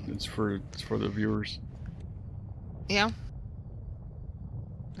 Fine. It's for the viewers. Yeah.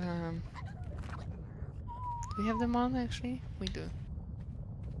 Do we have them on, actually? We do.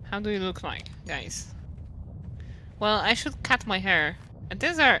 How do you look like, guys? Well, I should cut my hair. And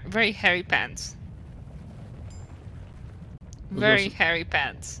these are very hairy pants. Very hairy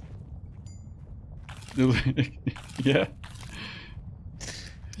pants. Yeah.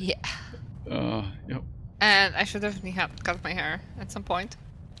 Yeah. Yep. And I should definitely have cut my hair at some point.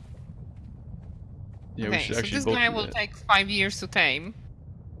 Yeah, okay, we should so actually this both guy do will that. take 5 years to tame.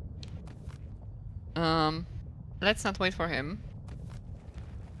 Let's not wait for him.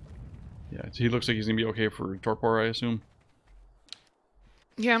 Yeah, so he looks like he's gonna be okay for torpor, I assume.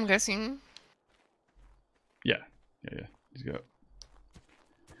 Yeah, I'm guessing. Yeah. He's got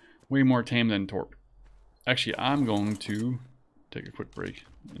way more tame than torp. Actually, I'm going to take a quick break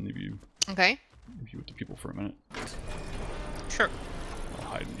and leave you Okay. with the people for a minute. Sure. I'll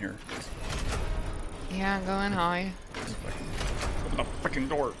hide in here. Yeah, go and hide. Open the freaking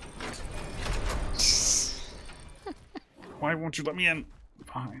door. Why won't you let me in?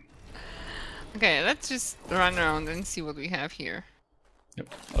 Fine. Okay, let's just run around and see what we have here.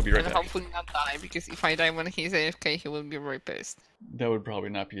 Yep, I'll be right And back. hopefully not die, because if I die when he's AFK, he will be very pissed. That would probably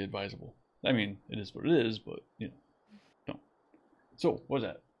not be advisable. I mean, it is what it is, but, you know, don't. So, what was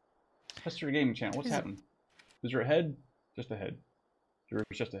that? History Gaming Channel, what's happening? Is there a head? Just a head. There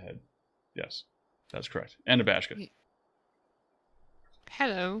is just a head. Yes, that's correct. And a Bashka.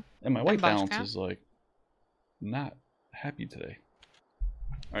 Hello. And my white balance Bashka? is, like, not happy today.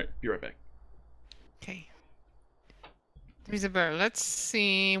 Alright, be right back. Okay. There's a bear. Let's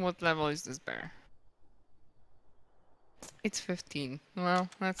see what level is this bear. It's 15. Well,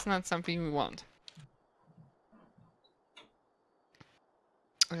 that's not something we want.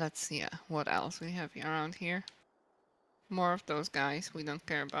 Let's see what else we have around here. More of those guys we don't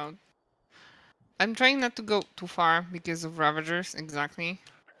care about. I'm trying not to go too far because of Ravagers, exactly.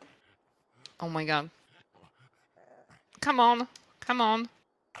 Oh my god. Come on! Come on.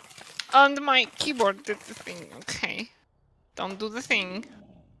 And my keyboard did the thing. Okay. Don't do the thing.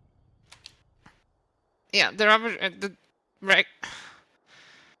 Yeah, the rubber... the... Right.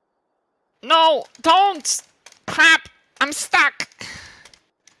 No! Don't! Crap! I'm stuck!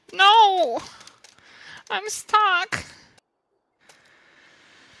 No! I'm stuck!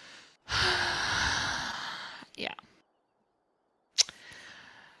 Yeah.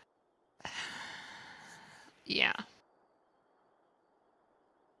 Yeah.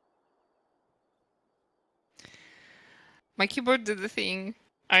 My keyboard did the thing.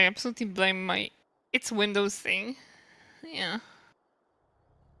 I absolutely blame my... It's Windows thing. Yeah.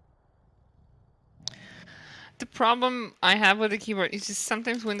 The problem I have with the keyboard is just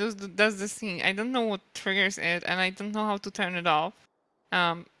sometimes Windows does this thing. I don't know what triggers it, and I don't know how to turn it off.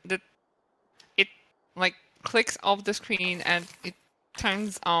 That it like clicks off the screen and it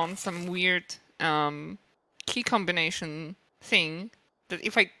turns on some weird key combination thing. That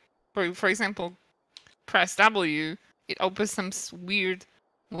if I, for example, press W, it opens some weird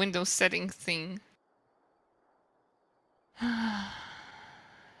Windows settings thing.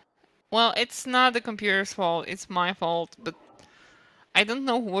 Well, it's not the computer's fault, it's my fault, but I don't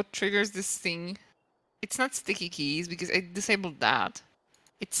know what triggers this thing. It's not sticky keys, because I disabled that.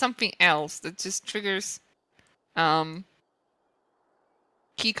 It's something else that just triggers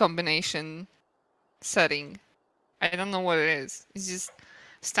key combination setting. I don't know what it is. It just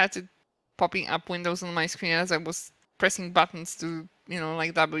started popping up windows on my screen as I was pressing buttons to, you know,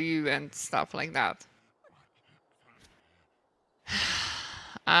 like W and stuff like that.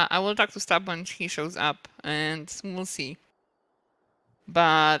 I will talk to Stub when he shows up, and we'll see.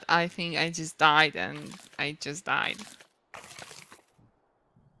 But I think I just died, and I just died.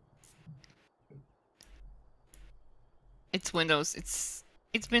 It's Windows.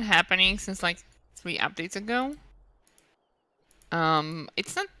 It's been happening since like 3 updates ago.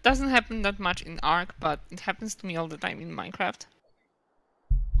 It's not doesn't happen that much in Ark, but it happens to me all the time in Minecraft.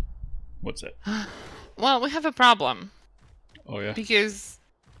 What's that? Well, we have a problem. Oh yeah. Because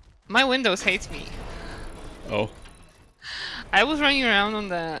my Windows hates me. Oh. I was running around on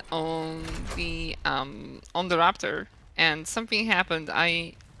the Raptor, and something happened.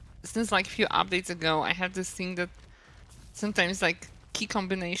 Since like a few updates ago, I had this thing that sometimes like key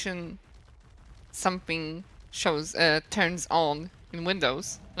combination something turns on in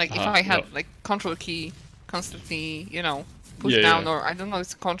Windows. Like if I had like Control key constantly, you know, pushed down, or I don't know,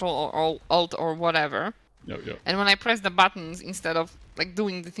 it's Control or Alt or whatever. Yep. And when I press the buttons, instead of like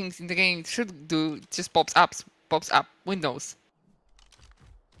doing the things in the game it should do, it just pops up Windows.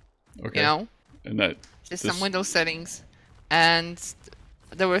 Okay. You know? And that just some Windows settings, and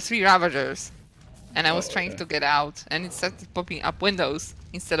there were 3 Ravagers, and I was trying to get out, and it started popping up Windows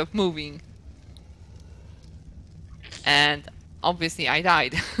instead of moving. And obviously I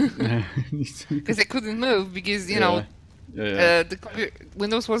died because I couldn't move, because you know the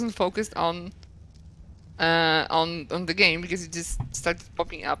Windows wasn't focused on the game, because it just started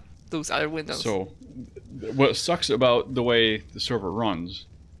popping up those other windows. So what sucks about the way the server runs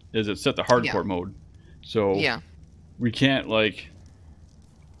is it's set to hardcore mode. So we can't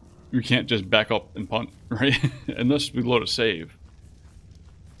just back up and punt, right? Unless we load a save.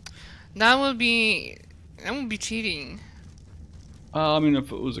 That would be cheating. I mean,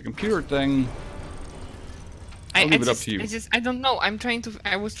 if it was a computer thing, I'll leave it up to you. I don't know.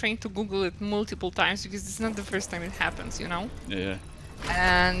 I was trying to Google it multiple times, because it's not the first time it happens, you know? Yeah.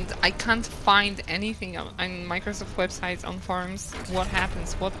 And I can't find anything on Microsoft websites, on forums, what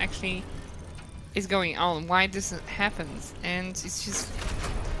happens, what actually is going on, why this happens. And it's just...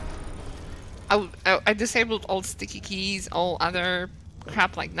 I disabled all sticky keys, all other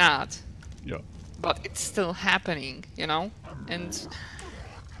crap like that. Yeah. But it's still happening, you know? And...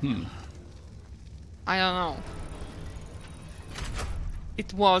 I don't know.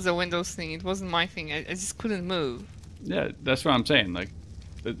 It was a Windows thing, it wasn't my thing, I just couldn't move. Yeah, that's what I'm saying. Like,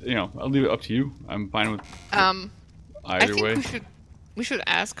 you know, I'll leave it up to you. I'm fine with either way. I think we should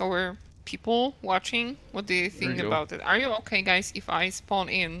ask our people watching what they think about it. Are you okay, guys, if I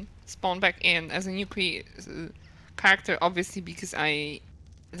spawn back in as a new character? Obviously, because this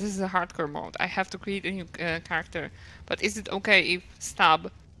is a hardcore mode. I have to create a new character. But is it okay if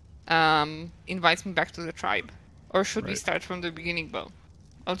Stub invites me back to the tribe? Or should we start from the beginning, both?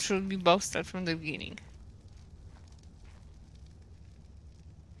 Or should we both start from the beginning?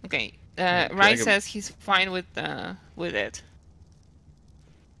 Okay, Rai says he's fine with it.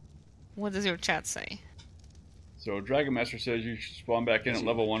 What does your chat say? So Dragon Master says you should spawn back in at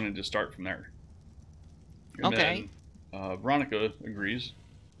level 1 and just start from there. And okay. Then, Veronica agrees,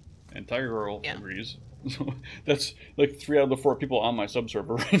 and Tiger Girl agrees, So that's like 3 out of the 4 people on my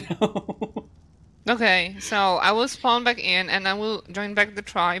subserver right now. Okay, so I will spawn back in and I will join back the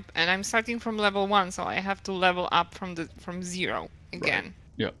tribe, and I'm starting from level 1, so I have to level up from 0 again.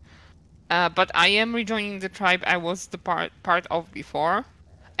 Right. Yeah. But I am rejoining the tribe I was the part of before,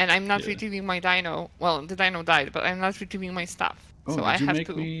 and I'm not Yeah. retrieving my dino. Well, the dino died, but I'm not retrieving my stuff. Oh, So I did you have make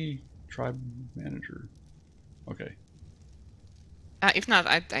to. me tribe manager? Okay. If not,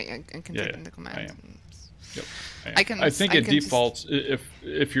 I can Yeah, type yeah, in the command. I am. Yep. I can. I think it can defaults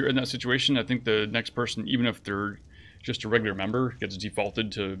if you're in that situation. I think the next person, even if they're just a regular member, gets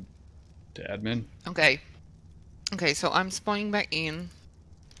defaulted to admin. Okay. Okay, so I'm spawning back in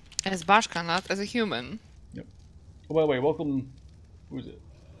as Bashka, not as a human. Yep. Oh, by the way, welcome. Who is it?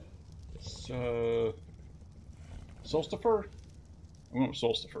 It's Solstifer. I went with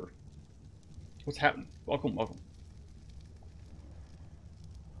Solstifer. What's happening? Welcome, welcome.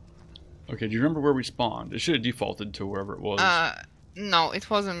 Okay, do you remember where we spawned? It should have defaulted to wherever it was. No, it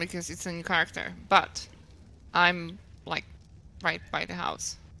wasn't because it's a new character. But I'm like right by the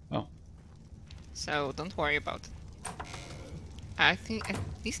house. Oh. So don't worry about it. At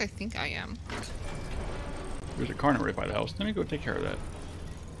least I think I am. There's a carno right by the house. Let me go take care of that.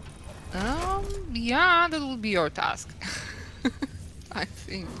 Yeah, that will be your task. I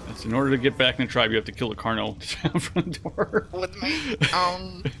think. That's in order to get back in the tribe, you have to kill the carno in front of the door. With my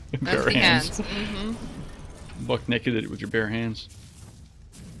bare empty hands. Mm-hmm. Buck naked with your bare hands.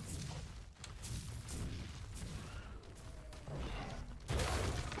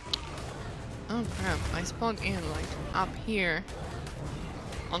 Oh crap, I spawned in like up here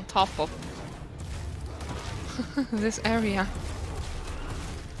on top of this area.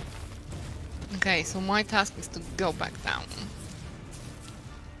 Okay, so my task is to go back down.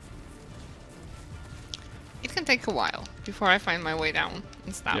 It can take a while before I find my way down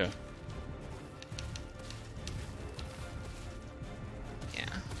and stop. Yeah. Yeah,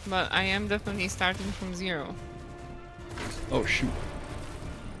 but I am definitely starting from 0. Oh shoot.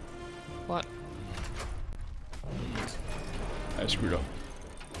 What? I screwed up.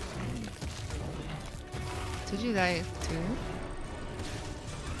 Did you die too?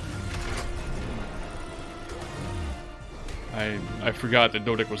 I forgot that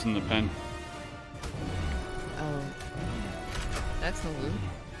Dodek was in the pen. Oh. That's no good.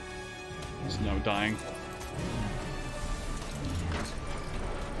 He's now dying.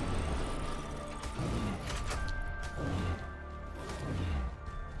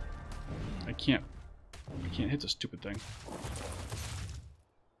 I can't hit the stupid thing.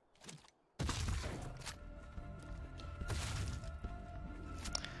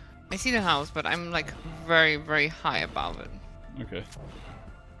 I see the house, but I'm like very, very high above it. Okay.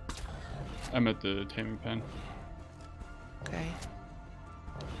 I'm at the taming pen. Okay.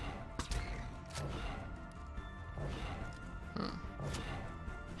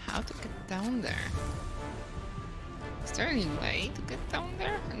 How to get down there? Is there any way to get down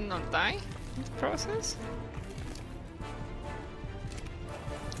there and not die in the process?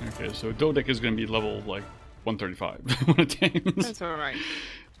 Okay, so Dodek is going to be level like 135 when it tames. That's alright.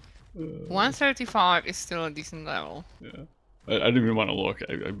 135 is still a decent level. Yeah. I didn't even want to look.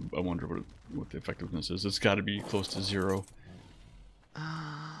 I wonder what the effectiveness is. It's got to be close to 0.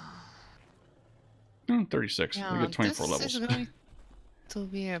 36. Yeah, We get 24 this levels. is going to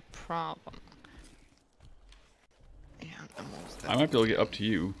be a problem. Yeah, I might be able to get up to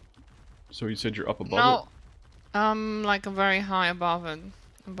you. So you said you're up above no, it? like very high above it,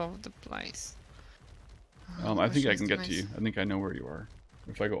 above the place. I think I can get to you. I think I know where you are.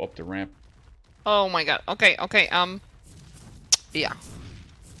 If I go up the ramp. Oh my god. Okay, okay, yeah.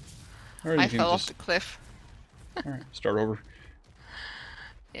 I fell off the cliff. Alright, start over.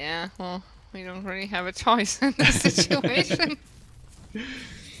 Yeah, well, we don't really have a choice in this situation. Okay,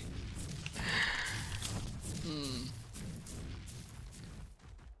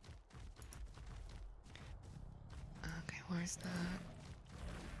 where's that?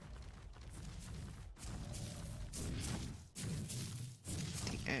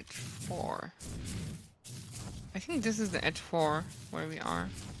 The edge 4. I think this is the edge 4 where we are.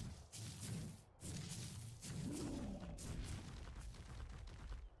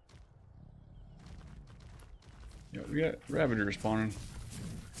 Yeah, we got Ravager spawning.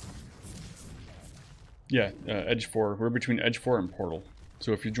 Yeah, edge 4. We're between edge 4 and portal.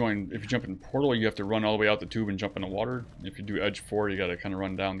 So if you jump in portal, you have to run all the way out the tube and jump in the water. If you do edge 4, you got to kind of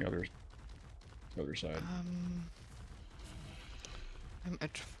run down the other side. I'm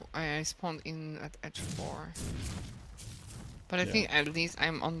edge 4. I spawned in at edge 4. But I think at least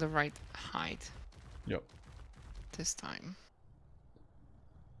I'm on the right height. Yep. This time.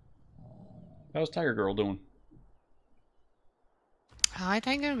 How's Tiger Girl doing? Hi,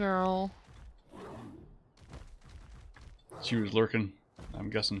 Tiger Girl. She was lurking, I'm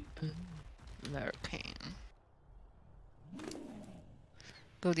guessing. Lurking.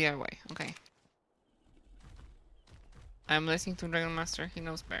 Go the other way. Okay. I'm listening to Dragon Master. He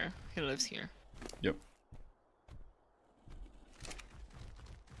knows better. He lives here. Yep.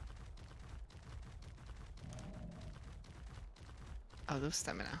 Out of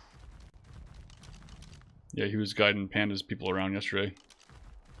stamina. Yeah, he was guiding Panda's people around yesterday.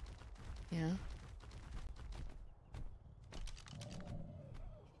 Yeah.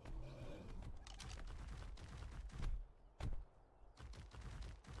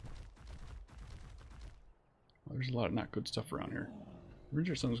 Well, there's a lot of not good stuff around here. Pretty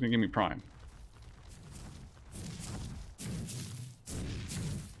sure someone's gonna give me Prime.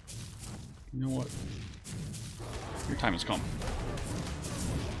 You know what? Your time has come.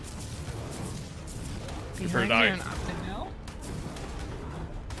 Prepare to die. Behind you and up the hill?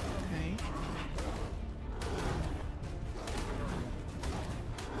 Okay.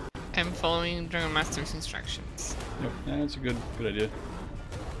 I'm following Dragon Master's instructions. Yep, yeah, that's a good idea.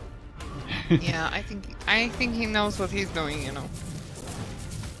 Yeah, I think he knows what he's doing, you know.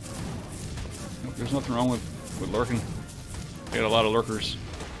 Nope, there's nothing wrong with lurking. I got a lot of lurkers.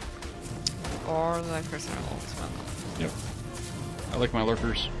 Or lurkers are as well. Yep. I like my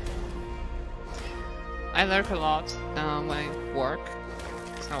lurkers. I lurk a lot when I work,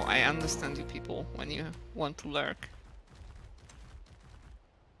 so I understand you people when you want to lurk.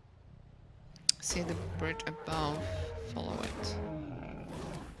 See the bridge above, follow it.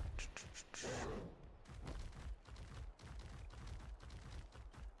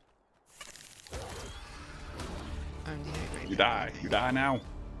 I'm dehydrated. You die. You die now.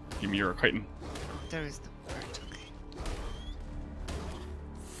 Give me your chitin. There is the bridge, okay.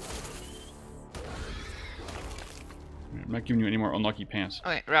 I'm not giving you any more unlucky pants.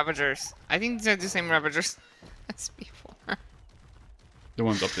 Okay, Ravagers. I think they're the same Ravagers as before. The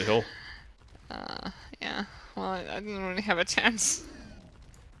ones up the hill. Yeah. Well, I didn't really have a chance.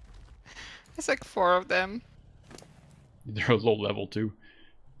 There's like 4 of them. They're low level too.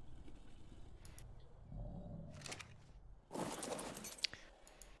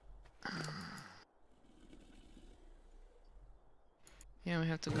 Yeah, we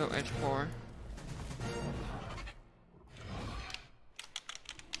have to go edge 4.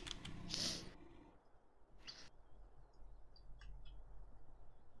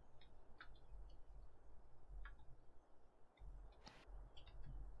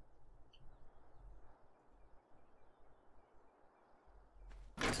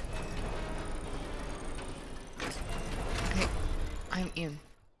 Okay, I'm in.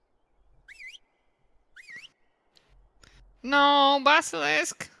 No,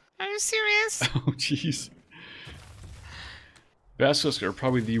 Basilisk! Are you serious? Oh, jeez. Basilisks are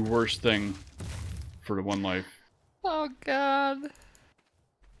probably the worst thing for the one life. Oh god.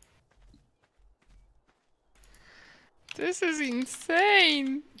 This is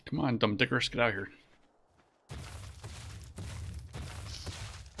insane! Come on, dumb dickers, get out here.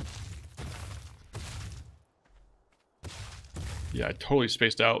 Yeah, I totally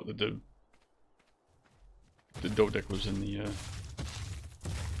spaced out that the Dodek was in the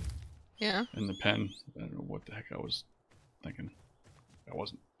Yeah. in the pen. I don't know what the heck I was thinking. I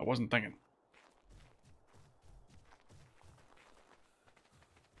wasn't thinking.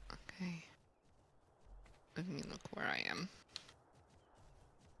 Okay. Let me look where I am.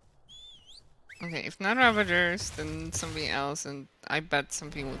 Okay, if not Ravagers, then something else, and I bet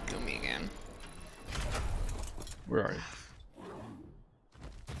something would kill me again. Where are you?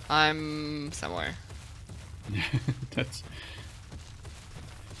 I'm somewhere. That's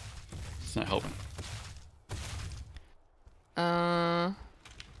it's not helping.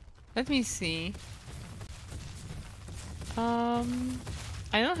 Let me see. I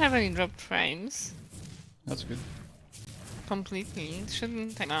don't have any dropped frames. That's good. Completely. It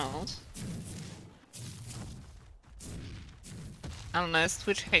shouldn't time out. Unless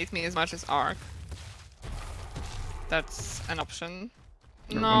Twitch hates me as much as Arc. That's an option.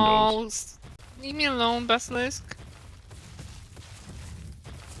 Or No, Windows. leave me alone, Basilisk.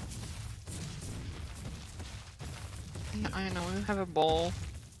 Yeah, I know, we have a ball.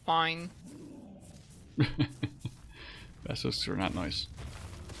 Fine. Basilisks are not nice.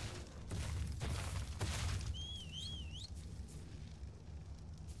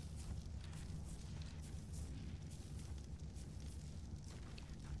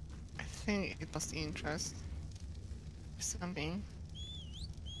 I think it lost interest. Something.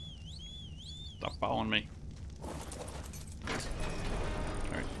 Stop following me.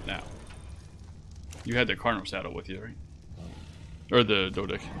 Alright, now. You had the Carno saddle with you, right? Or the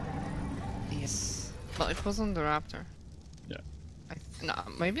Dodic. Yes. Well, it was on the Raptor. Yeah. No,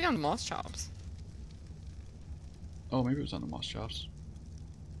 maybe on the Moss Chops. Oh, maybe it was on the Moss Chops.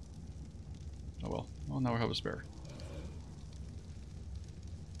 Oh well. Well, now we have a spare.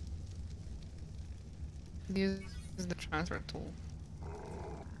 Use the transfer tool.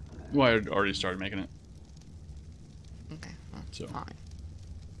 Well, I had already started making it. Okay, well, So. fine.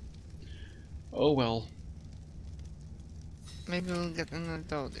 Oh well. Maybe we'll get another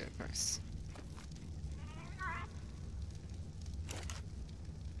dog there first.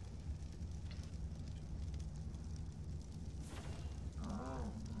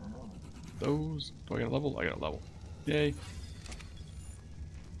 Those. Do I get a level? I got a level. Yay.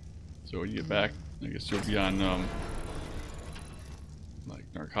 So when you get back, I guess you'll be on like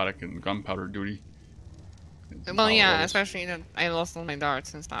narcotic and gunpowder duty. Well, yeah, especially that I lost all my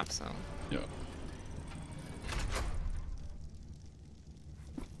darts and stuff, so. Yeah.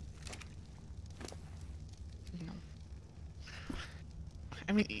 You know.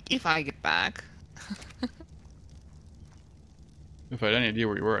 I mean, if I get back. If I had any idea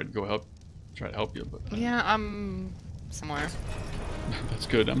where you were, I'd go try to help you. But Yeah, I'm somewhere. that's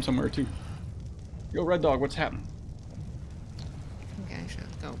good. I'm somewhere too. Yo, Red Dog, what's happening? Okay, I should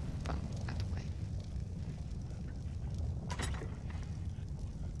go that way.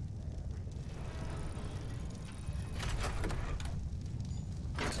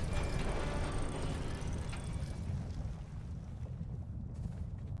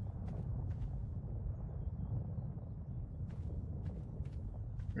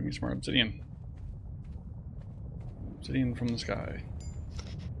 Bring me some more obsidian. Obsidian from the sky.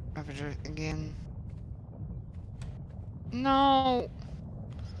 Ravager again. No!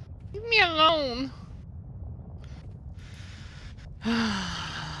 Leave me alone!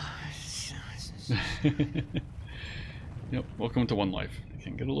 Yep, welcome to One Life. It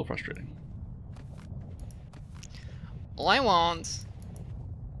can get a little frustrating. All I want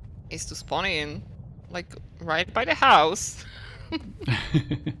is to spawn in, like, right by the house.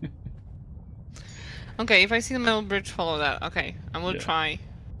 Okay, if I see the metal bridge, follow that. Okay, I will try.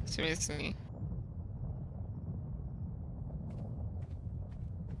 Seriously.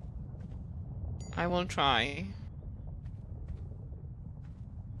 I will try.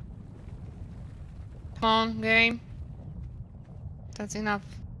 Come on, game. That's enough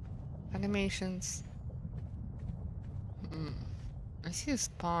animations. I see a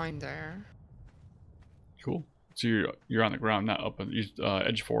spine there. Cool. So you're on the ground, not up on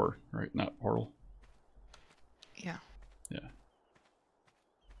edge 4, right? Not portal. Yeah. Yeah.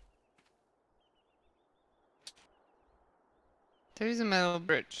 There is a metal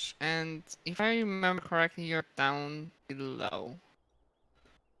bridge, and if I remember correctly, you're down below.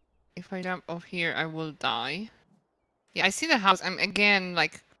 If I jump off here, I will die. Yeah, I see the house. I'm again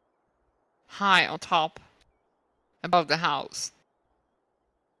like high on top, above the house.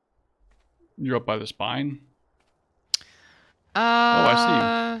 You're up by the spine? Oh, I see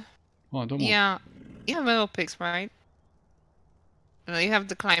you. Oh, don't move. Yeah. You have metal picks, right? No, you have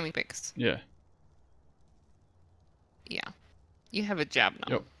the climbing picks. Yeah. Yeah. You have a jab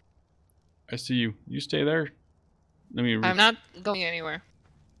now. Yep. I see you. You stay there. Let me. I'm not going anywhere.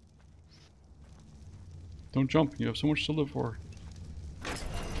 Don't jump. You have so much to live for.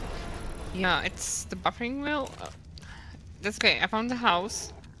 Yeah, it's the buffering wheel. That's okay. I found the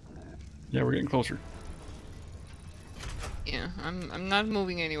house. Yeah, we're getting closer. Yeah, I'm not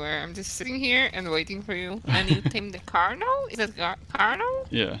moving anywhere. I'm just sitting here and waiting for you. And you tame the Carno? Is it Carno?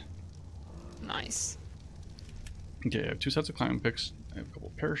 Yeah. Nice. Okay, I have 2 sets of climbing picks. I have a couple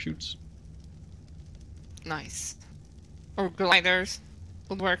of parachutes. Nice. Or gliders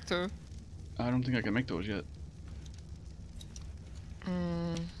would work too. I don't think I can make those yet.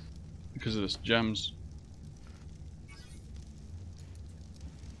 Because of this gems.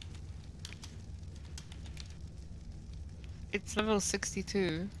 It's level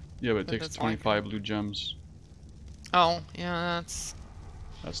 62. Yeah, but it takes 25 blue gems. Oh, yeah,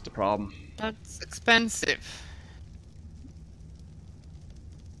 That's the problem. that's expensive.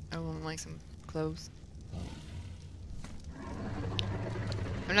 I want like some clothes.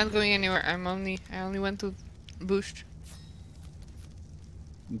 I'm not going anywhere. I only went to bush.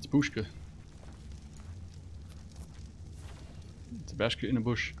 It's Bashka. It's a Bashka in a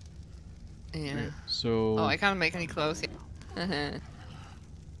bush. Yeah. Right, so. Oh, I can't make any clothes yet.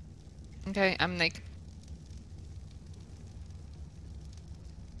 Okay, I'm naked.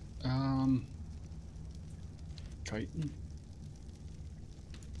 Chitin.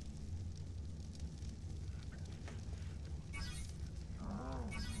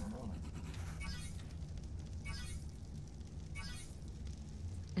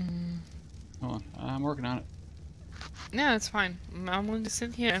 I'm working on it. No, it's fine. I'm going to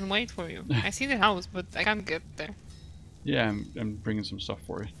sit here and wait for you. I see the house, but I can't get there. Yeah, I'm bringing some stuff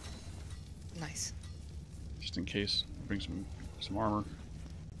for you. Nice. Just in case. I'll bring some armor.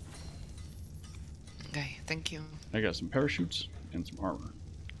 Okay, thank you. I got some parachutes and some armor.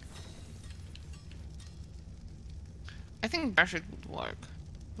 I think parachute would work.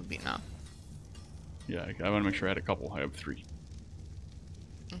 Would be enough. Yeah, I want to make sure I had a couple. I have 3.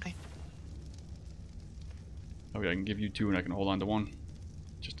 Okay. Okay, I can give you 2 and I can hold on to 1.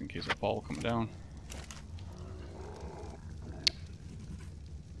 Just in case I fall coming down.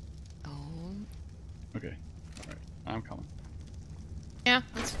 Oh. Okay. Alright. I'm coming. Yeah,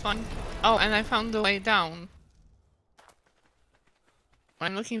 that's fun. Oh, and I found the way down.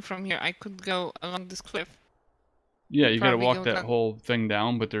 When looking from here, I could go along this cliff. Yeah, you gotta Probably walk go that down. whole thing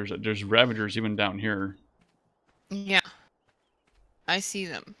down, but there's Ravagers even down here. Yeah. I see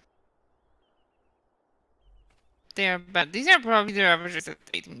them. They are bad. These are probably the Ravagers that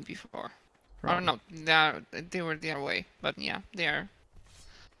ate me before. Probably. Or no, they were the other way. But yeah, they are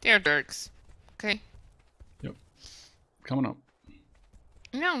Dirks. Okay. Yep. Coming up.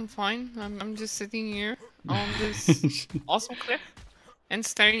 No, I'm fine. I'm just sitting here on this awesome cliff and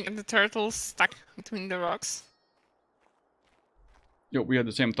staring at the turtles stuck between the rocks. Yep, we had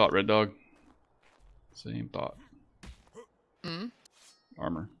the same thought, Red Dog. Same thought. Hmm?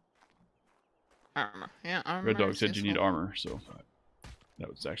 Armor. Armor. Yeah, armor. Red Dog said is you need useful. armor, so that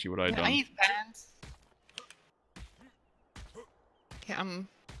was actually what I had Yeah, I done. need pants. Yeah, I'm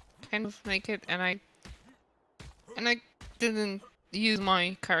kind of naked and I didn't use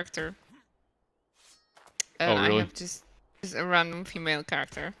my character. Oh, really? I have just a random female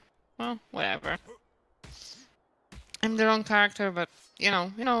character. Well, whatever. I'm the wrong character, but you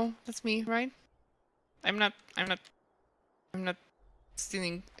know, that's me, right? I'm not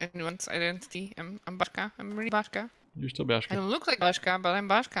stealing anyone's identity. I'm Bashka. I'm really Bashka. You're still I Bashka. don't look like Bashka, but I'm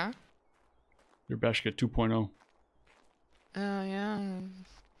Bashka. You're Bashka 2.0. Yeah,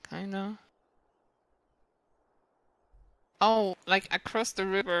 kinda. Oh, like across the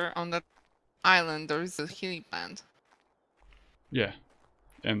river on that island, there is a healing plant. Yeah.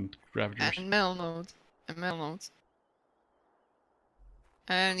 And Ravagers. And metal nodes.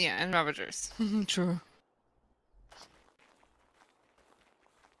 And yeah, and Ravagers. True.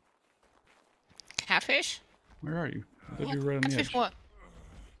 Catfish? Where are you? I thought you were right on the Catfish edge. what?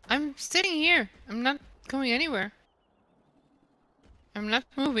 I'm sitting here. I'm not going anywhere. I'm not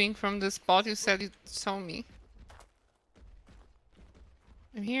moving from the spot you said you saw me.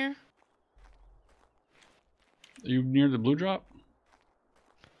 I'm here. Are you near the blue drop?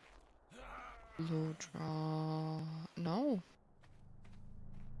 Blue drop. No.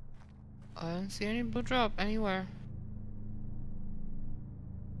 I don't see any blue drop anywhere.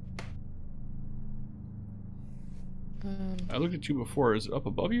 I looked at you before. Is it up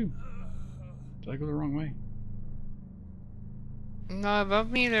above you? Did I go the wrong way? No,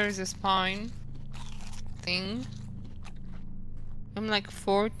 above me there is a spine thing. I'm like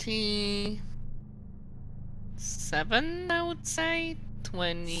 47, I would say.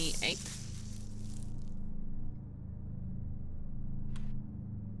 28.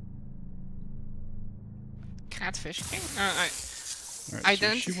 Catfish king? Alright,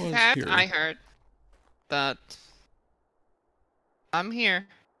 Identity so she was theft, here. I heard. But I'm here.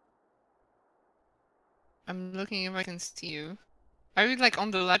 I'm looking if I can see you. Are you like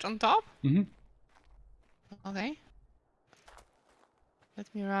on the ledge on top? Mm-hmm. Okay. Let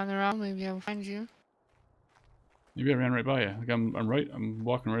me run around, maybe I'll find you. Maybe I ran right by you. Like I'm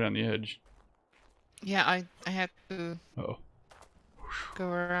walking right on the edge. Yeah, I had to Uh-oh. go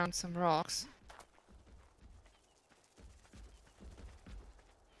around some rocks.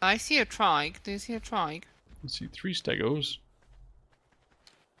 I see a trike. Do you see a trike? Let's see, 3 stegos.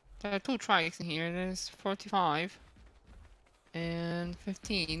 There are 2 trikes in here. There's 45 and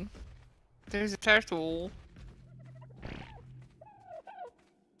 15. There's a turtle.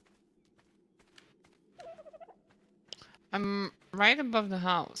 I'm right above the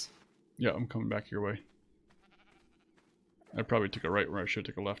house. Yeah, I'm coming back your way. I probably took a right where I should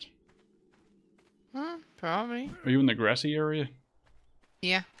have took a left. Huh? Probably. Are you in the grassy area?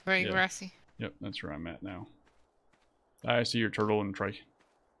 Yeah, very Yeah. grassy. Yep, that's where I'm at now. I see your turtle and trike.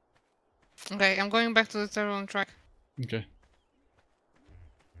 Okay, I'm going back to the turtle on track. Okay.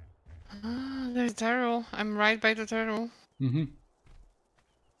 Ah, there's a turtle. I'm right by the turtle. Mm-hmm.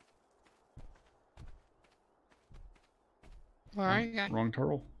 Where are you guys? Wrong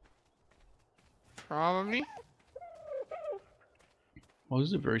turtle. Probably. Well, this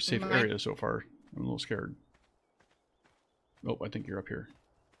is a very safe Might- area so far. I'm a little scared. Oh, I think you're up here.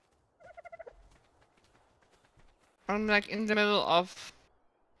 I'm like in the middle of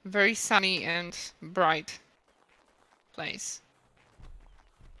very sunny and bright place.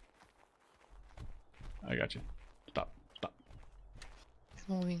 I got you. Stop. Stop. It's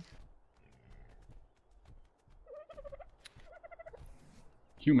moving.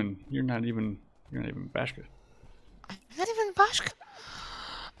 Human, you're not even Bashka. I'm not even Bashka.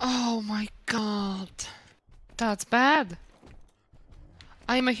 Oh my god. That's bad.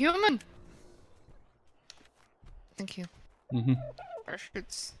 I'm a human. Thank you. Mm-hmm.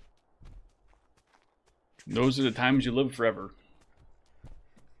 Parachutes. Those are the times you live forever.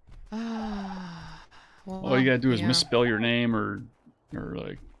 Well, All you gotta do is yeah. misspell your name or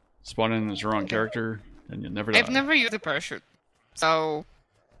like spawn in as the wrong character, and you'll never die. I've never used a parachute, so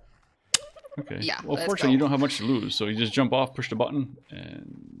Okay. yeah. Well, let's fortunately, go. you don't have much to lose, so you just jump off, push the button,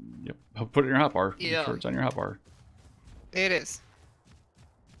 and yep, put it in your hotbar. Yeah. Make sure it's on your hotbar. It is.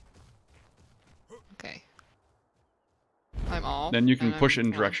 Okay. I'm off. Then you can and push I'm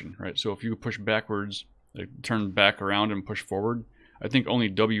in flying. direction, right? So if you push backwards, like turn back around and push forward, I think only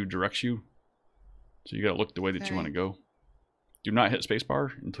W directs you. So you gotta look the way that you want to go. Do not hit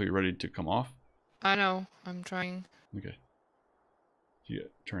spacebar until you're ready to come off. I know. I'm trying. Okay. Yeah,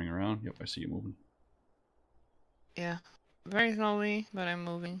 turning around. Yep, I see you moving. Yeah. Very slowly, but I'm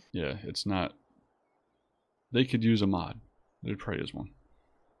moving. Yeah, it's not. They could use a mod. There probably is one.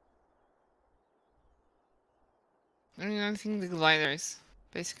 I mean, I think the glider is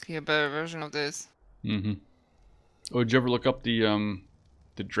basically a better version of this. Mm-hmm. Oh, did you ever look up the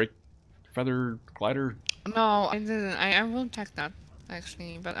Drake feather glider? No, I didn't. I will check that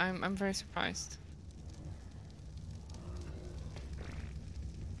actually, but I'm very surprised.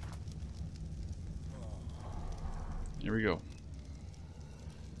 Here we go.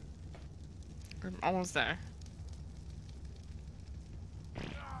 I'm almost there.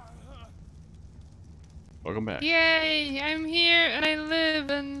 Welcome back. Yay! I'm here and I live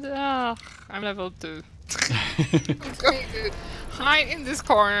and I'm level 2. I'm going to hide in this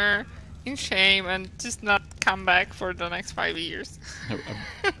corner in shame and just not come back for the next 5 years. I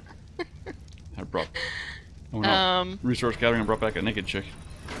went out resource gathering and brought back a naked chick.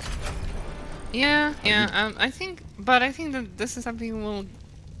 Yeah. I think that this is something we'll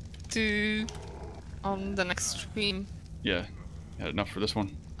do on the next stream. Yeah, had enough for this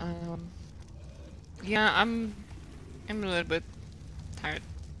one. Yeah, I'm a little bit tired.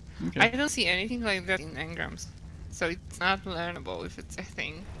 Okay. I don't see anything like that in engrams, so it's not learnable if it's a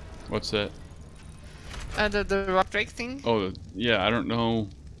thing. What's that? The rock drake thing. Oh, yeah. I don't know.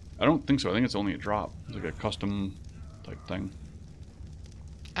 I don't think so. I think it's only a drop. It's like a custom type thing.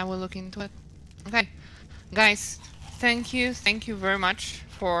 I will look into it. Okay, guys, thank you very much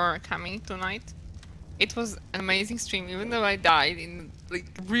for coming tonight. It was an amazing stream, even though I died in like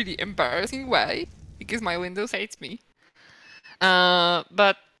really embarrassing way because my Windows hates me.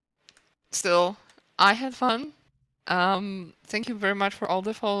 But still, I had fun. Thank you very much for all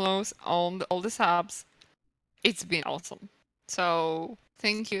the follows, all the subs. It's been awesome. So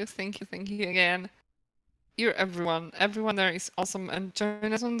thank you again. You're everyone. Everyone there is awesome, and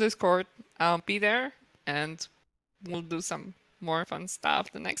join us on Discord. Be there, and we'll do some more fun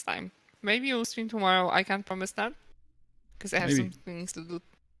stuff the next time. Maybe you'll stream tomorrow. I can't promise that because I have some things to do.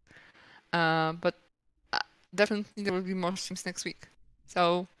 But definitely there will be more streams next week.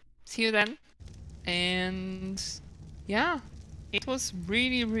 So see you then. And yeah, it was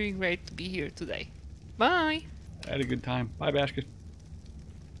really, really great to be here today. Bye. I had a good time. Bye, Bashka.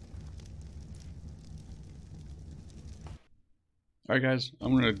 Alright guys,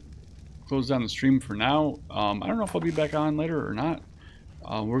 I'm going to close down the stream for now. I don't know if I'll be back on later or not.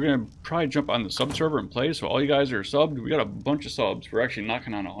 We're going to probably jump on the sub server and play, so all you guys are subbed. We got a bunch of subs. We're actually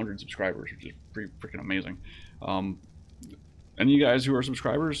knocking on 100 subscribers, which is pretty freaking amazing. Any of you guys who are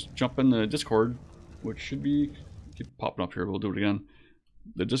subscribers, jump in the Discord, which should be, keep popping up here, we'll do it again.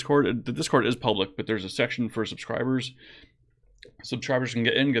 The Discord is public, but there's a section for subscribers. Subscribers can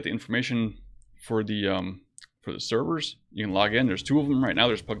get in, get the information for the servers. You can log in. There's 2 of them right now.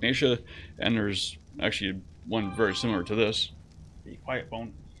 There's Pugnacia, and there's actually one very similar to this. Be quiet,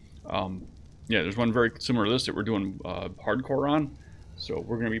 phone. Yeah, there's one very similar to this that we're doing hardcore on. So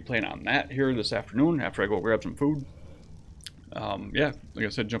we're going to be playing on that here this afternoon after I go grab some food. Yeah, like I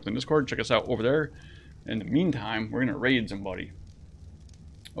said, jump in Discord. Check us out over there. In the meantime, we're going to raid somebody.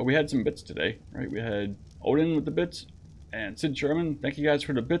 Oh, we had some bits today, right? We had Odin with the bits and Sid Sherman. Thank you guys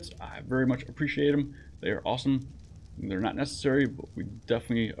for the bits. I very much appreciate them. They are awesome. They're not necessary, but we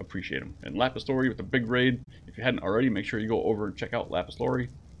definitely appreciate them. And Lapis Lori with the big raid. If you hadn't already, make sure you go over and check out Lapis Lori.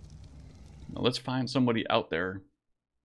 Now let's find somebody out there